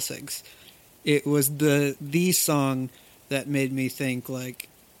tentpole classics, it was the song that made me think I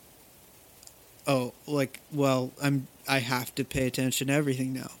have to pay attention to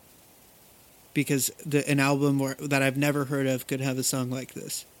everything now, because an album that I've never heard of could have a song like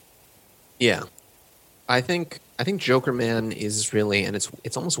this. Yeah. I think Joker Man is really, and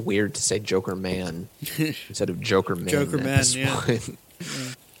it's almost weird to say Joker Man instead of Joker Man. Joker Man, yeah.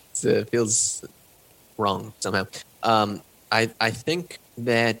 It feels wrong somehow. I think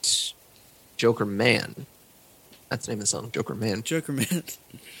that Joker Man, that's the name of the song, Joker Man. Joker Man.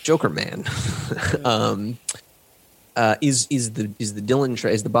 Joker Man. Is the Dylan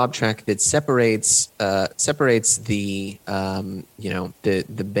track, is the Bob track that separates the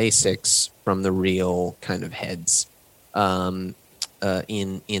the basics from the real kind of heads in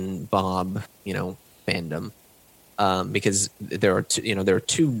Bob fandom, because there are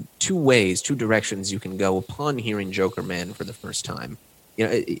two ways, two directions you can go upon hearing Joker Man for the first time.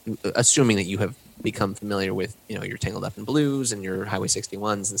 Assuming that you have become familiar with your Tangled Up in Blues and your Highway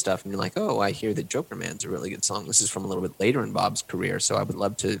 61s and stuff, and you're like, oh, I hear that Joker Man's a really good song. This is from a little bit later in Bob's career, so I would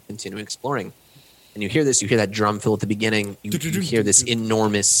love to continue exploring. And you hear that drum fill at the beginning, you hear this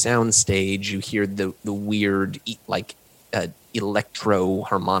enormous sound stage, you hear the weird electro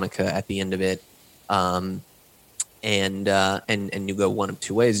harmonica at the end of it, and you go one of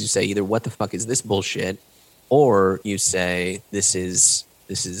two ways. You say either what the fuck is this bullshit, or you say this is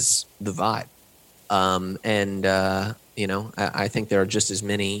the vibe. I think there are just as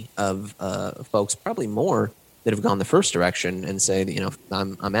many of folks, probably more, that have gone the first direction and say that,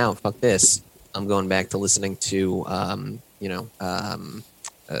 I'm out, fuck this. I'm going back to listening to, I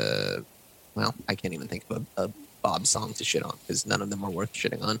can't even think of a Bob song to shit on because none of them are worth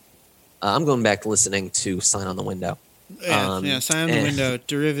shitting on. I'm going back to listening to Sign on the Window. Yeah, Sign on the and- Window,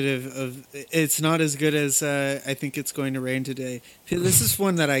 derivative of. It's not as good as I Think It's Going to Rain Today. This is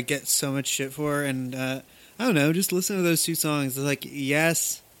one that I get so much shit for, and I don't know, just listen to those two songs. It's like,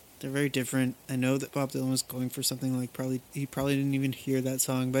 yes, they're very different. I know that Bob Dylan was going for something like he probably didn't even hear that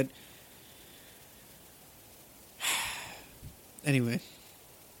song, but anyway.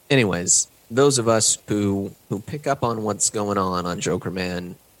 Anyways, those of us who pick up on what's going on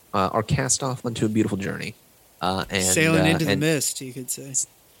Jokerman are cast off onto a beautiful journey. And Sailing into the and mist, you could say.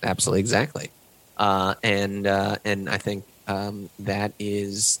 absolutely, exactly. And I think that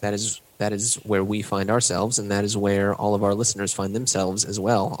is where we find ourselves, and that is where all of our listeners find themselves as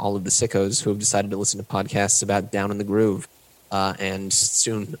well. All of the sickos who have decided to listen to podcasts about Down in the Groove and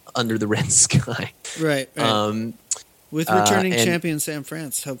soon Under the Red Sky. Right. With returning champion Sam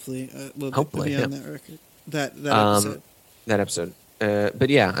France, hopefully, will be on that record. That episode. That episode. But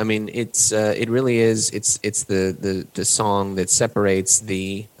yeah, I mean, it really is. It's the song that separates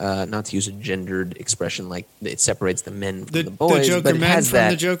the not to use a gendered expression, like it separates the men from the boys, the Joker but it men has from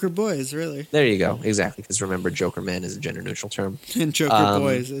that, the Joker boys, really. There you go, exactly. Because remember, Joker men is a gender neutral term, and Joker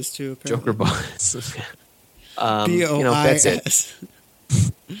boys is too. Apparently. Joker boys. BOIS. That's it.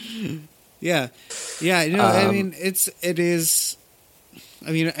 Yeah. I mean, it is.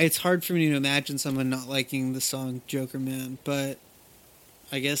 I mean, it's hard for me to imagine someone not liking the song Joker Man, but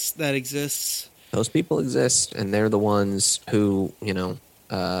I guess that exists. Those people exist, and they're the ones who,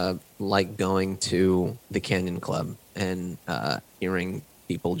 like going to the Canyon Club and hearing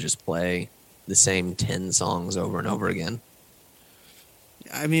people just play the same 10 songs over and over again.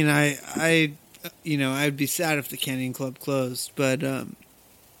 I mean, I'd be sad if the Canyon Club closed, but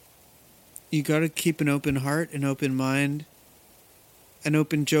you got to keep an open heart, an open mind, an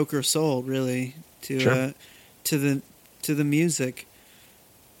open Joker soul, really, to Sure. to the music.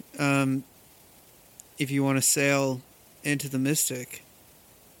 If you want to sail into the mystic,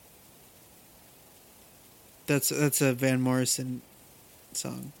 that's a Van Morrison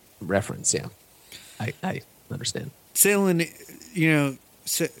song. Reference, yeah. I understand. Sailing,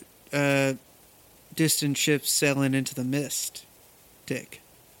 distant ships sailing into the mist, Dick.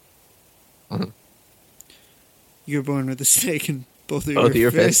 Mm-hmm. You're born with a snake in both of Both your of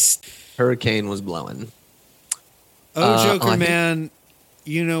your fists. Hurricane was blowing. Joker Man,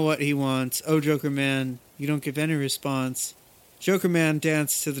 you know what he wants. Oh, Joker Man, you don't give any response. Joker Man,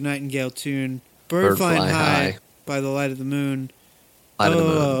 dance to the Nightingale tune. Bird flying high by the light of the moon. Light of the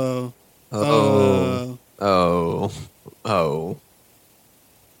moon. Oh.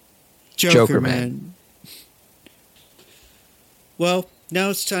 Joker Man. Well, now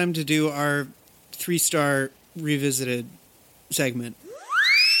it's time to do our 3-star revisited segment.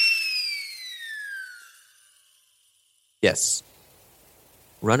 Yes.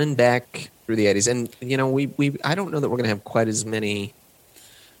 Running back through the 80s. And, we I don't know that we're going to have quite as many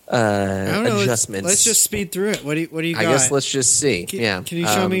adjustments. Let's just speed through it. What do you got? I guess let's just see. Can you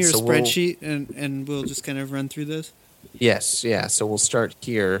show me your spreadsheet and we'll just kind of run through this? Yes, yeah. So we'll start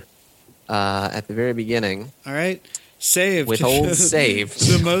here at the very beginning. All right. Saved. With old Saved.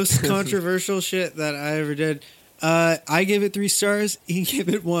 The most controversial shit that I ever did. I gave it 3 stars. He gave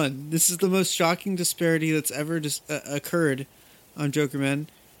it 1. This is the most shocking disparity that's ever just occurred on Joker Men.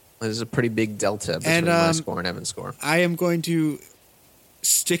 There's a pretty big delta between my score and Evan's score. I am going to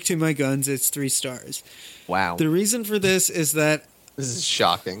stick to my guns. It's 3 stars. Wow. The reason for this is that this is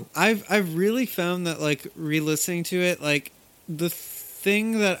shocking. I've really found that, like, re-listening to it, like, the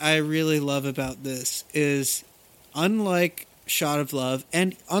thing that I really love about this is, unlike Shot of Love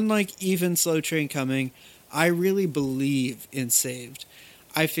and unlike even Slow Train Coming, I really believe in Saved.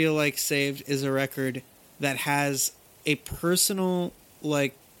 I feel like Saved is a record that has a personal,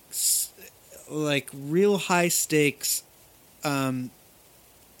 like real high stakes. I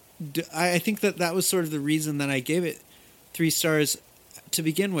think that was sort of the reason that I gave it 3 stars to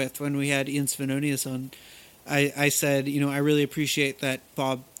begin with when we had Ian Svenonius on. I said, I really appreciate that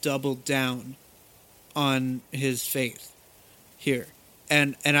Bob doubled down on his faith here.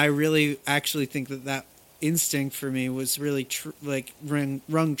 And I really actually think that instinct for me was really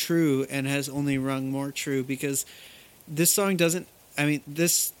rung true and has only rung more true, because this song doesn't,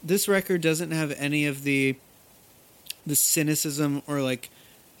 this record doesn't have any of the cynicism or like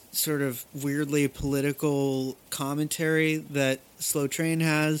sort of weirdly political commentary that Slow Train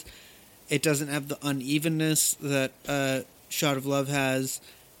has. It doesn't have the unevenness that Shot of Love has.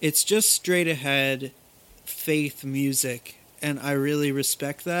 It's just straight ahead faith music, and I really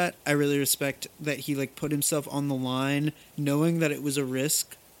respect that. I really respect that he like put himself on the line, knowing that it was a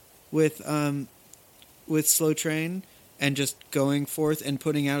risk with Slow Train, and just going forth and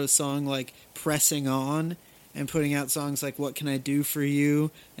putting out a song like Pressing On and putting out songs like "What Can I Do for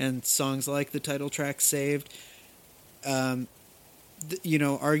You" and songs like the title track "Saved."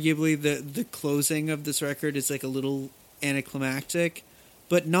 Arguably the closing of this record is like a little anticlimactic,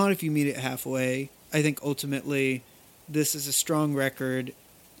 but not if you meet it halfway. I think ultimately this is a strong record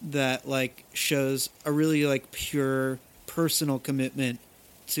that like shows a really like pure personal commitment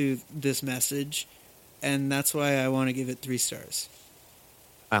to this message, and that's why I want to give it 3 stars.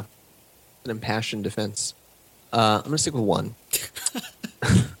 Wow, an impassioned defense. I'm gonna stick with 1.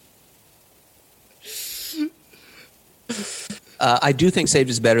 I do think Saved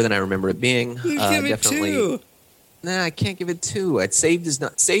is better than I remember it being. Give it Definitely. 2. Nah, I can't give it 2. Saved does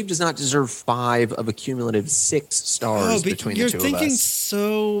not deserve 5 of a cumulative 6 stars between the two of us. You're thinking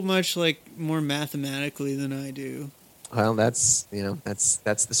so much like more mathematically than I do. Well, that's the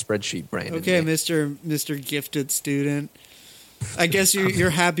spreadsheet brain. Okay, Mr. Gifted student. I guess you're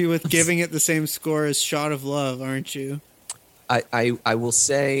happy with giving it the same score as Shot of Love, aren't you? I will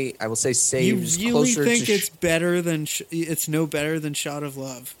say Saved is you really closer think to it's better than it's no better than Shot of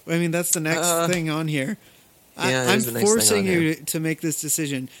Love? I mean, that's the next thing on here. Yeah, I'm the next forcing thing on you here. to make this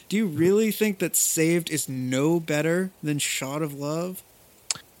decision. Do you really think that Saved is no better than Shot of Love?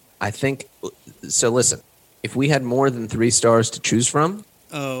 I think so. Listen, if we had more than 3 stars to choose from,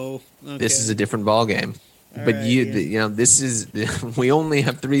 Oh, okay. this is a different ball game. All But right, this is we only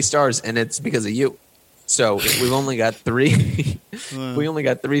have 3 stars, and it's because of you. So if we've only got 3, Wow. we only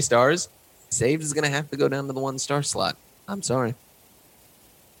got 3 stars. Saved is going to have to go down to the 1-star slot. I'm sorry.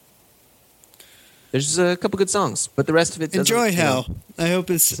 There's a couple good songs, but the rest of it doesn't. Enjoy Hell. I hope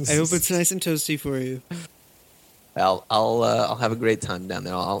it's nice and toasty for you. I'll have a great time down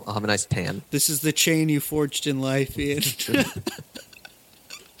there. I'll have a nice tan. This is the chain you forged in life, Ian.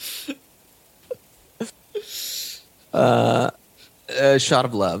 Shot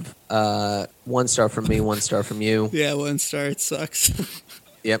of Love. 1 star from me, 1 star from you. Yeah, 1 star. It sucks.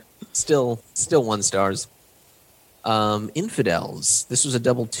 Yep. Still 1 stars. Infidels. This was a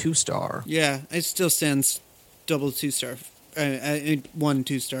double 2-star. Yeah, it still stands double 2 star. 1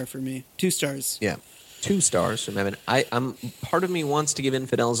 2 star for me. 2 stars. Yeah. 2 stars from Evan. I'm part of me wants to give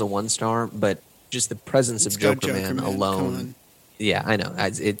Infidels a 1 star, but just the presence It's of got Joker Man Come alone. on. Yeah, I know.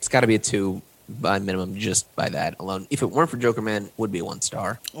 It's got to be a 2 by minimum just by that alone. If it weren't for Joker Man, it would be a 1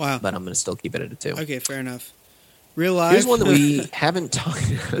 star. Wow. But I'm going to still keep it at a 2. Okay, fair enough. Real Live. Here's one that we haven't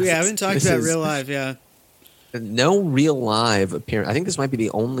talked about. We haven't talked about Real Live, yeah. No Real Live appearance. I think this might be the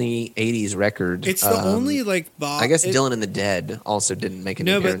only 80s record. It's the only, like, Bob... I guess Dylan and the Dead also didn't make any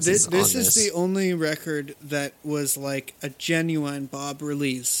No, but appearances this on is the only record that was, like, a genuine Bob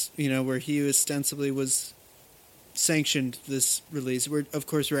release, where he ostensibly was sanctioned this release. We're, of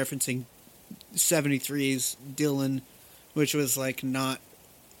course, referencing 73's Dylan, which was, like, not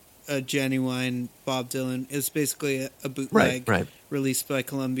a genuine Bob Dylan. It's basically a bootleg right. released by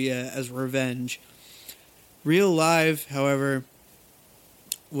Columbia as revenge. Real Live, however,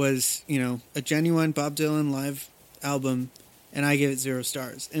 was, a genuine Bob Dylan live album, and I gave it 0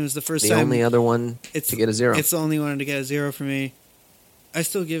 stars. And it was the first time... The only other one to get a 0. It's the only one to get a 0 for me. I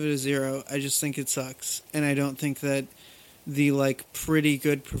still give it a 0. I just think it sucks. And I don't think that the, like, pretty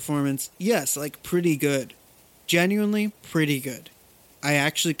good performance... Yes, like, pretty good. Genuinely pretty good. I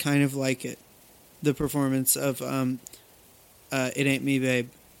actually kind of like it. The performance of It Ain't Me, Babe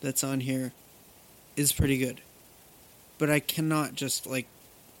that's on here is pretty good. But I cannot just, like,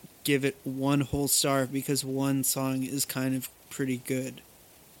 give it 1 whole star because one song is kind of pretty good.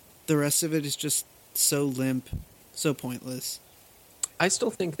 The rest of it is just so limp, so pointless. I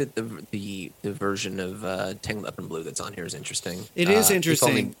still think that the version of Tangled Up in Blue that's on here is interesting. It is interesting.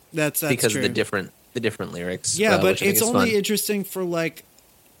 Only That's because true. of the different lyrics. Yeah, but which I think it's is only fun. interesting for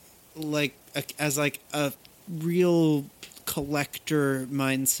as a real collector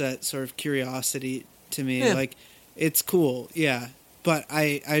mindset sort of curiosity to me. Yeah. Like, it's cool, yeah. But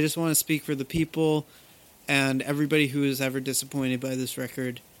I just want to speak for the people and everybody who is ever disappointed by this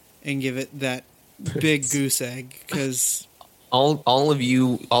record and give it that big goose egg, because all of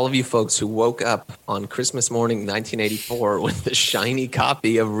you folks who woke up on Christmas morning 1984 with the shiny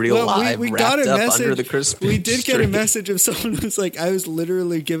copy of Real Live we wrapped got a up message. under the Christmas We did get a tree. message of someone who's like, I was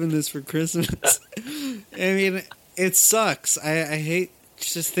literally given this for Christmas. I mean, it sucks. I hate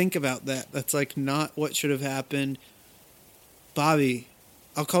just think about that. That's like not what should have happened. Bobby,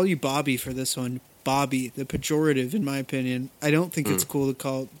 I'll call you Bobby for this one. Bobby, the pejorative in my opinion. I don't think it's cool to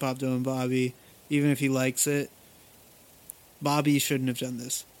call Bob Dylan Bobby, even if he likes it. Bobby shouldn't have done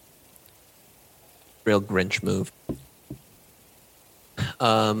this. Real Grinch move.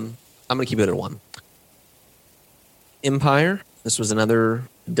 I'm going to keep it at 1. Empire. This was another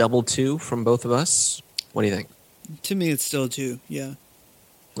double 2 from both of us. What do you think? To me, it's still 2. Yeah.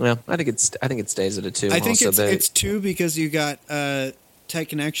 Well, I think it stays at a 2. I think also, it's 2 because you got Tight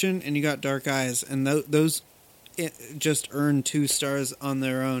Connection and you got Dark Eyes, and those just earn 2 stars on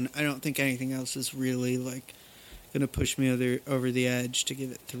their own. I don't think anything else is really like going to push me over the edge to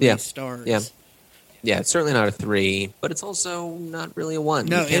give it 3 stars. Yeah, it's certainly not a 3, but it's also not really a 1.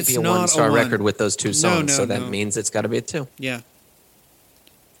 No, you can't it's be a not 1-star a 1. record with those 2 songs, No, so that means it's got to be a 2. Yeah.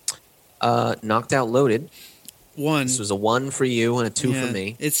 Knocked Out Loaded. 1. This was a 1 for you and a 2 Yeah, for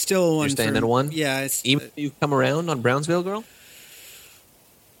me. It's still a 1. You're staying at a 1? Yeah. Even if you come around on Brownsville Girl?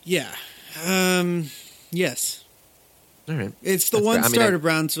 Yeah. Yes. All right. It's the That's 1 fair. star to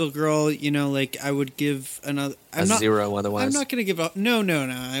Brownsville Girl. You know, like I would give another A 0 otherwise. I'm not going to give up. No.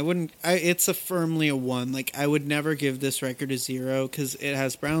 I wouldn't. It's a firmly a 1. Like I would never give this record a 0 because it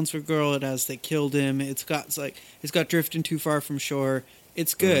has Brownsville Girl. It has They Killed Him. It's got Drifting Too Far from Shore.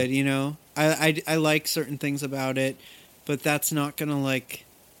 It's good. You know, I like certain things about it, but that's not going to like.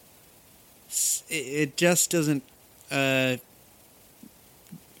 It just doesn't.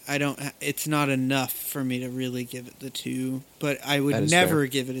 It's not enough for me to really give it the 2, but I would never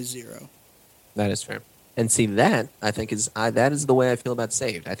give it a 0. That is fair. And see, that I think that is the way I feel about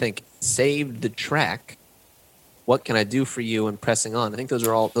Saved. I think Saved, the track, What Can I Do for You, and Pressing On. I think those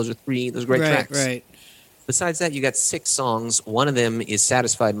are great tracks. Right. Besides that, you got 6 songs. One of them is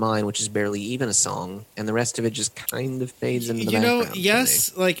Satisfied Mind, which is barely even a song, and the rest of it just kind of fades into the background.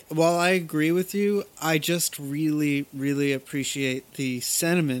 Yes, like while I agree with you, I just really, really appreciate the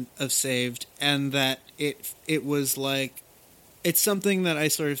sentiment of Saved, and that it was like it's something that I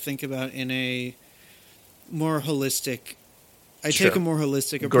sort of think about in a more holistic. Take a more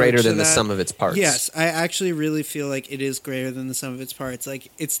holistic approach. Greater than to the sum of its parts. Yes, I actually really feel like it is greater than the sum of its parts.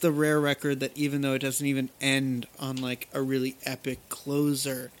 Like it's the rare record that even though it doesn't even end on like a really epic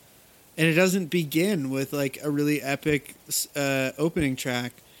closer, and it doesn't begin with like a really epic opening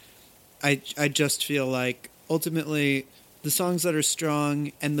track, I just feel like ultimately the songs that are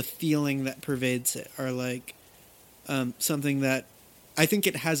strong and the feeling that pervades it are like something that I think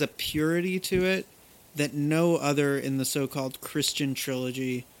it has a purity to it that no other in the so-called Christian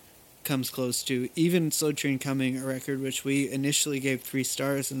trilogy comes close to. Even Slow Train Coming, a record which we initially gave 3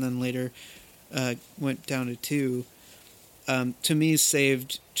 stars and then later went down to 2. To me,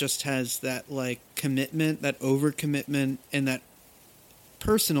 Saved just has that like commitment, that overcommitment, and that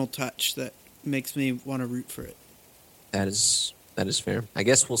personal touch that makes me want to root for it. That is fair. I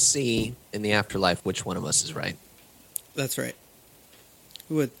guess we'll see in the afterlife which one of us is right. That's right.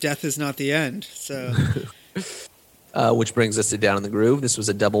 With Death Is Not the End. So, which brings us to Down in the Groove. This was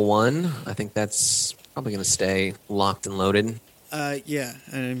a double 1. I think that's probably going to stay locked and loaded. Yeah,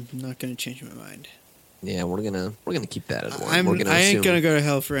 I'm not going to change my mind. Yeah, we're gonna keep that at 1. I ain't gonna go to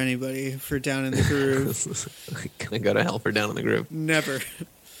hell for anybody for Down in the Groove. Gonna go to hell for Down in the Groove. Never.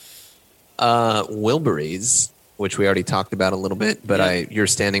 Wilburys, which we already talked about a little bit, but you're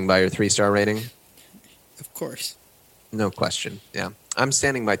standing by your 3-star rating. Of course. No question. Yeah. I'm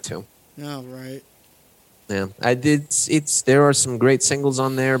standing by 2. All right. Yeah. There are some great singles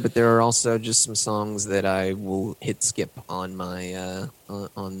on there, but there are also just some songs that I will hit skip on my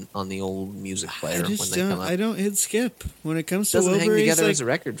on the old music player when they come up. I don't hit skip when it comes to It doesn't hang Wilburys, together as a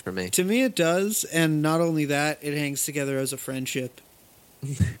record for me. To me it does, and not only that, it hangs together as a friendship.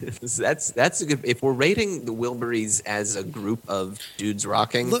 That's a good. If we're rating the Wilburys as a group of dudes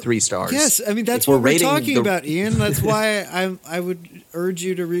rocking, 3 stars. Yes, I mean that's what we're talking about, Ian. That's why I would urge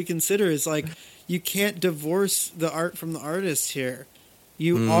you to reconsider. It's like you can't divorce the art from the artist here.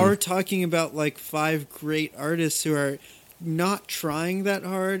 You are talking about like 5 great artists who are not trying that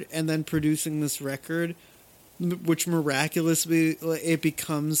hard and then producing this record, which miraculously it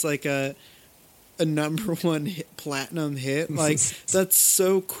becomes like a number 1 platinum hit. Like that's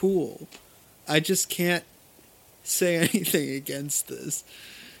so cool. I just can't say anything against this.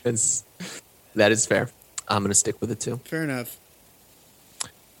 That is fair. I'm gonna stick with it too. Fair enough.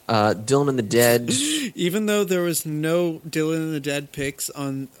 Dylan and the Dead. Even though there was no Dylan and the Dead picks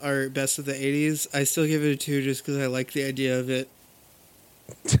on our best of the 80s, I still give it a 2 just because I like the idea of it.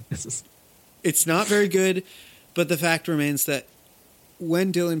 It's not very good, but the fact remains that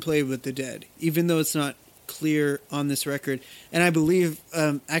when Dylan played with the Dead, even though it's not clear on this record, and I believe,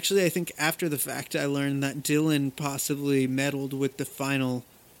 actually I think after the fact I learned that Dylan possibly meddled with the final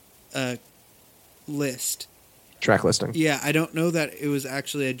list. Track listing. Yeah, I don't know that it was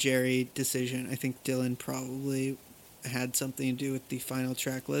actually a Jerry decision. I think Dylan probably had something to do with the final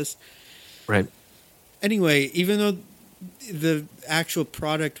track list. Right. Anyway, even though the actual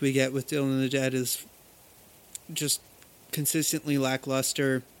product we get with Dylan and the Dead is just consistently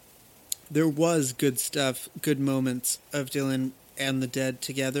lackluster, there was good stuff, good moments of Dylan and the Dead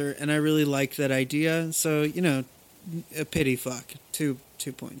together, and I really liked that idea. So, you know, a pity fuck. 2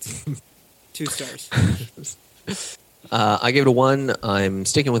 points. 2 stars. I gave it a 1. I'm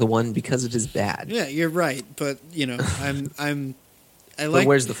sticking with a 1 because it is bad. Yeah, you're right, but you know, I But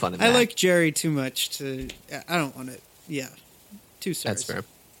where's the fun in that? I like Jerry too much to. I don't want it. Yeah, 2 stars. That's fair.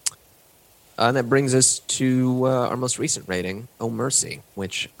 And that brings us to our most recent rating, Oh Mercy,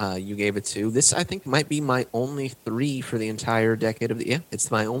 which you gave it to. This, I think, might be my only 3 for the entire decade of the... Yeah,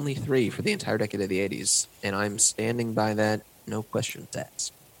 it's my only 3 for the entire decade of the 80s. And I'm standing by that, no questions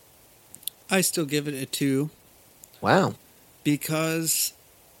asked. I still give it a 2. Wow. Because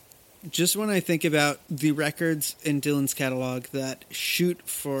just when I think about the records in Dylan's catalog that shoot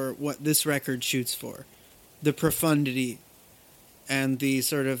for what this record shoots for, the profundity and the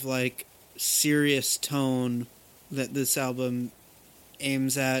sort of like serious tone that this album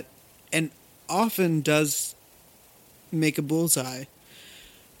aims at and often does make a bullseye.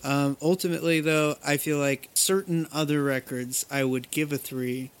 Ultimately, though, I feel like certain other records I would give a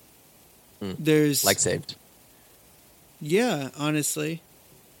 3. There's like Saved. Yeah, honestly.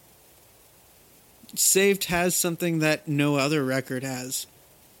 Saved has something that no other record has.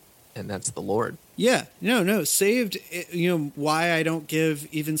 And that's The Lord. Yeah, no. Saved, you know, why I don't give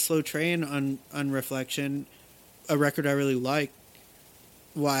even Slow Train on reflection, a record I really like,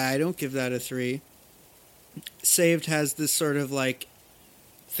 why I don't give that a 3. Saved has this sort of like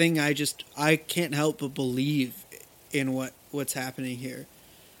thing I can't help but believe in what's happening here.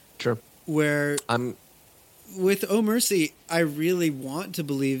 Sure. Where with Oh Mercy, I really want to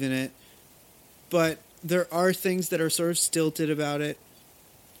believe in it, but there are things that are sort of stilted about it.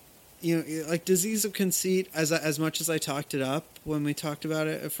 You know, like Disease of Conceit, as much as I talked it up when we talked about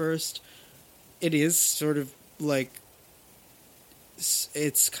it at first, it is sort of like,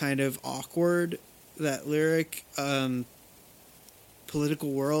 it's kind of awkward, that lyric.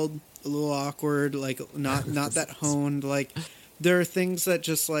 Political World, a little awkward, like not that honed. Like, there are things that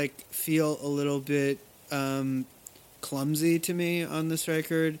just like feel a little bit clumsy to me on this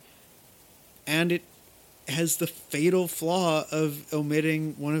record, and it has the fatal flaw of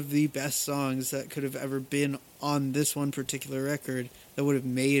omitting one of the best songs that could have ever been on this one particular record that would have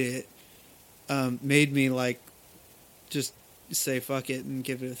made me like just say fuck it and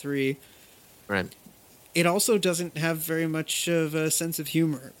give it a 3. Right. It also doesn't have very much of a sense of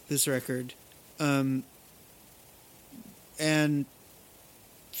humor, this record. And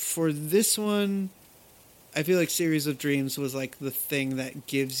for this one, I feel like Series of Dreams was like the thing that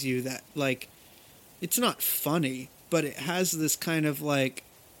gives you that, like, it's not funny, but it has this kind of like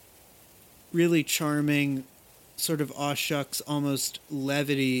really charming sort of aw shucks, almost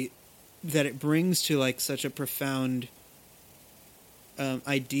levity that it brings to like such a profound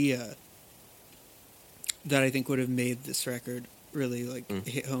idea that I think would have made this record really like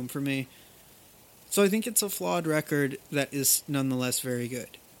hit home for me. So I think it's a flawed record that is nonetheless very good.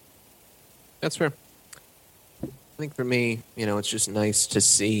 That's fair. I think for me, you know, it's just nice to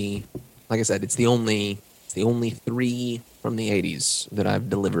see, like I said, it's the only 3 from the 80s that I've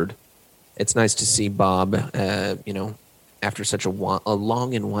delivered. It's nice to see Bob, you know, after such a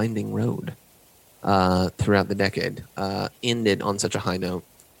long and winding road throughout the decade, ended on such a high note.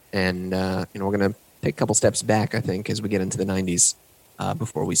 And, you know, we're going to take a couple steps back, I think, as we get into the 90s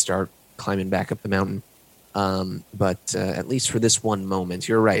before we start climbing back up the mountain. But at least for this one moment,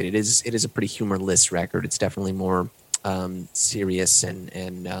 you're right. It is a pretty humorless record. It's definitely more serious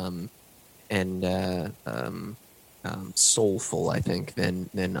and soulful, I think,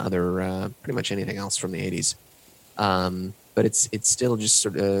 than other pretty much anything else from the 80s. But it's still just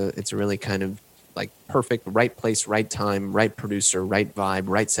sort of, it's a really kind of like perfect, right place, right time, right producer, right vibe,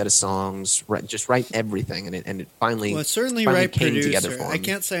 right set of songs, just right everything, and it finally, well, it's certainly finally right came producer. together for him. I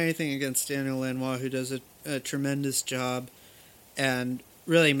can't say anything against Daniel Lanois, who does a tremendous job, and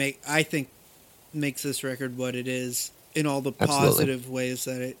really makes this record what it is in all the positive ways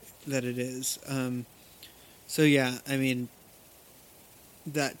that it is. So yeah, I mean,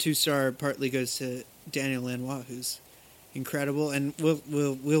 that 2-star partly goes to Daniel Lanois, who's incredible, and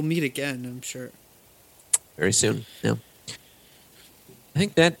we'll meet again, I'm sure. Very soon. Yeah. I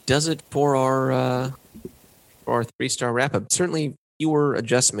think that does it for our 3-star wrap up. Certainly fewer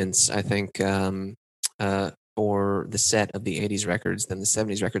adjustments, I think, for the set of the 80s records than the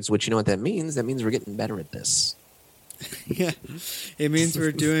 70s records, which, you know what that means? That means we're getting better at this. Yeah, it means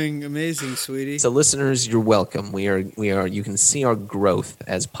we're doing amazing, sweetie. So, listeners, you're welcome. We are. You can see our growth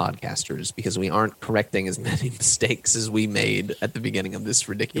as podcasters because we aren't correcting as many mistakes as we made at the beginning of this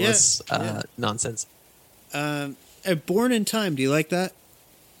ridiculous nonsense. Born in Time. Do you like that?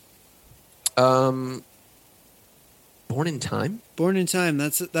 Born in Time? Born in Time.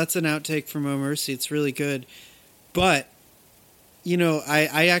 That's an outtake from Oh Mercy. It's really good. But,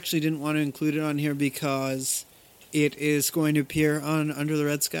 I actually didn't want to include it on here because it is going to appear on Under the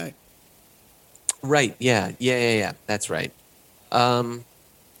Red Sky. Right, yeah. That's right.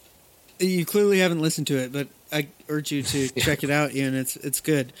 You clearly haven't listened to it, but I urge you to check it out, Ian. It's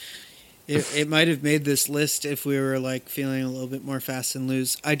good. It might have made this list if we were feeling a little bit more fast and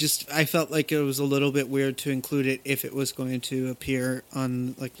loose. I felt like it was a little bit weird to include it if it was going to appear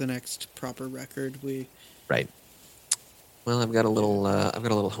on the next proper record. Right. Well, I've got a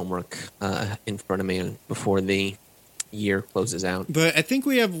little homework in front of me before the year closes out. But I think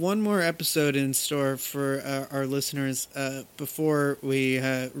we have one more episode in store for our listeners before we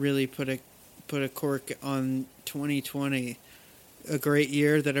really put a cork on 2020. A great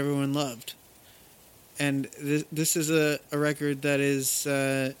year that everyone loved. And this is a record that is...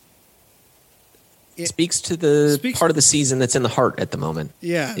 speaks to the part of the season that's in the heart at the moment.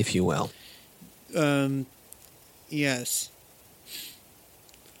 Yeah. If you will. Yes.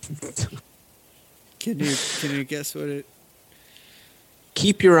 Can you guess what it...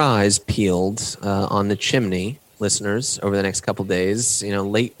 Keep your eyes peeled on the chimney, listeners, over the next couple days.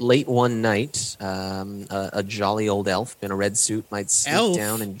 Late one night, a jolly old elf in a red suit might sneak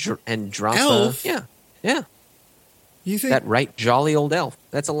down and drop elf? Yeah. You think that right, jolly old elf?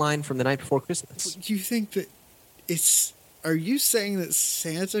 That's a line from The Night Before Christmas. You think that it's... Are you saying that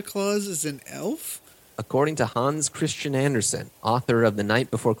Santa Claus is an elf? According to Hans Christian Andersen, author of The Night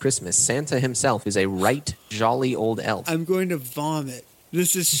Before Christmas, Santa himself is a right jolly old elf. I'm going to vomit.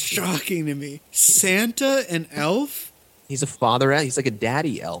 This is shocking to me. Santa, an elf? He's a father elf. He's like a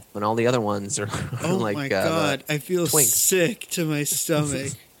daddy elf, and all the other ones are oh my God. I feel twinks. Sick to my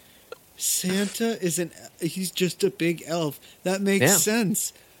stomach. Santa he's just a big elf. That makes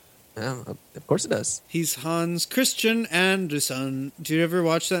sense. Yeah, of course it does. He's Hans Christian Andersen. Did you ever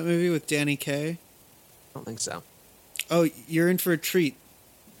watch that movie with Danny Kaye? I don't think so. Oh, you're in for a treat.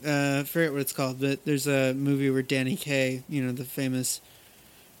 I forget what it's called, but there's a movie where Danny Kaye, the famous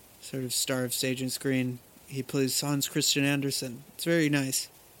sort of star of stage and screen, he plays Hans Christian Andersen. It's very nice.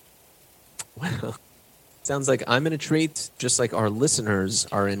 Well, sounds like I'm in a treat, just like our listeners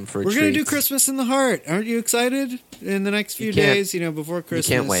are in for a treat. We're going to do Christmas in the Heart. Aren't you excited? In the next few days, before Christmas,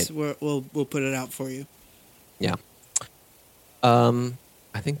 you can't wait. We'll put it out for you. Yeah. I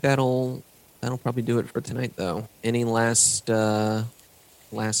think that'll probably do it for tonight, though. Any last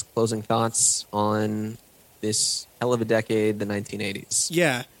closing thoughts on this hell of a decade, the 1980s?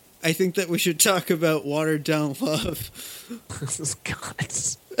 Yeah, I think that we should talk about Watered Down Love. God.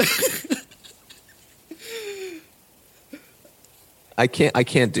 I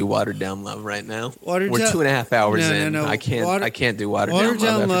can't do Watered Down Love right now. We're 2.5 hours in. No. I can't do Watered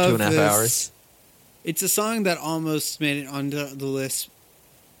Down Love after 2.5 hours. It's a song that almost made it onto the list.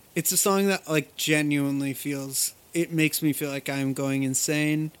 It's a song that genuinely feels... It makes me feel like I'm going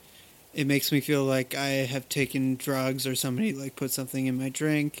insane. It makes me feel like I have taken drugs or somebody put something in my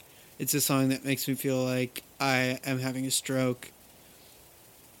drink. It's a song that makes me feel like I am having a stroke.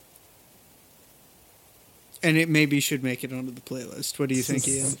 And it maybe should make it onto the playlist. What do you think,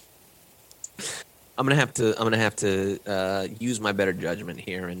 Ian? I'm gonna have to use my better judgment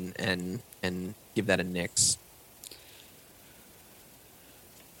here and give that a nix.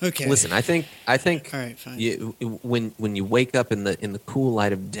 Okay. Listen, I think. All right, fine. When you wake up in the cool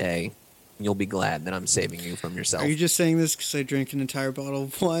light of day, you'll be glad that I'm saving you from yourself. Are you just saying this because I drank an entire bottle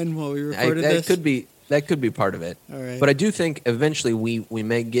of wine while we recorded this? That could be part of it. All right. But I do think eventually we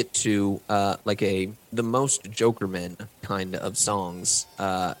may get to the most Jokerman kind of songs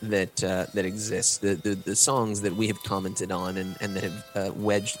that exist. The songs that we have commented on and that have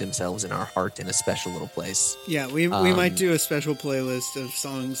wedged themselves in our heart in a special little place. Yeah, we might do a special playlist of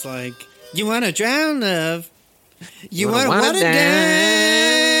songs like "You Wanna Drown Love," "You Wanna Water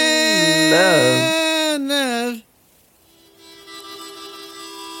Down Love."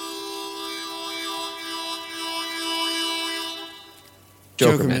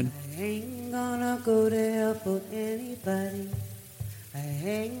 Jokerman. I ain't gonna go there for anybody. I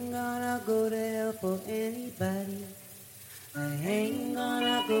ain't gonna go there for anybody. I ain't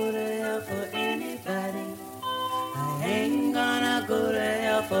gonna go there for anybody. I ain't gonna go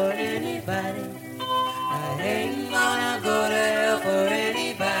there for anybody. I ain't gonna go there for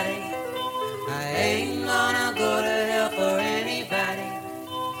anybody. I ain't gonna go there for anybody.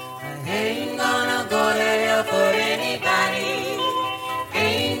 I ain't gonna go there for anybody.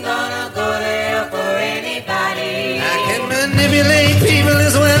 Ain't gonna go there for anybody. I can manipulate people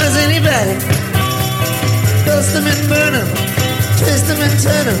as well as anybody. Dust them and burn them, twist them and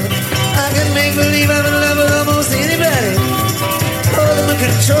turn them. I can believe I'm in love with almost anybody. Hold them and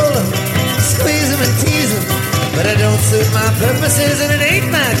control them, squeeze them and tease them. But it don't suit my purposes and it ain't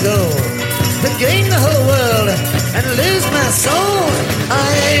my goal to gain the whole world and lose my soul. I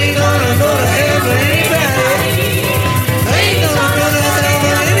ain't gonna go to hell for anybody. I ain't gonna go to hell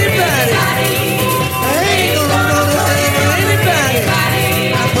for anybody. I ain't gonna go to hell for anybody.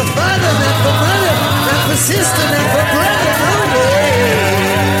 Not for father, not for mother, not for sister, not